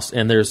White House,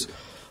 and there's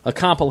a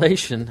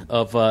compilation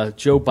of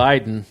Joe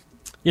Biden,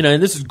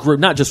 and this is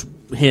not just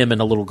him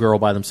and a little girl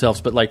by themselves,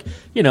 but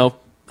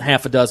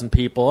half a dozen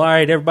people. All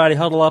right, everybody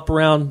huddle up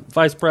around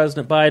Vice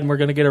President Biden. We're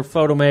going to get a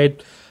photo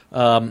made.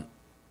 But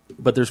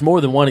there's more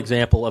than one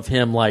example of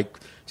him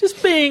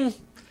just being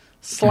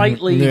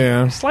slightly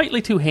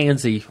too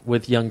handsy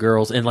with young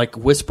girls and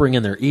whispering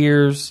in their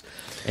ears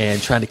and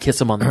trying to kiss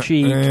them on the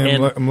cheek.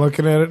 I'm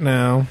looking at it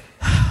now.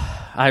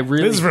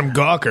 This is from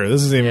Gawker.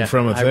 This isn't even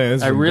from a thing.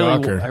 This is from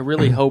Gawker. I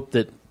really hope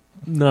that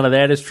none of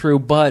that is true,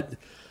 but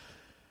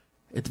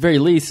at the very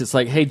least, it's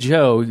like, hey,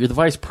 Joe, you're the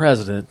vice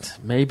president.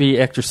 Maybe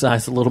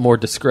exercise a little more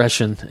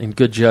discretion and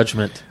good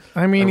judgment.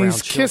 I mean,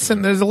 he's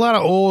kissing. There's a lot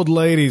of old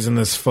ladies in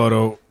this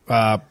photo,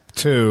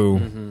 too.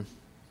 Mm-hmm.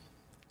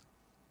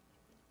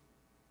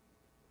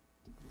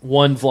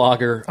 One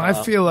vlogger, I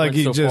feel like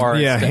he so just far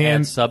as to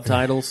hand add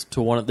subtitles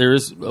to one. There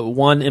is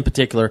one in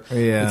particular.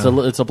 Yeah,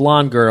 it's a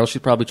blonde girl.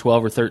 She's probably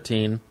 12 or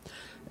 13,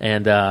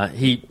 and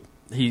he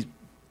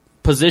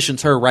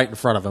positions her right in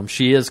front of him.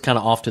 She is kind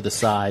of off to the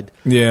side,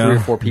 3 or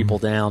 4 people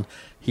down.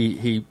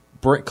 He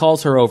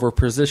calls her over,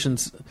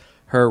 positions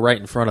her right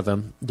in front of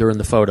him during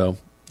the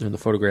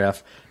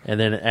photograph, and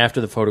then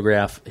after the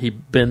photograph, he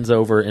bends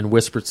over and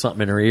whispers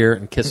something in her ear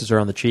and kisses her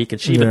on the cheek,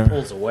 and she even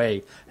pulls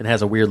away and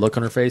has a weird look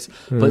on her face.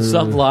 But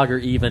some vlogger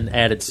even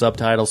added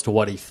subtitles to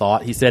what he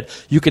thought. He said,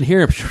 you can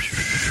hear him,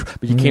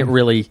 but you can't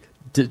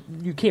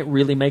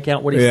really make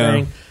out what he's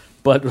saying.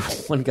 But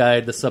one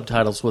guy, the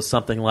subtitles was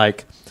something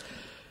like,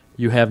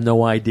 you have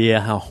no idea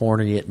how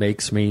horny it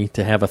makes me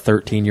to have a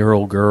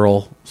 13-year-old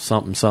girl,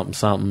 something, something,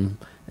 something,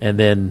 and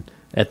then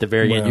at the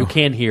very end, you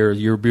can hear,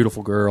 you're a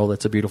beautiful girl,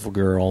 that's a beautiful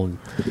girl. And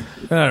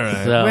all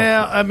right. So,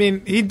 well, I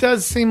mean, he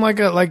does seem like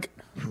an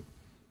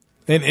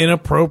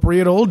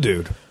inappropriate old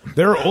dude.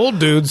 There are old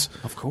dudes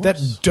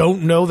that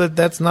don't know that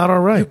that's not all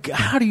right.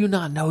 How do you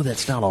not know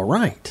that's not all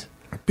right?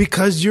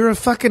 Because you're a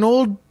fucking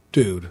old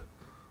dude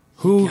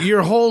who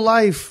your whole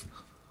life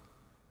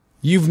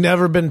you've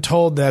never been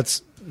told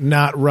that's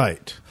not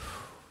right.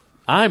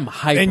 I'm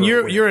hyper. And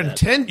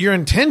your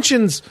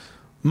intentions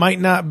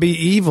might not be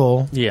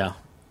evil. Yeah.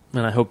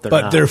 And I hope they're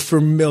not. But they're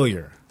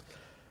familiar.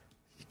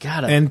 You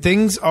gotta. And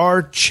things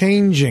are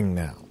changing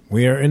now.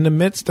 We are in the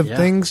midst of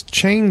things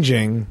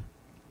changing.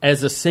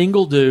 As a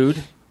single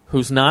dude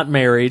who's not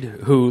married,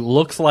 who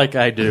looks like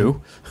I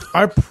do.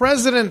 Our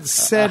president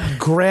said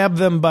grab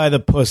them by the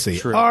pussy.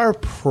 True. Our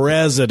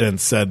president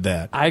said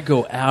that. I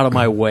go out of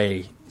my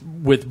way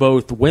with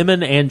both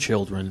women and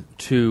children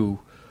to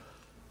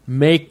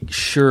make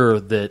sure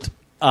that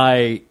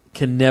I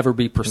can never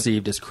be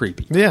perceived as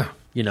creepy. Yeah.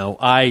 You know,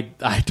 I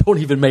don't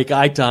even make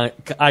eye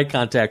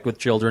contact with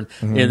children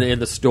in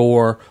the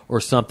store or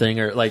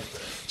something, or like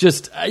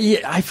just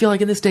I feel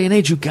like in this day and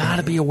age you got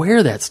to be aware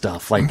of that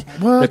stuff, like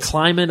the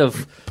climate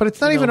of. But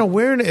it's not even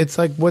awareness. It's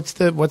like what's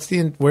the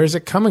where's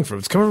it coming from?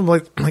 It's coming from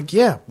like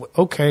yeah,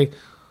 okay.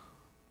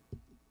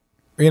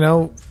 You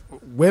know,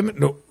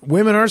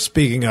 women are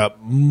speaking up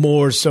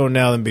more so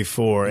now than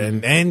before,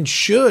 and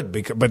should.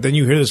 But then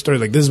you hear the story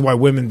like this is why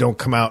women don't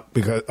come out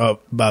because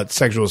about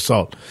sexual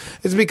assault.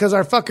 It's because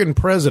our fucking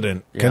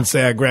president can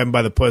say I grabbed him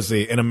by the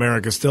pussy, and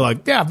America's still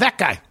like, yeah, that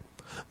guy,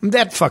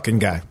 that fucking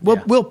guy.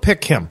 We'll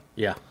pick him.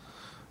 Yeah,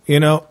 you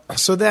know.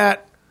 So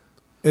that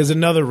is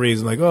another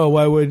reason. Like,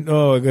 why would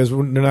because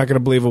they're not going to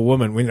believe a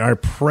woman when our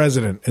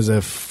president is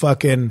a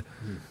fucking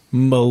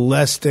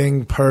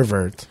molesting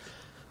pervert.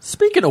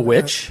 Speaking of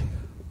which.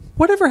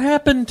 Whatever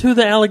happened to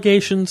the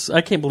allegations? I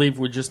can't believe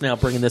we're just now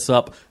bringing this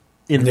up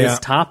in this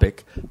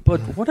topic. But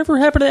whatever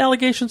happened to the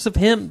allegations of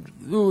him,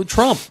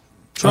 Trump?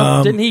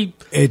 Didn't he?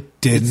 It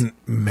didn't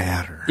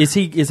matter. Is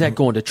that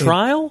going to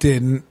trial? It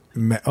didn't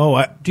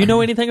matter. Do you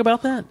know anything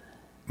about that?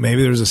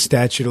 Maybe there's a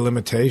statute of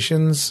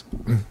limitations.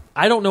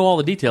 I don't know all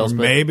the details.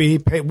 But maybe he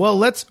paid.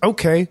 Well,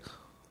 okay.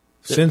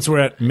 Since we're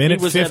at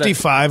minute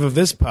 55 of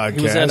this podcast,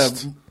 he was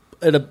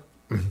at a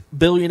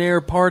billionaire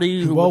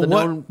party with a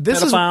known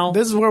pedophile.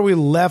 This is where we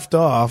left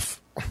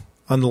off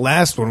on the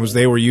last one. Was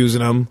they were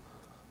using him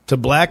to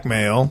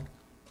blackmail.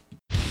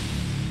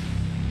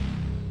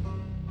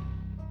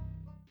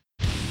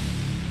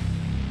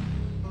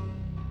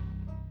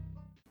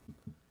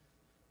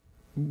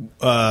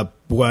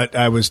 What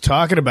I was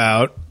talking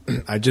about,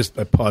 I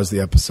paused the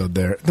episode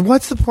there.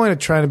 What's the point of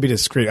trying to be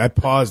discreet? I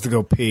paused to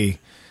go pee,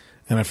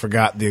 and I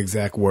forgot the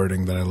exact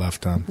wording that I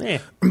left on. Yeah.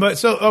 But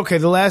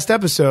the last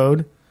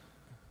episode.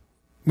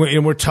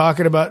 We're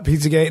talking about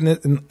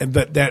Pizzagate,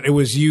 but that it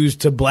was used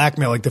to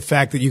blackmail, like the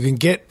fact that you can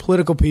get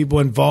political people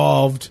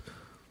involved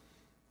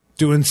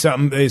doing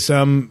some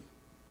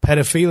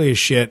pedophilia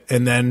shit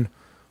and then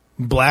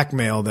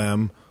blackmail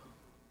them,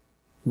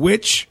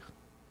 which,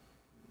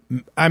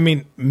 I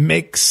mean,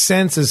 makes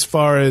sense as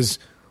far as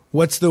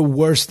what's the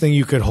worst thing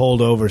you could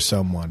hold over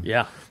someone.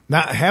 Yeah.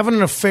 Not having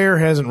an affair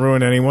hasn't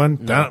ruined anyone.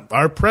 No. Not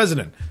our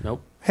president.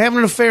 Nope. Having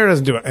an affair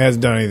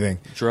hasn't done anything.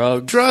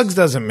 Drugs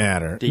doesn't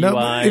matter.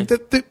 DUI.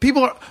 No,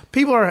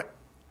 people are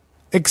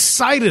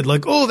excited,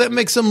 like, oh, that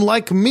makes them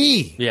like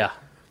me. Yeah.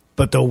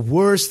 But the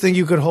worst thing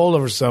you could hold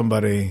over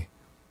somebody,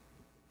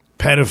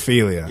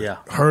 pedophilia,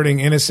 hurting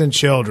innocent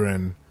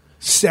children,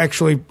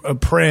 sexually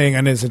preying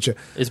on innocent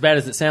children. As bad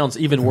as it sounds,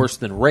 even worse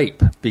than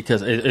rape,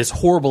 because as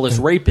horrible as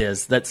rape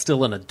is, that's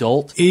still an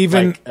adult,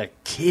 even like a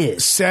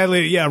kid.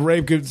 Sadly,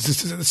 rape.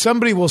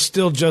 Somebody will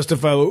still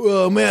justify.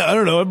 Oh man, I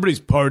don't know. Everybody's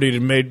partied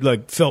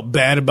and felt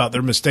bad about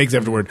their mistakes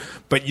afterward.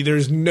 But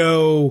there's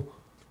no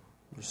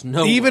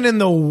even in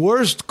the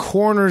worst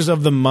corners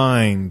of the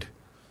mind,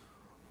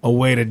 a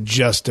way to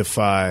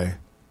justify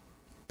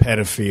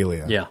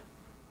pedophilia. Yeah.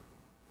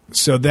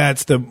 So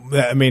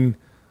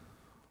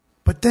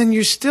but then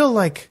you're still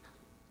like,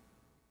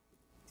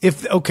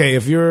 if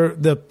you're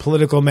the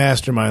political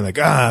mastermind, like,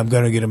 I'm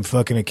going to get him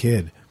fucking a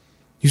kid.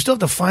 You still have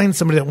to find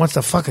somebody that wants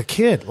to fuck a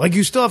kid. Like,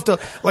 you still have to,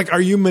 like, are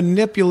you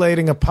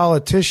manipulating a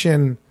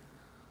politician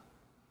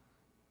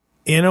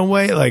in a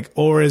way? Like,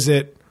 or is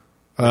it,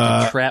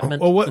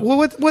 entrapment? Or what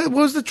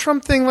was the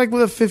Trump thing like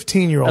with a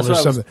 15-year-old or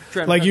something?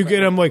 Like, you get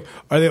them, like,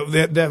 are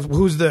they,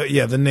 who's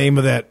the name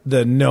of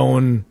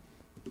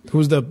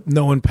who's the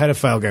known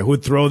pedophile guy who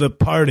would throw the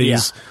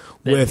parties? Yeah.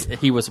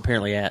 He was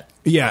apparently at.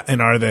 Yeah,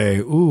 and are they,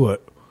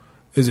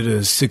 is it a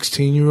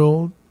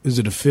 16-year-old? Is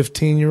it a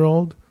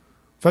 15-year-old?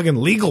 Fucking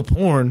legal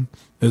porn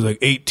is like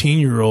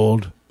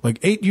 18-year-old.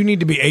 Like, you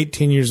need to be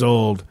 18 years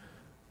old.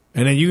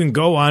 And then you can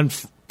go on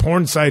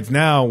porn sites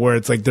now where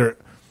it's like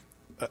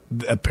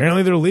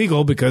apparently they're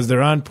legal because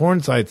they're on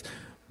porn sites,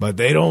 but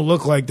they don't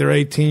look like they're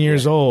 18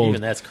 years old.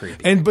 Even that's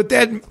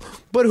creepy.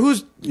 But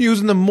who's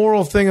using the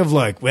moral thing of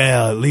like,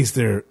 well, at least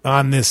they're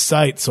on this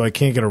site so I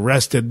can't get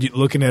arrested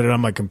looking at it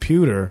on my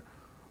computer,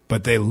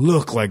 but they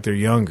look like they're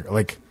younger.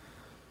 Like,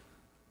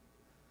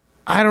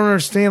 I don't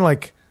understand,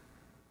 like,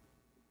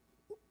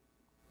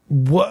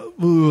 what,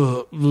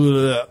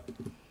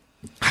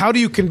 how do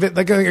you convince,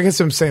 like, I guess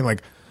I'm saying,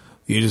 like,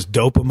 you just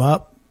dope them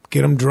up,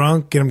 get them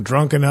drunk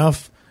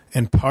enough,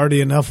 and party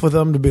enough with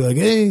them to be like,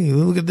 hey,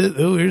 look at this,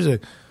 here's a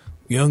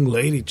young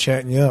lady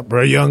chatting you up, or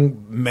a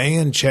young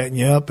man chatting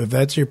you up, if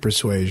that's your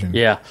persuasion.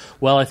 Yeah.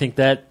 Well, I think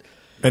that.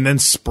 And then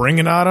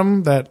springing on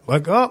them that,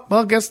 like, oh,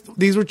 well, I guess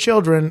these were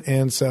children,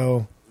 and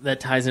so. That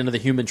ties into the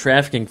human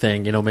trafficking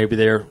thing. Maybe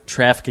they're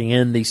trafficking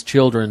in these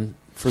children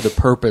for the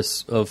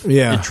purpose of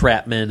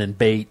entrapment and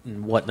bait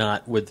and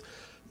whatnot with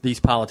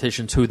these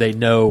politicians who they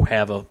know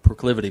have a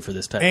proclivity for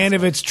this type of stuff.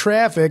 If it's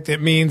trafficked,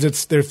 it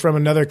means they're from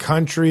another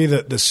country,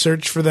 the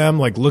search for them,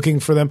 like looking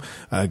for them.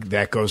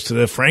 That goes to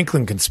the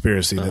Franklin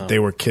conspiracy, that they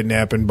were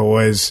kidnapping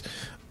boys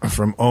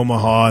from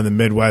Omaha and the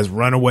Midwest,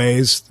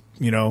 runaways,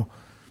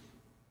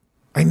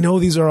 I know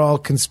these are all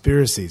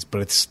conspiracies,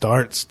 but it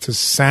starts to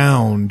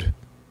sound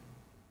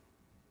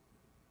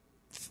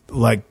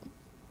like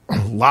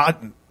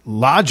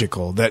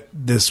logical that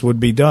this would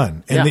be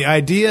done. And the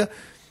idea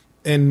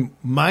and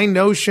my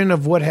notion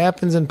of what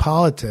happens in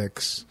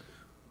politics,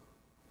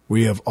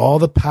 we have all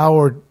the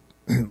power,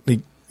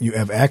 you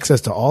have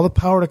access to all the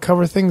power to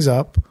cover things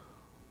up,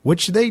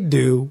 which they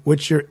do,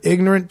 which you're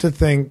ignorant to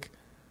think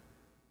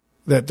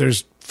that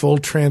there's full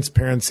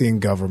transparency in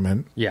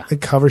government. Yeah. They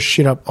cover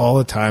shit up all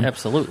the time.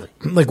 Absolutely.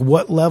 Like,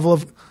 what level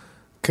of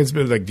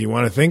conspiracy? Like, do you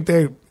want to think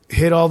they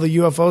hid all the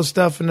UFO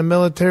stuff in the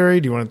military?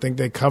 Do you want to think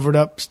they covered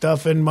up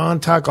stuff in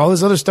Montauk? All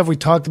this other stuff we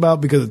talked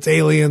about because it's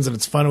aliens and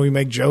it's fun and we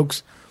make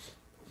jokes.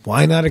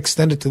 Why not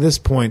extend it to this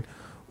point,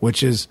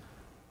 which is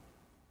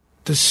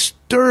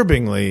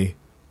disturbingly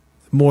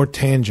more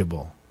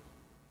tangible?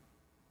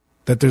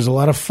 That there's a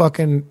lot of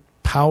fucking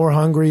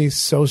power-hungry,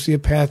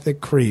 sociopathic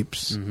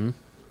creeps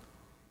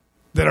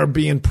that are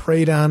being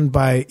preyed on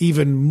by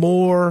even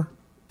more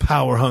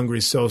power-hungry,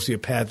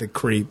 sociopathic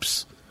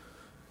creeps.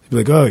 You'd be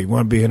like, oh, you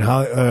want to be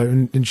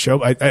in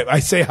show? I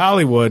say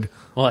Hollywood.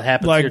 Well, it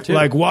happens like, here, too.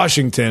 Like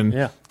Washington.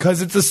 Yeah.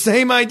 Because it's the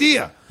same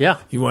idea. Yeah.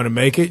 You want to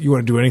make it? You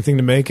want to do anything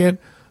to make it?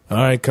 All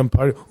right, come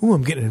party. Ooh,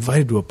 I'm getting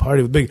invited to a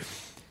party with big...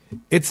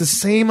 It's the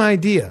same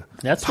idea.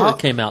 That's where it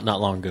came out not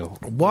long ago.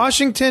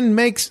 Washington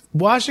is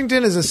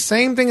the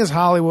same thing as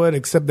Hollywood,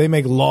 except they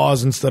make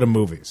laws instead of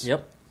movies.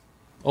 Yep.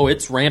 Oh,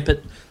 it's rampant,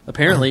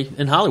 apparently,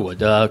 in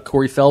Hollywood.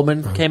 Corey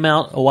Feldman came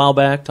out a while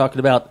back talking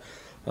about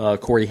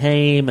Corey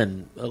Haim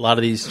and a lot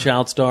of these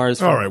child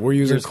stars. All right, we're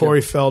using Corey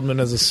Feldman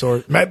as a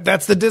source.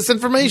 That's the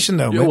disinformation,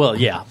 though. Yeah, well,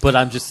 yeah, but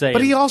I'm just saying.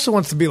 But he also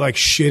wants to be like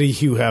shitty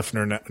Hugh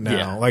Hefner now.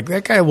 Yeah. Like,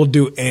 that guy will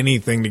do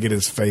anything to get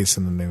his face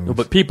in the news. No,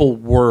 but people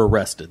were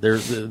arrested.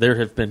 There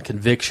have been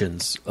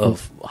convictions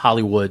of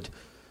Hollywood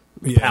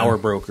power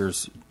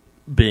brokers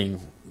being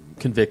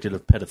convicted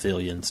of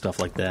pedophilia and stuff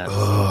like that.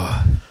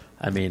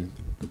 I mean...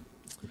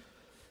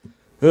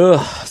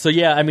 So,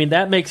 yeah, I mean,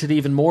 that makes it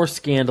even more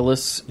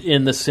scandalous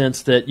in the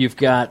sense that you've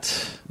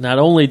got, not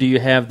only do you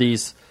have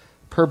these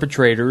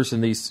perpetrators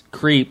and these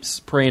creeps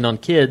preying on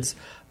kids,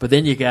 but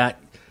then you got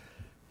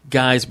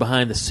guys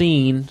behind the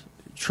scene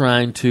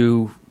trying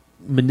to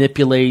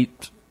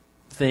manipulate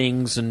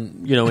things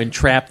and,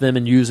 entrap them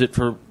and use it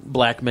for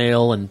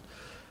blackmail and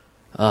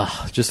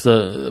just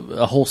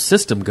a whole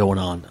system going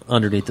on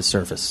underneath the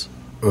surface.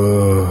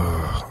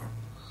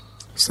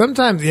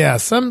 Sometimes,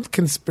 some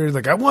conspiracy,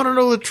 like, I want to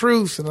know the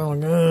truth. And I'm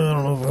like, I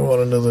don't know if I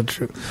want to know the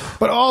truth.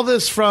 But all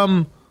this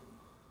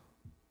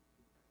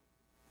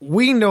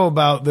we know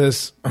about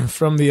this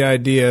from the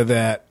idea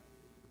that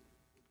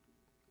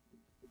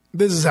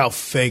this is how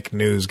fake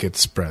news gets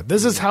spread.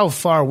 This is how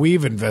far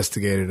we've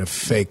investigated a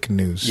fake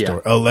news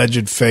story,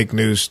 alleged fake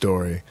news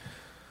story.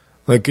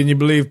 Like, can you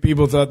believe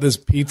people thought this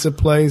pizza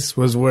place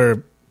was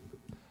where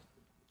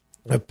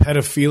a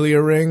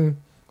pedophilia ring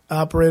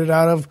operated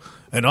out of?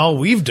 And all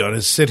we've done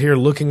is sit here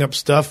looking up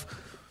stuff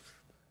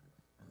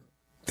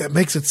that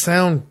makes it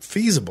sound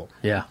feasible.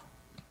 Yeah.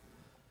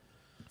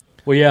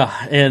 Well,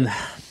 yeah, and...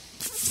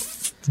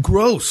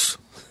 Gross.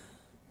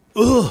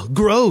 Ugh,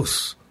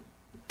 gross.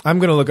 I'm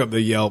going to look up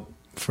the Yelp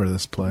for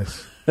this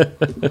place.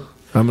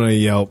 I'm going to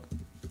Yelp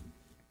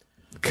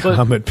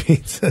Comet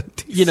Pizza.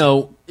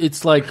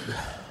 It's like...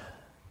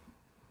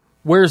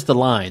 Where's the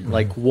line?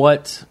 Like,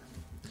 what...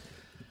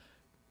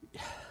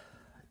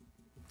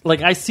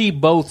 Like, I see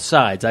both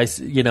sides. I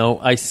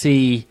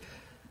see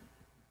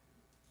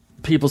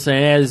people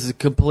saying, this is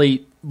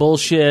complete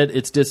bullshit,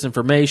 it's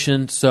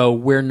disinformation, so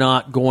we're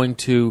not going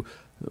to,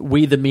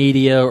 we the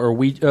media, or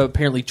we,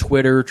 apparently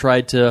Twitter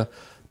tried to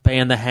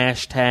ban the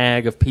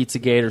hashtag of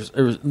Pizzagate,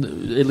 or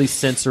at least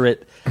censor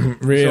it.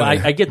 Really? So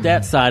I get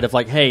that side of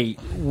like, hey,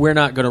 we're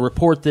not going to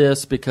report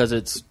this because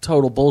it's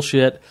total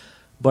bullshit,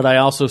 but I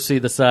also see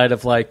the side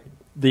of like,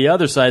 the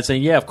other side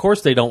saying, yeah, of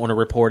course they don't want to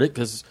report it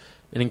because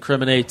it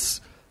incriminates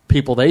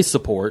people they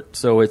support.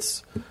 So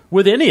it's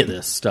with any of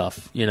this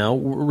stuff,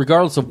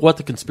 regardless of what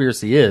the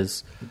conspiracy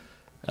is.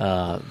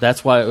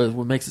 That's why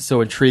what makes it so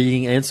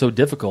intriguing and so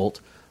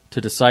difficult to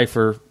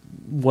decipher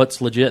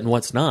what's legit and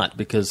what's not,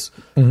 because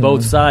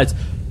both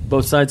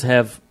sides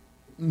have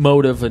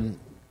motive and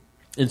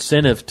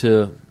incentive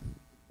to.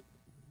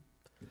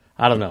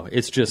 I don't know.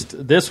 It's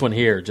just this one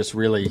here just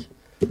really.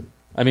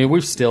 I mean,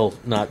 we've still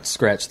not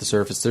scratched the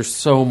surface. There's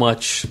so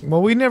much.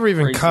 Well, we never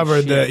even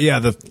covered shit.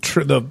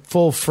 the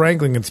full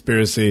Franklin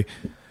conspiracy.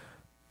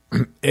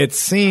 It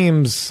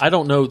seems. I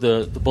don't know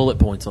the bullet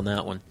points on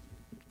that one.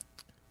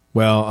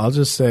 Well, I'll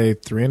just say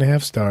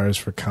 3.5 stars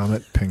for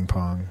Comet Ping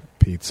Pong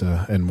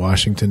Pizza in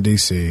Washington,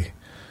 D.C.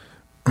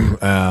 So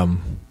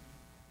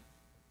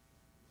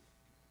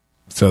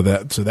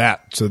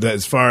that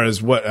as far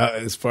as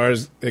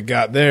it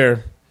got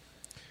there.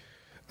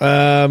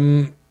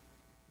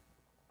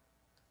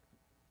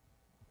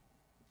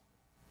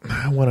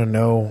 I want to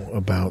know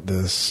about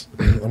this.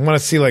 I want to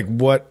see like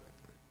what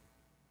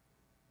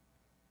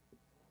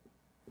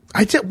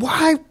I did.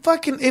 Why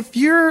fucking if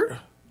you're?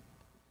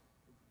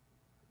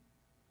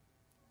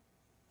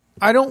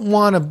 I don't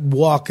want to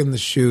walk in the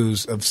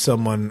shoes of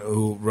someone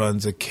who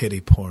runs a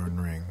kiddie porn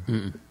ring.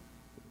 Mm-mm.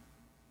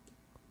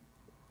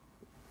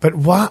 But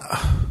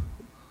why?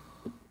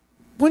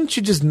 Wouldn't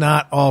you just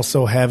not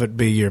also have it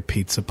be your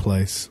pizza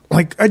place?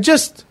 Like, Well,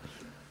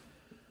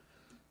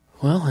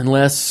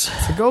 unless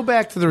to go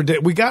back to the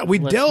we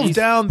delved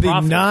down the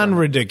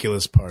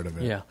non-ridiculous part of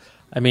it. Yeah,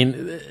 I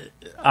mean,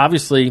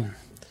 obviously,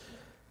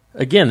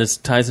 again, this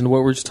ties into what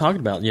we were just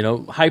talking about. You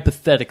know,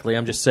 hypothetically,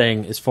 I'm just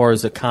saying, as far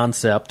as a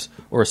concept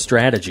or a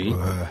strategy,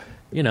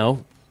 you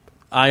know,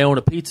 I own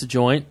a pizza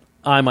joint.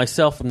 I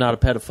myself am not a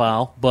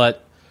pedophile,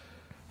 but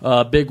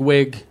big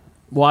wig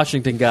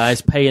Washington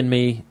guys paying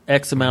me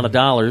X amount of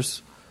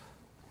dollars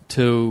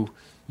to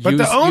but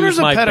the owner's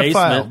use my a pedophile.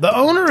 basement. The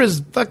owner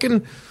is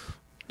fucking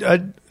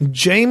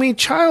Jamie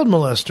Child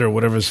Molester,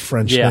 whatever his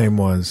French name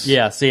was.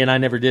 Yeah, see, and I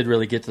never did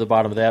really get to the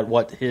bottom of that.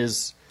 What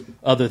his,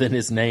 other than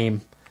his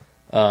name,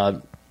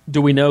 do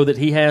we know that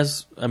he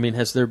has? I mean,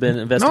 has there been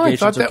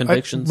investigations or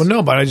convictions? Well,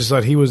 no, but I just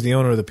thought he was the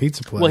owner of the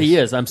pizza place. Well, he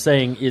is. I'm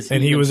saying is he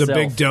and he was a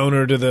himself? big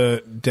donor to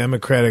the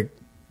Democratic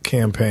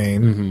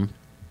campaign.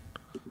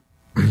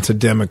 To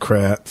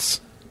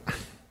Democrats.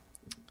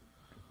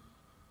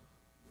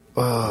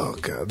 Oh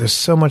God, there's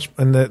so much,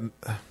 and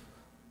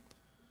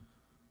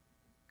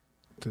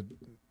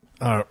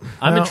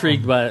I'm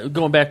intrigued by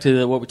going back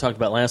to what we talked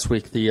about last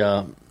week.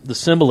 The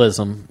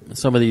symbolism,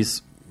 some of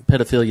these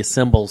pedophilia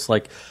symbols.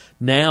 Like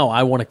now,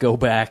 I want to go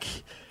back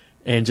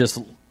and just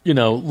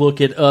look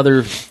at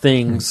other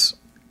things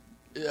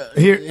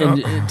here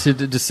and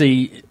to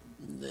see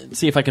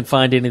if I can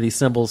find any of these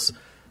symbols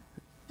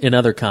in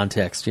other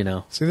contexts,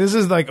 See, this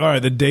is like, all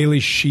right, the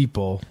Daily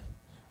Sheeple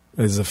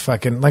is a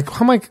fucking, like,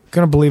 how am I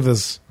going to believe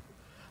this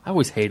I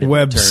always hated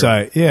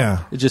website?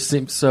 Yeah. It just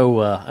seems so,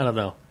 I don't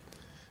know.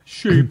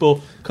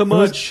 Sheeple. Come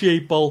on,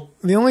 Sheeple.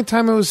 The only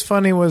time it was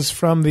funny was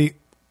from the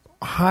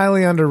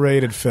highly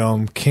underrated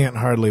film Can't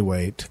Hardly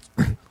Wait.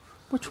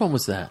 Which one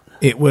was that?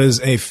 It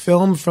was a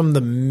film from the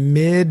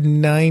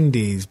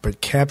mid-'90s, but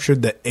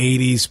captured the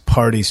 '80s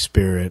party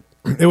spirit.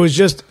 It was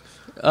just...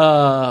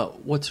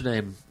 what's her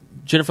name?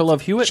 Jennifer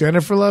Love Hewitt?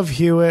 Jennifer Love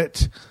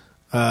Hewitt.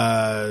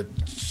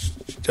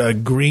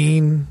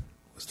 Green.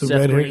 Was the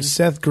Seth Green.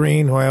 Seth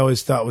Green, who I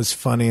always thought was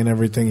funny in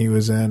everything he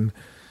was in.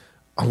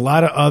 A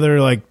lot of other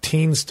like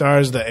teen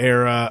stars of the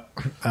era.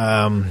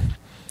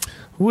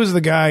 Who was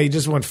the guy? He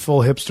just went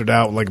full hipstered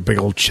out with like a big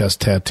old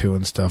chest tattoo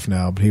and stuff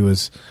now. But he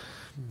was...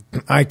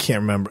 I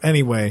can't remember.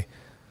 Anyway,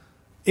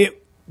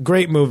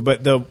 great move,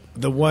 but the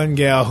one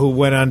gal who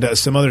went on to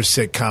some other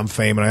sitcom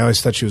fame, and I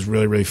always thought she was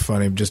really, really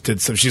funny, just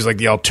did some, she's like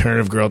the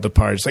alternative girl at the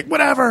party. She's like,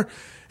 whatever,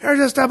 they're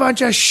just a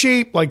bunch of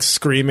sheep, like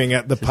screaming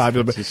at the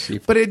popular.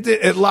 But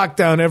it locked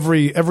down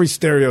every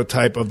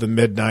stereotype of the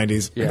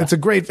mid-'90s. Yeah. It's a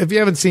great, if you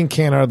haven't seen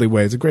Can't Hardly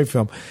Wait, it's a great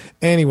film.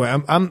 Anyway,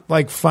 I'm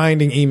like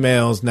finding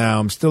emails now.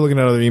 I'm still looking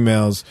at other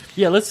emails.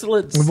 Yeah, let's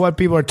of what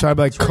people are talking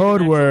about, like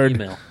code word.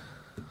 Email.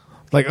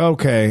 Like,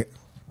 okay.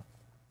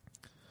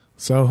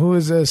 So who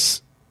is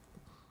this?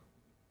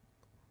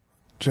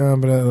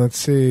 John, but let's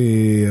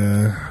see.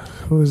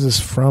 Who is this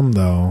from,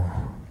 though?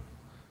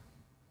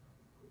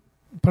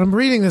 But I'm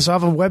reading this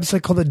off a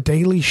website called the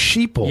Daily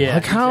Sheeple. Yeah,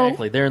 like how,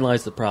 exactly. Therein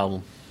lies the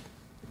problem.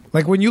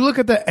 Like when you look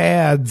at the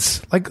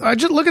ads, like I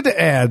just look at the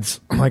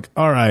ads. I'm like,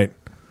 all right,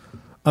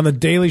 on the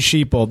Daily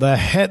Sheeple, the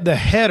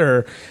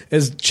header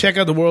is check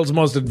out the world's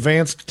most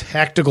advanced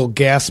tactical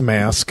gas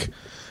mask.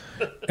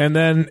 And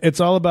then it's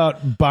all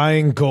about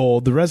buying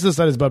gold. The rest of the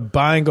site is about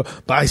buying gold.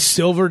 Buy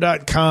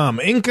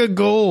silver.com, Inca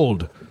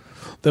Gold.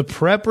 The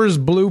Prepper's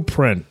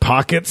Blueprint,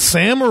 Pocket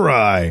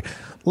Samurai.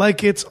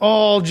 Like, it's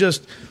all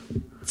just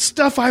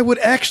stuff I would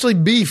actually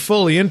be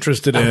fully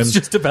interested in. I was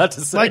just about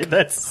to say like,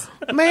 that's...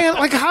 Man,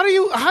 like, how do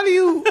you...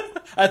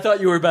 I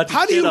thought you were about to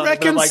How do you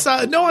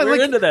reconcile... No, I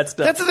like into that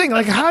stuff. That's the thing.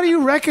 Like, how do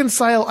you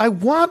reconcile... I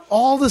want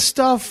all the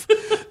stuff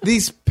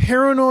these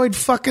paranoid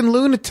fucking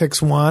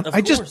lunatics want. I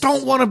just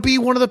don't want to be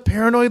one of the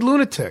paranoid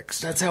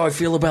lunatics. That's how I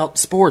feel about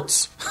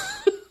sports.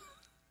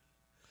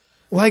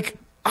 Like,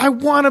 I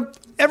want to...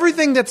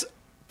 Everything that's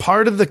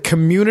part of the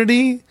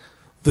community,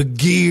 the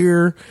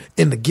gear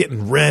and the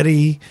getting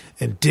ready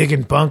and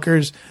digging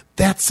bunkers,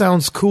 that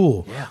sounds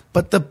cool. Yeah.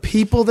 But the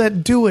people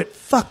that do it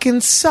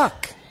fucking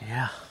suck.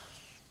 Yeah.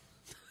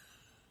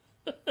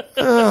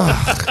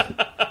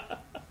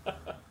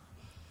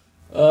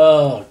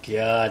 Oh,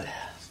 God.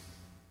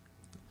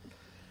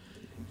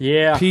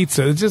 Yeah.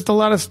 Pizza. It's just a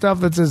lot of stuff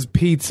that says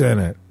pizza in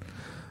it.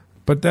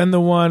 But then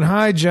the one,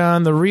 hi,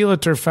 John, the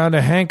realtor found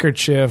a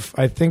handkerchief.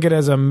 I think it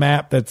has a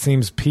map that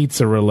seems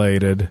pizza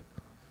related.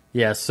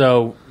 Yeah,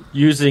 so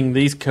using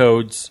these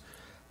codes,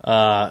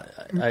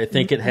 I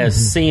think it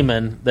has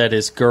semen that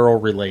is girl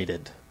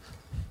related.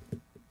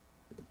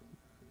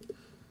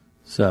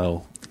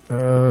 So,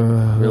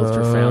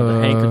 realtor found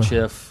a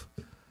handkerchief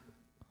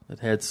that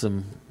had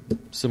some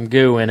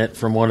goo in it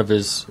from one of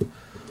his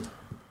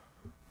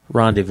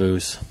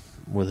rendezvous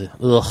with it.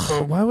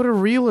 Ugh. Why would a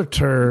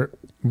realtor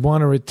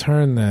want to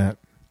return that?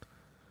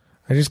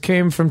 I just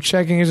came from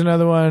checking. Here's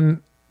another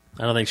one.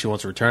 I don't think she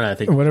wants to return it. I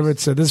think Whatever it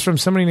said. This is from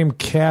somebody named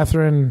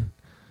Catherine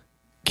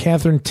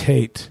Catherine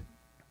Tate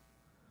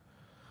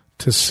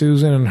to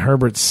Susan and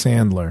Herbert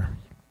Sandler.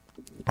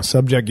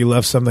 Subject, you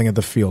left something at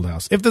the field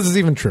house. If this is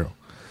even true.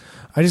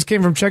 I just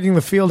came from checking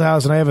the field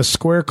house, and I have a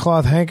square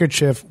cloth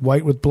handkerchief,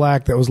 white with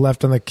black, that was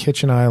left on the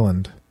kitchen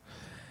island.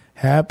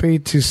 Happy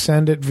to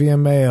send it via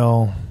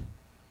mail.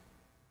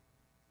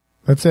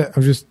 That's it.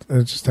 It's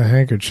just a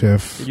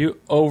handkerchief. Can you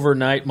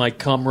overnight my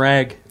cum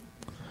rag?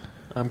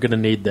 I'm going to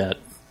need that.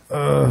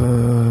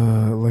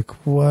 Like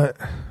what?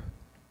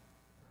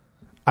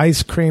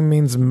 Ice cream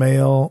means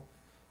male.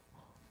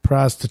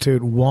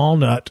 Prostitute.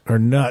 Walnut or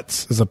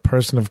nuts is a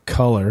person of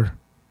color.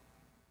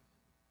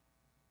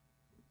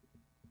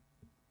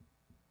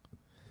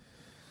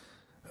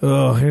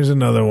 Oh, here's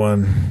another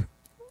one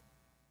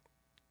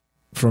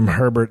from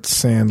Herbert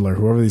Sandler,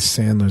 whoever these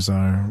Sandlers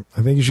are.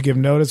 I think you should give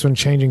notice when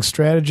changing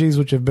strategies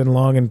which have been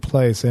long in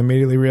place. I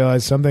immediately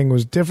realized something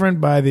was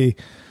different by the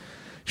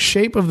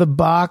shape of the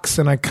box,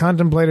 and I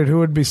contemplated who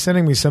would be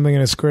sending me something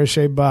in a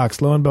square-shaped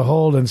box. Lo and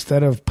behold,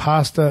 instead of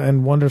pasta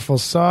and wonderful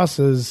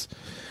sauces,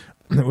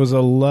 it was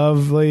a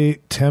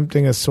lovely,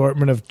 tempting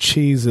assortment of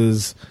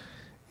cheeses.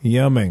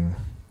 Yumming.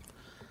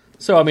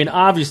 So, I mean,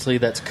 obviously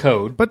that's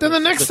code. But then the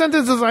next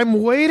sentence is,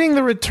 I'm waiting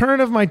the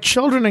return of my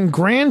children and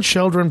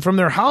grandchildren from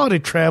their holiday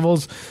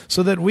travels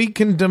so that we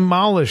can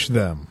demolish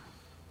them.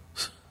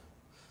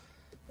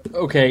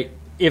 Okay,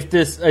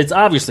 it's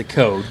obviously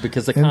code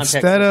because the context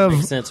doesn't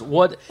make sense.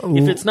 What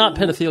if it's not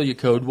pedophilia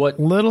code? What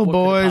little what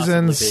boys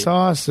and be?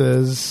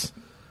 Sauces?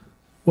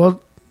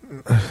 Well,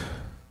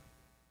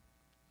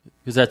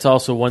 because that's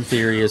also one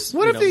theory. Is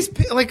what if these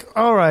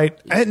all right?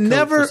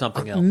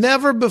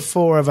 Never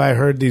before have I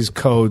heard these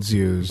codes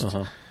used.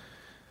 Uh-huh.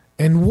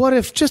 And what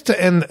if just to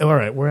end? All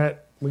right,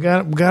 we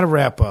got to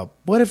wrap up.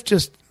 What if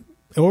just,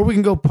 or we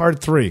can go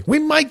part 3. We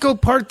might go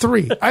part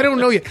 3. I don't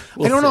know yet.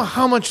 I don't know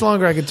how much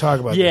longer I could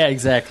talk about. Yeah, this.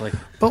 Exactly.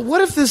 But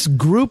what if this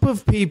group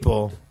of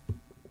people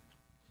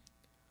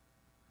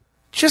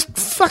just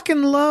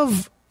fucking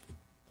love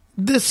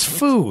this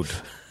food?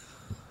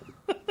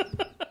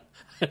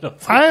 I don't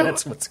think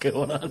that's what's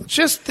going on.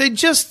 They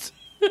just.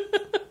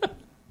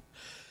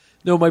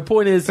 No, my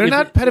point is they're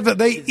not pedophile.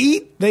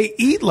 They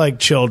eat like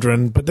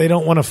children, but they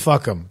don't want to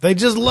fuck them. They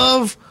just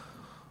love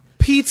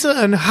pizza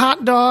and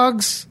hot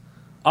dogs.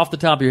 Off the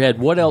top of your head,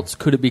 what else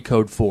could it be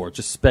code for?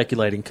 Just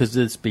speculating. Could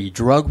this be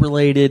drug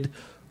related?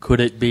 Could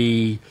it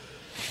be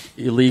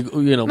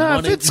illegal?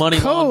 Money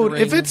code.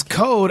 laundering? If it's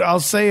code, I'll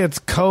say it's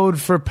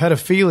code for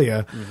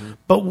pedophilia. Mm-hmm.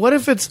 But what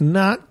if it's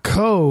not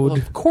code?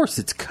 Well, of course,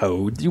 it's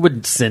code. You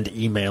wouldn't send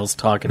emails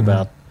talking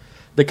about.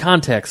 The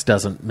context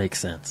doesn't make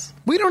sense.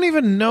 We don't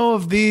even know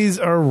if these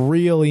are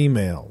real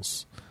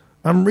emails.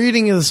 I'm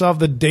reading this off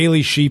the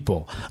Daily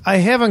Sheeple. I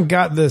haven't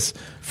got this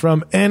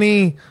from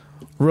any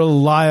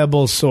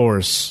reliable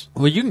source.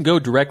 Well, you can go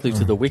directly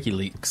to the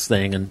WikiLeaks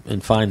thing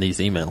and find these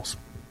emails.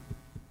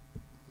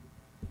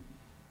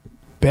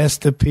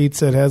 Best of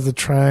Pizza, it has the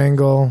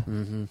triangle.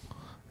 Mm-hmm.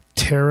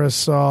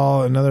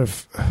 Terrasol, another.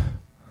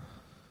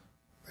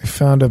 I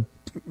found a.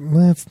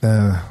 That's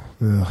not.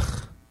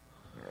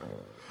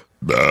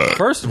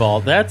 First of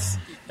all, that's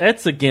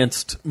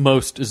against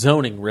most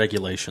zoning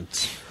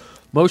regulations.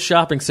 Most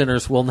shopping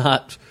centers will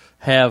not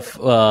have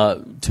 2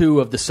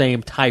 of the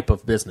same type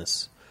of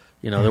business.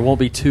 There won't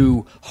be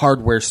 2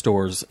 hardware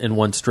stores in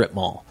one strip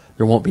mall.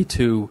 There won't be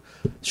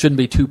shouldn't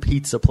be 2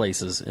 pizza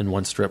places in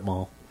one strip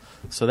mall.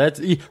 So that's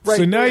right.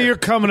 So now you're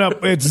coming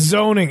up. It's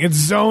zoning. It's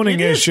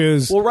zoning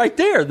issues. Well, right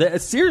there.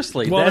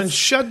 Seriously. Well, then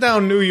shut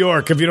down New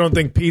York if you don't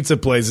think pizza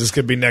places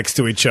could be next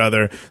to each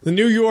other. The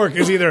New York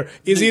is either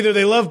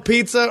they love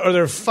pizza or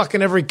they're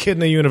fucking every kid in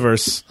the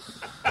universe.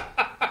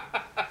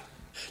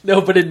 No,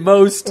 but in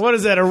most... What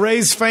is that, a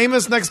Ray's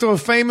Famous next to a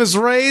famous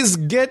Ray's?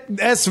 Get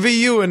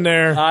SVU in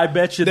there. I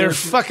bet you they're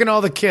fucking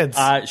all the kids.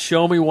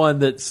 Show me one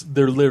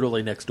they're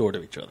literally next door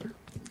to each other.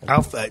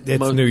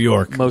 It's New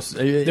York.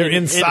 They're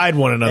inside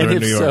one another in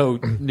New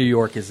York. So New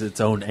York is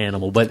its own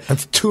animal. But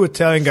that's 2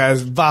 Italian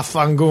guys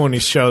vafangoing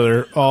each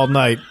other all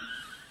night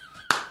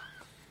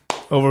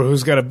over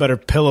who's got a better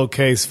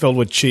pillowcase filled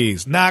with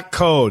cheese. Not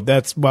code.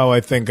 That's how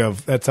I think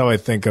of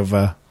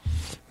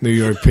New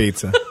York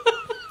pizza.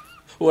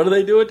 What are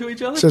they doing to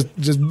each other?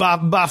 Just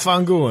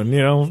bafangoon,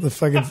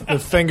 the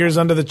fingers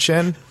under the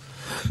chin.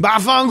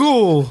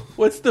 Bafangul.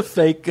 What's the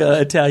fake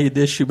Italian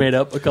dish you made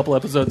up a couple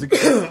episodes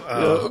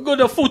ago? Go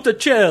to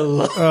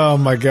Futicello. Oh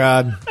my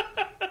God!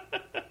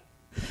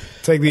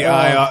 Take the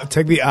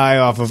eye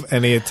off of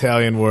any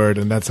Italian word,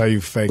 and that's how you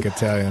fake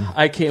Italian.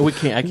 I can't.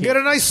 Get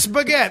a nice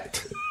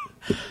spaghetti.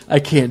 I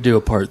can't do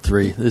a part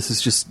 3. This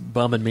is just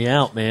bumming me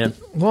out, man.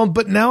 Well,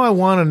 but now I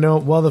want to know.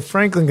 Well, the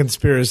Franklin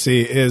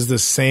conspiracy is the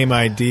same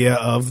idea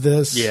of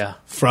this. Yeah.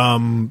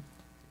 From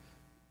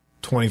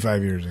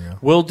 25 years ago.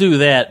 We'll do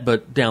that,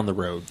 but down the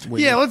road.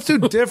 Let's do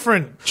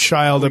different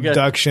child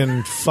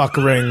abduction fuck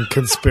ring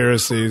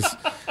conspiracies.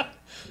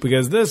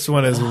 Because this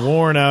one has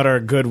worn out our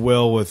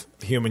goodwill with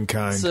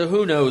humankind. So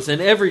who knows?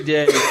 And every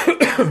day,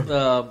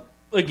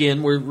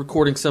 again, we're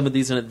recording some of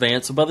these in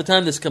advance. So by the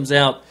time this comes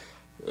out,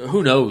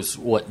 who knows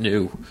what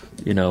new,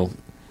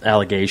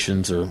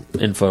 allegations or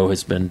info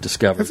has been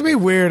discovered. It's gonna be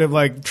weird if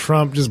like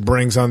Trump just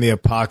brings on the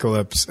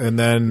apocalypse and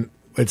then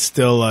it's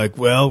still like,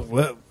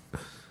 well,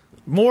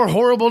 more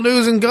horrible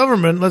news in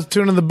government. Let's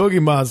tune in the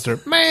Boogie Monster.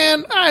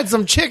 Man, I had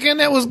some chicken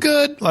that was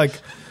good. Like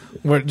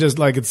we're just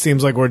like it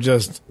seems like we're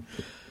just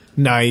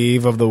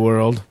naive of the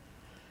world.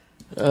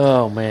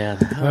 Oh man!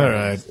 All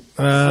right.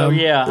 So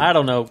yeah, I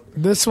don't know.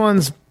 This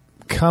one's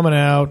coming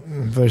out.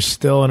 There's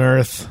still an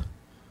Earth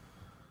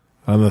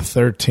on the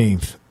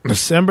 13th,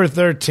 December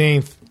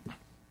 13th.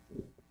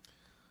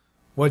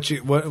 What are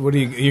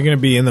you? You're going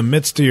to be in the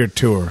midst of your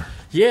tour.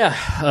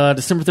 Yeah,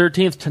 December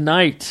 13th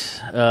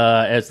tonight.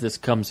 As this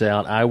comes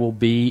out, I will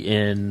be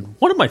in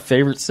one of my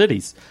favorite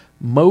cities,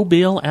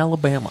 Mobile,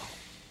 Alabama.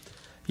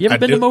 You ever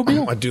been to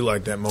Mobile? I do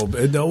like that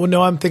Mobile.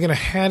 No, I'm thinking of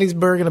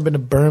Hattiesburg, and I've been to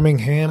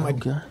Birmingham.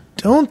 Okay. I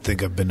don't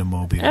think I've been to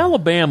Mobile.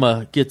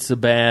 Alabama gets a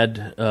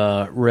bad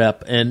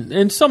rep,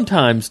 and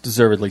sometimes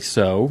deservedly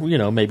so,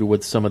 maybe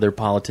with some of their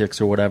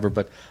politics or whatever.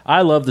 But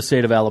I love the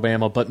state of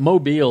Alabama, but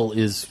Mobile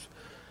it's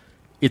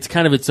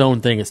kind of its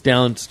own thing. It's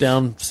down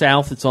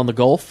south. It's on the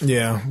Gulf.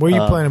 Yeah. Where are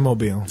you playing in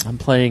Mobile? I'm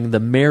playing the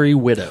Merry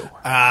Widow.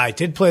 I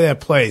did play that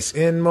place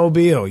in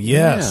Mobile.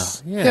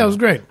 Yes. Yeah, it was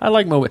great. I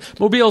like Mobile.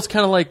 Mobile's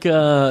kind of like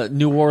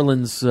New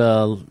Orleans'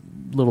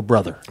 little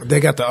brother. They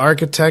got the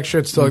architecture.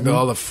 It's still like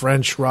all the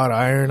French wrought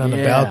iron on the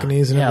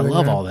balconies and everything. Yeah,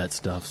 I love all that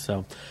stuff.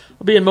 So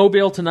I'll be in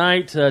Mobile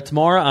tonight.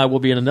 Tomorrow I will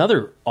be in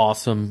another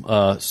awesome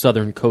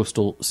southern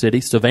coastal city,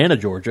 Savannah,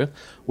 Georgia,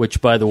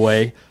 which, by the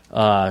way,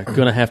 going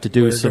to have to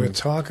do We're some... going to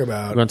talk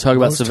about We're going to talk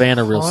about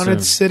Savannah real soon.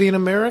 Haunted city in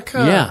America?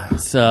 Yeah.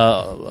 It's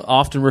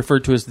often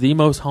referred to as the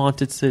most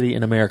haunted city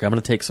in America. I'm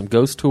going to take some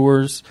ghost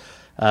tours.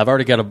 I've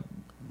already got a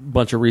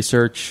bunch of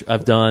research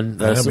I've done.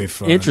 That'll be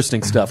fun.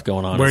 Interesting stuff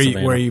going on Where in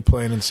Savannah. Where are you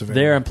playing in Savannah?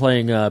 There I'm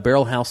playing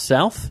Barrel House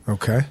South.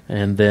 Okay.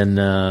 And then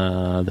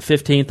the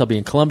 15th I'll be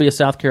in Columbia,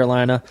 South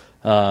Carolina.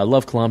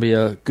 Love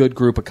Columbia. Good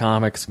group of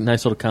comics.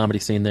 Nice little comedy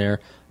scene there.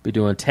 Be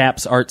doing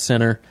Taps Art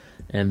Center.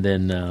 And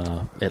then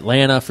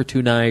Atlanta for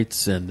 2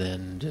 nights. And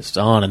then just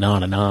on and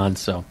on and on.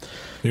 So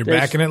You're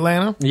back in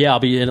Atlanta? Yeah, I'll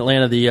be in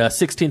Atlanta the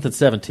 16th and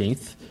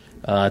 17th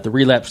at the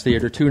Relapse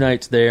Theater. 2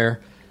 nights there.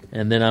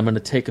 And then I'm going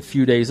to take a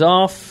few days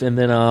off, and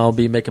then I'll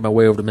be making my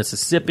way over to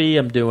Mississippi.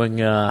 I'm doing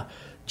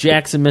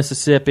Jackson,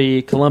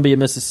 Mississippi, Columbia,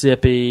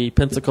 Mississippi,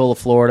 Pensacola,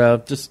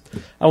 Florida.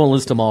 I won't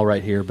list them all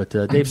right here, but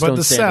Dave Stone But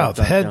the South,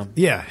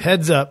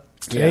 heads up.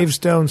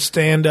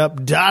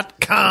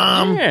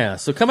 DaveStoneStandUp.com. Yeah,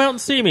 so come out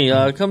and see me.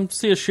 Come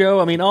see a show.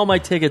 I mean, all my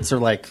tickets are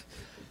like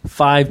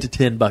 $5 to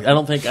 $10. I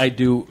don't think I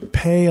do.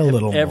 Pay a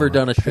little. Ever more.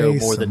 done a show Pay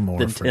more than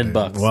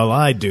 $10? Well,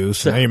 I do.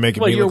 So now you're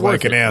making me look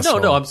like an asshole.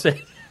 No, I'm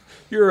saying.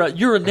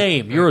 You're a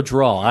name. You're a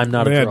draw. I'm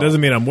not a draw. Yeah, it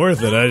doesn't mean I'm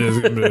worth it.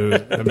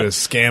 I'm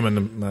just scamming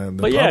the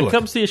But public.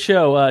 Come see a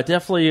show.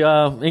 Definitely,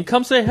 and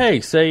come say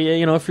hey.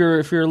 Say if you're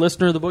a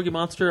listener of the Boogie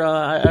Monster,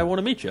 I want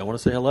to meet you. I want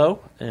to say hello,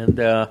 and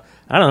I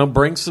don't know,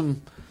 bring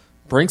some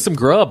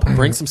grub,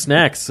 bring some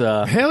snacks.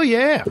 Hell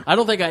yeah! I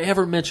don't think I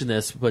ever mentioned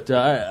this, but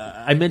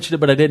I mentioned it,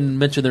 but I didn't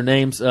mention their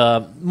names.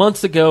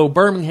 Months ago,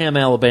 Birmingham,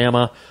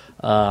 Alabama.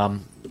 I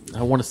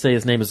want to say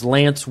his name is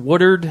Lance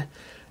Woodard.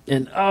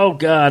 And, oh,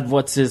 God,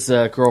 what's his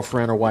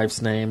girlfriend or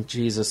wife's name?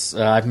 Jesus,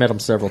 I've met him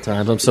several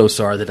times. I'm so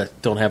sorry that I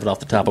don't have it off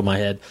the top of my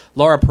head.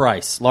 Laura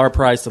Price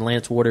and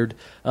Lance Woodard.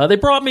 They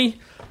brought me,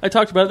 I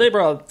talked about it,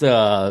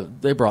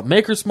 they brought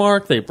Maker's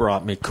Mark, they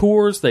brought me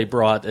Coors, they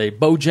brought a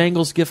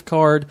Bojangles gift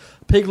card,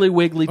 Piggly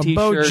Wiggly t-shirt.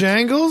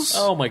 Bojangles?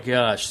 Oh, my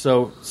gosh,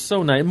 so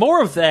nice.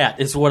 More of that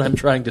is what I'm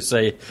trying to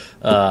say,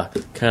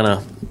 kind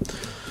of...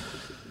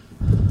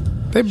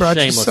 They brought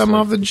you some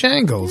of the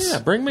jangles. Yeah,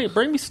 bring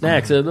me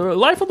snacks.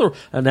 Life on the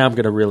and now I'm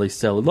going to really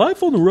sell it.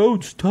 Life on the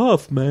road's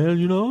tough, man.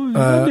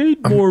 I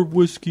need more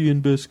whiskey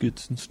and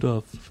biscuits and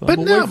stuff. I'm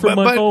away from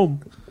my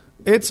home.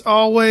 It's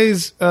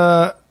always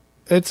nice.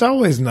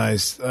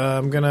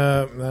 I'm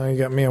gonna. Now you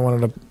got me. I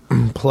wanted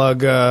to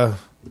plug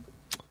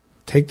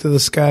Take to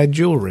the Sky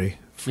Jewelry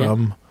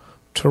from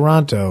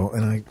Toronto,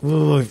 and I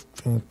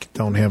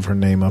don't have her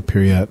name up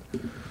here yet.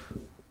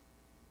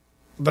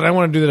 But I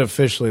want to do that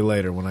officially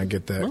later when I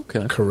get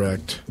that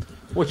correct.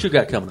 What you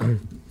got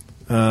coming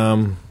up?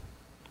 I'm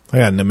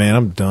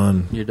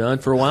done. You done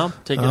for a while?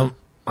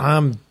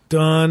 I'm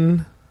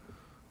done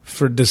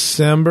for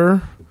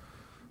December.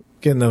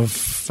 Getting the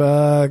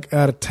fuck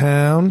out of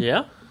town.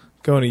 Yeah?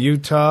 Going to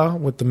Utah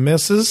with the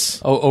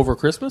missus. Oh, over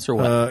Christmas or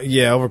what?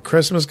 Yeah, over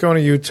Christmas going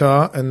to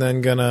Utah, and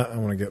then I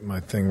want to get my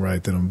thing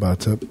right that I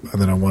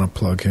want to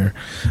plug here.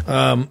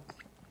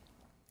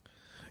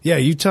 Yeah,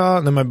 Utah,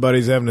 and then my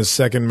buddy's having his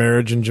second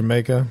marriage in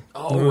Jamaica.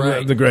 Oh,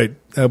 right. The great,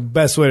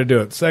 best way to do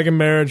it. Second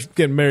marriage,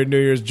 getting married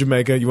New Year's,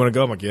 Jamaica. You want to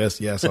go? I'm like, yes,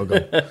 I'll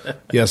go.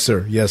 Yes,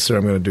 sir,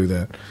 I'm going to do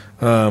that.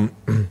 I'm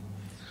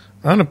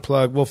going to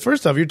plug. Well,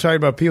 first off, you're talking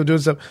about people doing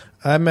stuff.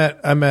 I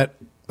met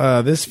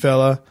this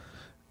fella,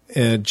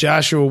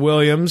 Joshua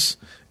Williams,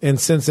 in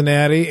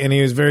Cincinnati, and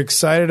he was very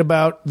excited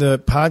about the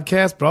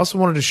podcast, but also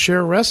wanted to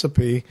share a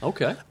recipe.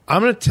 Okay.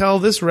 I'm going to tell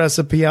this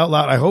recipe out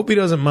loud. I hope he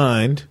doesn't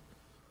mind.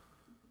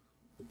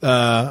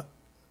 That's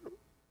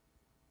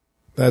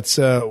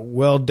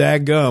well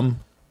daggum.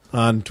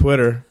 on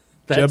Twitter.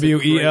 That's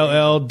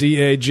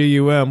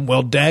WELLDAGUM.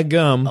 Well,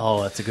 daggum.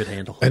 Oh, that's a good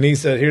handle. And he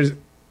said, here's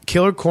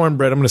killer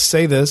cornbread. I'm going to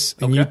say this,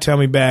 and you tell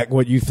me back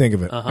what you think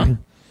of it.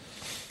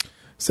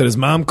 Said his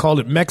mom called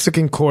it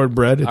Mexican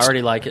cornbread. I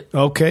already like it.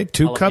 Okay,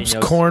 2 cups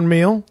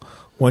cornmeal,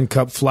 1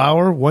 cup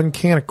flour, 1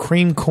 can of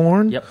cream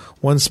corn,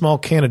 1 small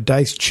can of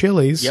diced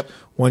chilies,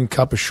 1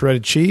 cup of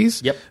shredded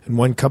cheese, and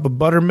 1 cup of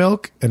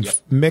buttermilk, and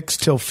mix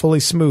till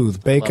fully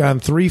smooth. Bake on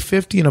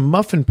 350 in a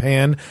muffin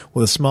pan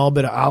with a small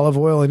bit of olive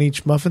oil in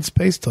each muffin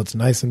space till it's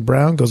nice and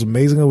brown. Goes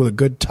amazingly with a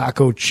good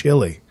taco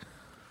chili.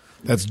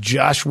 That's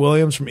Josh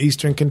Williams from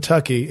Eastern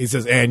Kentucky. He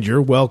says, and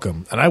you're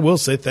welcome. And I will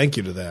say thank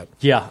you to that.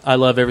 Yeah, I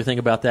love everything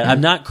about that. I'm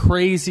not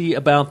crazy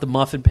about the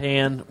muffin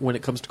pan when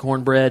it comes to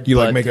cornbread. You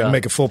like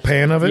make a full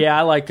pan of it? Yeah,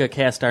 I like a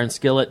cast iron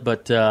skillet,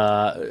 but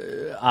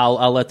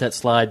I'll let that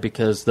slide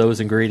because those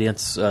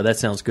ingredients, that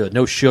sounds good.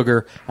 No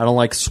sugar. I don't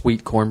like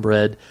sweet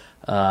cornbread.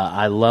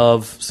 I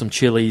love some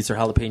chilies or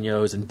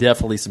jalapenos and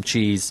definitely some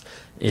cheese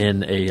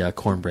in a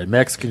cornbread.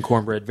 Mexican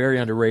cornbread, very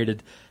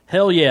underrated.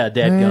 Hell yeah,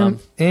 dadgum.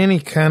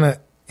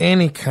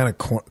 Any kind of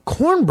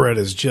cornbread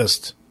is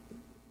just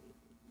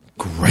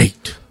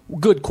great.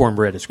 Good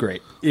cornbread is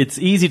great. It's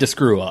easy to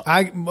screw up.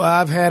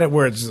 I've had it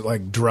where it's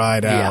like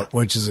dried out,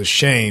 which is a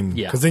shame.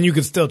 Because then you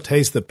can still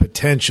taste the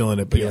potential in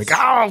it, but you're like,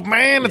 oh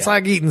man, it's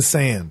like eating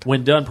sand.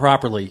 When done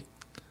properly,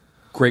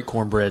 great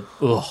cornbread.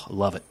 Ugh, I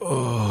love it.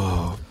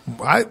 Oh,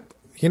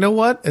 you know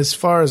what? As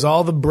far as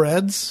all the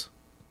breads,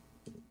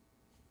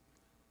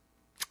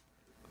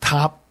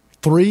 top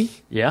 3.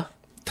 Yeah.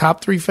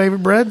 Top 3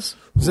 favorite breads.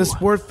 Is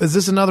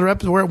this another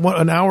episode? We're at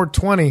 1 hour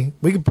 20.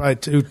 We could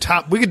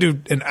probably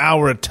do an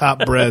hour of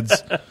top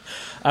breads.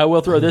 I will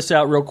throw this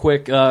out real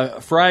quick.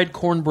 Fried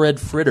cornbread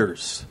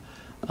fritters.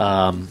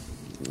 Or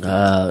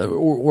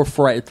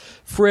fried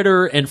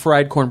fritter and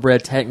fried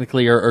cornbread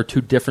technically are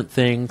 2 different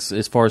things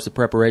as far as the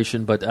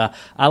preparation, but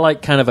I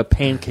like kind of a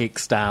pancake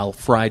style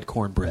fried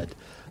cornbread.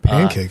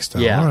 Pancake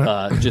style,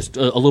 yeah. Right. Just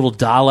a little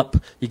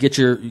dollop. You get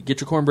your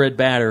cornbread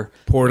batter,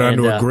 pour it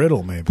onto a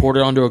griddle, maybe. Pour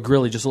it onto a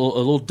griddle, just a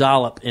little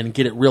dollop, and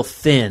get it real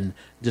thin.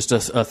 Just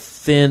a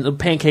thin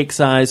pancake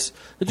size,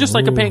 just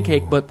like a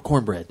pancake, but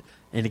cornbread,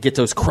 and to get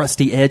those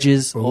crusty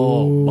edges.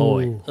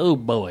 Ooh. Oh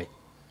boy.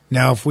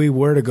 Now, if we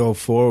were to go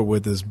forward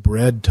with this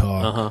bread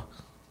talk,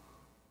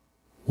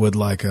 would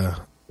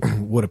a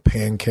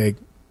pancake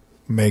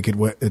make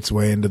its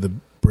way into the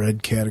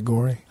bread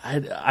category?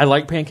 I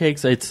like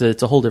pancakes. It's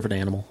a whole different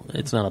animal.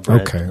 It's not a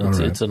bread. Okay,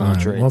 it's an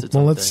entree. Right.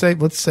 Well, let's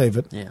save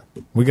it. Yeah,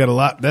 we got a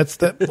lot. We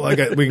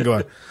can go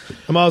on.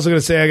 I'm also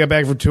going to say I got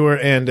back from tour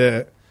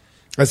and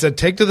I said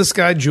Take to the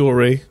Sky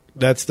Jewelry.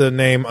 That's the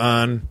name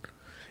on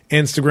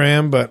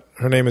Instagram, but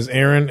her name is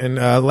Erin. And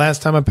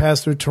last time I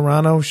passed through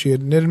Toronto, she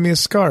had knitted me a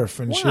scarf,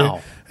 and she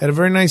had a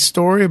very nice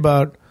story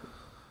about.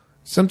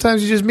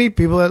 Sometimes you just meet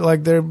people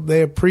that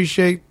they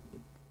appreciate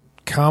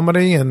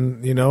comedy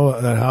and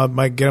how it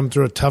might get them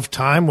through a tough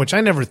time, which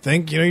I never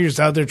think. You're just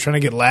out there trying to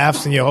get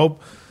laughs, and you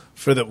hope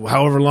for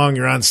however long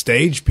you're on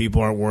stage,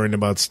 people aren't worrying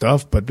about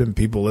stuff, but then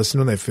people listen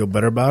and they feel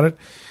better about it.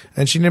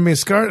 And she knitted me a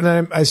scarf,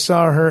 and I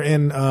saw her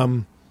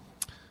in.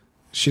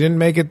 She didn't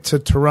make it to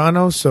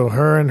Toronto, so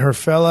her and her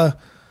fella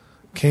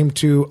came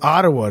to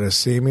Ottawa to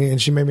see me, and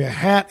she made me a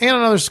hat and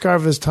another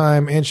scarf this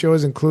time. And she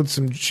always includes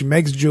she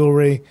makes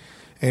jewelry,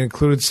 and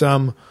included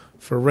some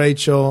for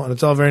Rachel, and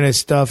it's all very nice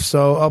stuff.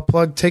 So I'll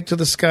plug Take to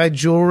the Sky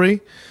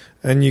Jewelry,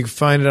 and you can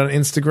find it on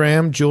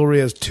Instagram. Jewelry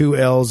has 2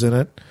 L's in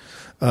it.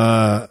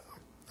 And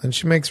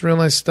she makes real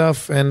nice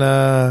stuff,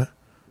 and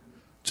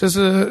just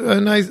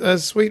a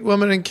sweet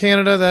woman in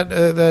Canada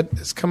that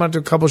has come out to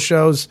a couple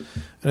shows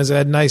and has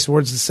had nice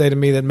words to say to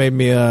me that made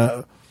me,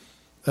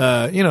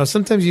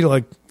 sometimes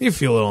you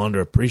feel a little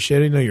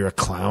underappreciated. You're a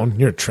clown.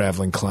 You're a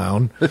traveling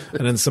clown.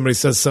 And then somebody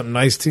says something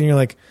nice to you, and you're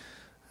like,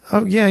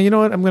 oh, yeah, you know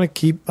what?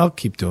 I'll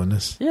keep doing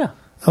this. Yeah.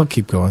 I'll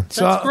keep going.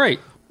 That's great.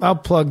 I'll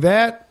plug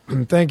that.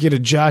 And thank you to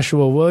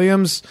Joshua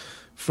Williams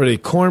for the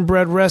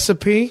cornbread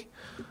recipe.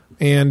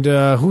 And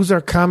who's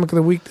our comic of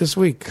the week this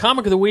week?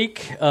 Comic of the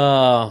week,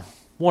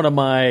 one of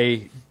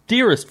my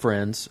dearest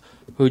friends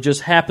who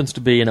just happens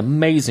to be an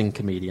amazing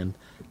comedian,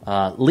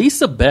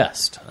 Lisa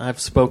Best.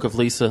 I've spoke of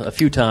Lisa a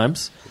few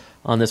times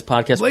on this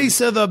podcast.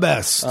 Lisa the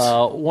Best.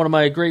 One of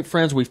my great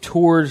friends. We've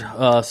toured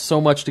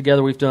so much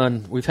together.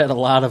 We've had a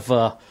lot of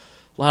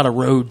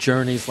road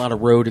journeys, a lot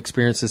of road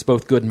experiences,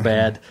 both good and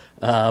bad.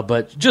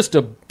 But just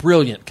a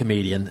brilliant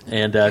comedian,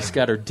 and she's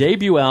got her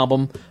debut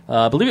album.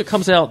 I believe it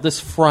comes out this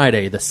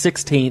Friday, the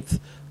 16th,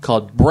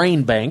 called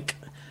Brain Bank.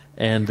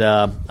 And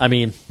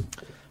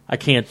I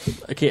can't.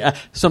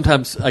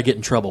 Sometimes I get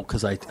in trouble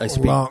because I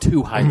speak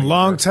too highly.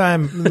 Long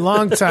time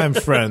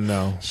friend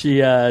though.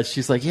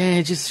 She's like,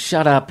 yeah, just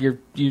shut up. You're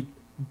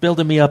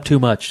building me up too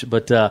much.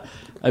 But I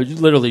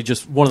literally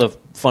just one of the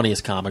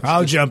funniest comics.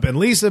 I'll jump in.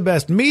 Lisa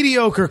Best,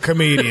 mediocre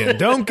comedian.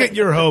 Don't get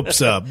your hopes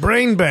up.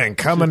 Brain Bank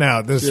coming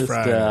out this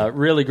Friday.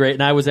 Really great.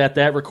 And I was at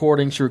that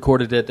recording. She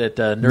recorded it at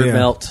Nerd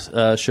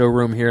Melt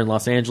showroom here in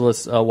Los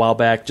Angeles a while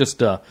back.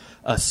 Just a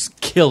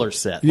killer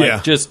set.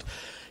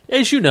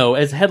 as you know,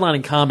 as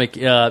headlining comic,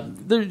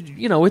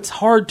 it's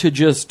hard to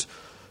just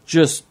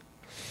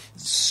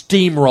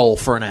steamroll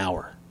for an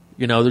hour.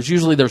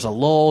 There's a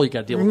lull. You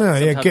got to deal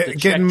with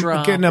getting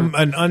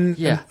an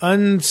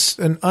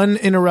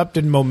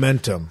uninterrupted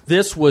momentum.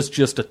 This was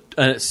just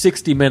a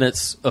 60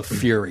 minutes of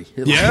fury.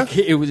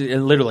 It was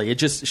literally.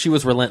 She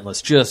was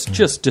relentless,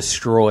 just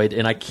destroyed.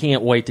 And I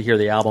can't wait to hear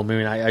the album. I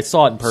mean, I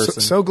saw it in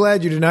person. So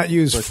glad you did not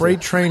use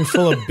 "freight train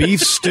full of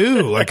beef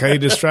stew" like how you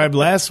described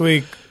last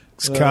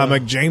week's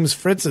comic James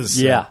Fritz's.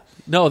 Yeah,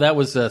 no, that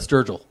was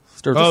Sturgill.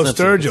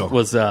 Sturgill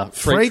was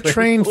freight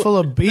train full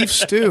of beef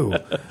stew.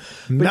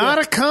 Not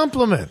a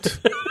compliment.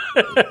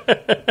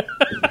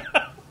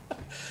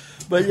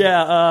 But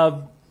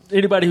yeah,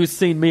 anybody who's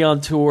seen me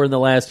on tour in the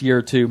last year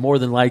or two more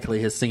than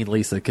likely has seen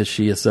Lisa because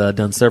she has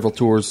done several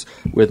tours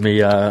with me.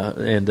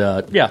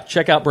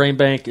 Check out Brain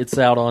Bank. It's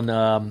out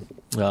on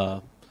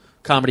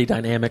Comedy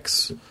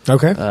Dynamics.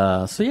 Okay.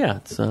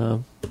 It's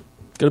going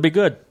to be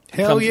good.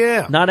 Hell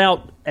yeah. Not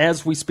out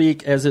as we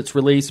speak as it's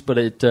released,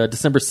 but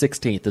December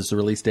 16th is the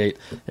release date,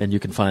 and you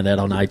can find that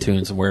on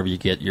iTunes and wherever you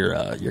get your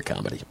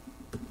comedy.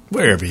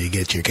 Wherever you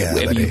get your comedy.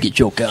 Wherever you get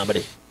your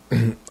comedy.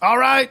 All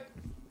right.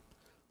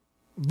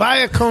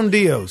 Vaya con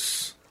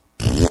Dios.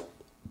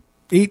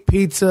 Eat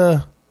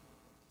pizza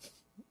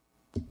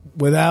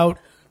without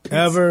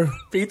ever.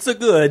 Pizza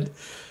good.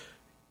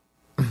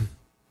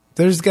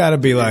 There's got to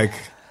be like.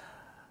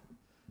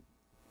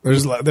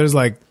 There's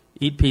like.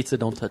 Eat pizza,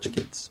 don't touch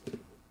kids.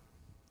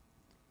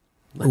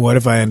 What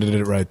if I ended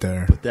it right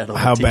there?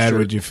 How bad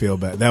would you feel?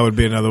 Bad. That would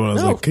be another one. I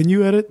was like, "Can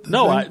you edit?"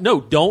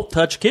 No, don't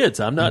touch kids.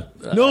 I'm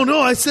not. No,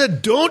 I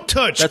said don't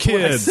touch that's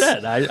kids.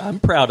 That's what I said.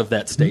 I'm proud of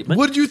that statement.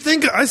 What did you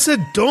think? I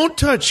said don't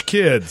touch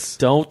kids.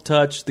 Don't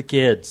touch the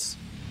kids,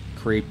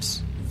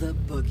 creeps. The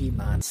Boogie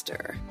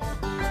Monster.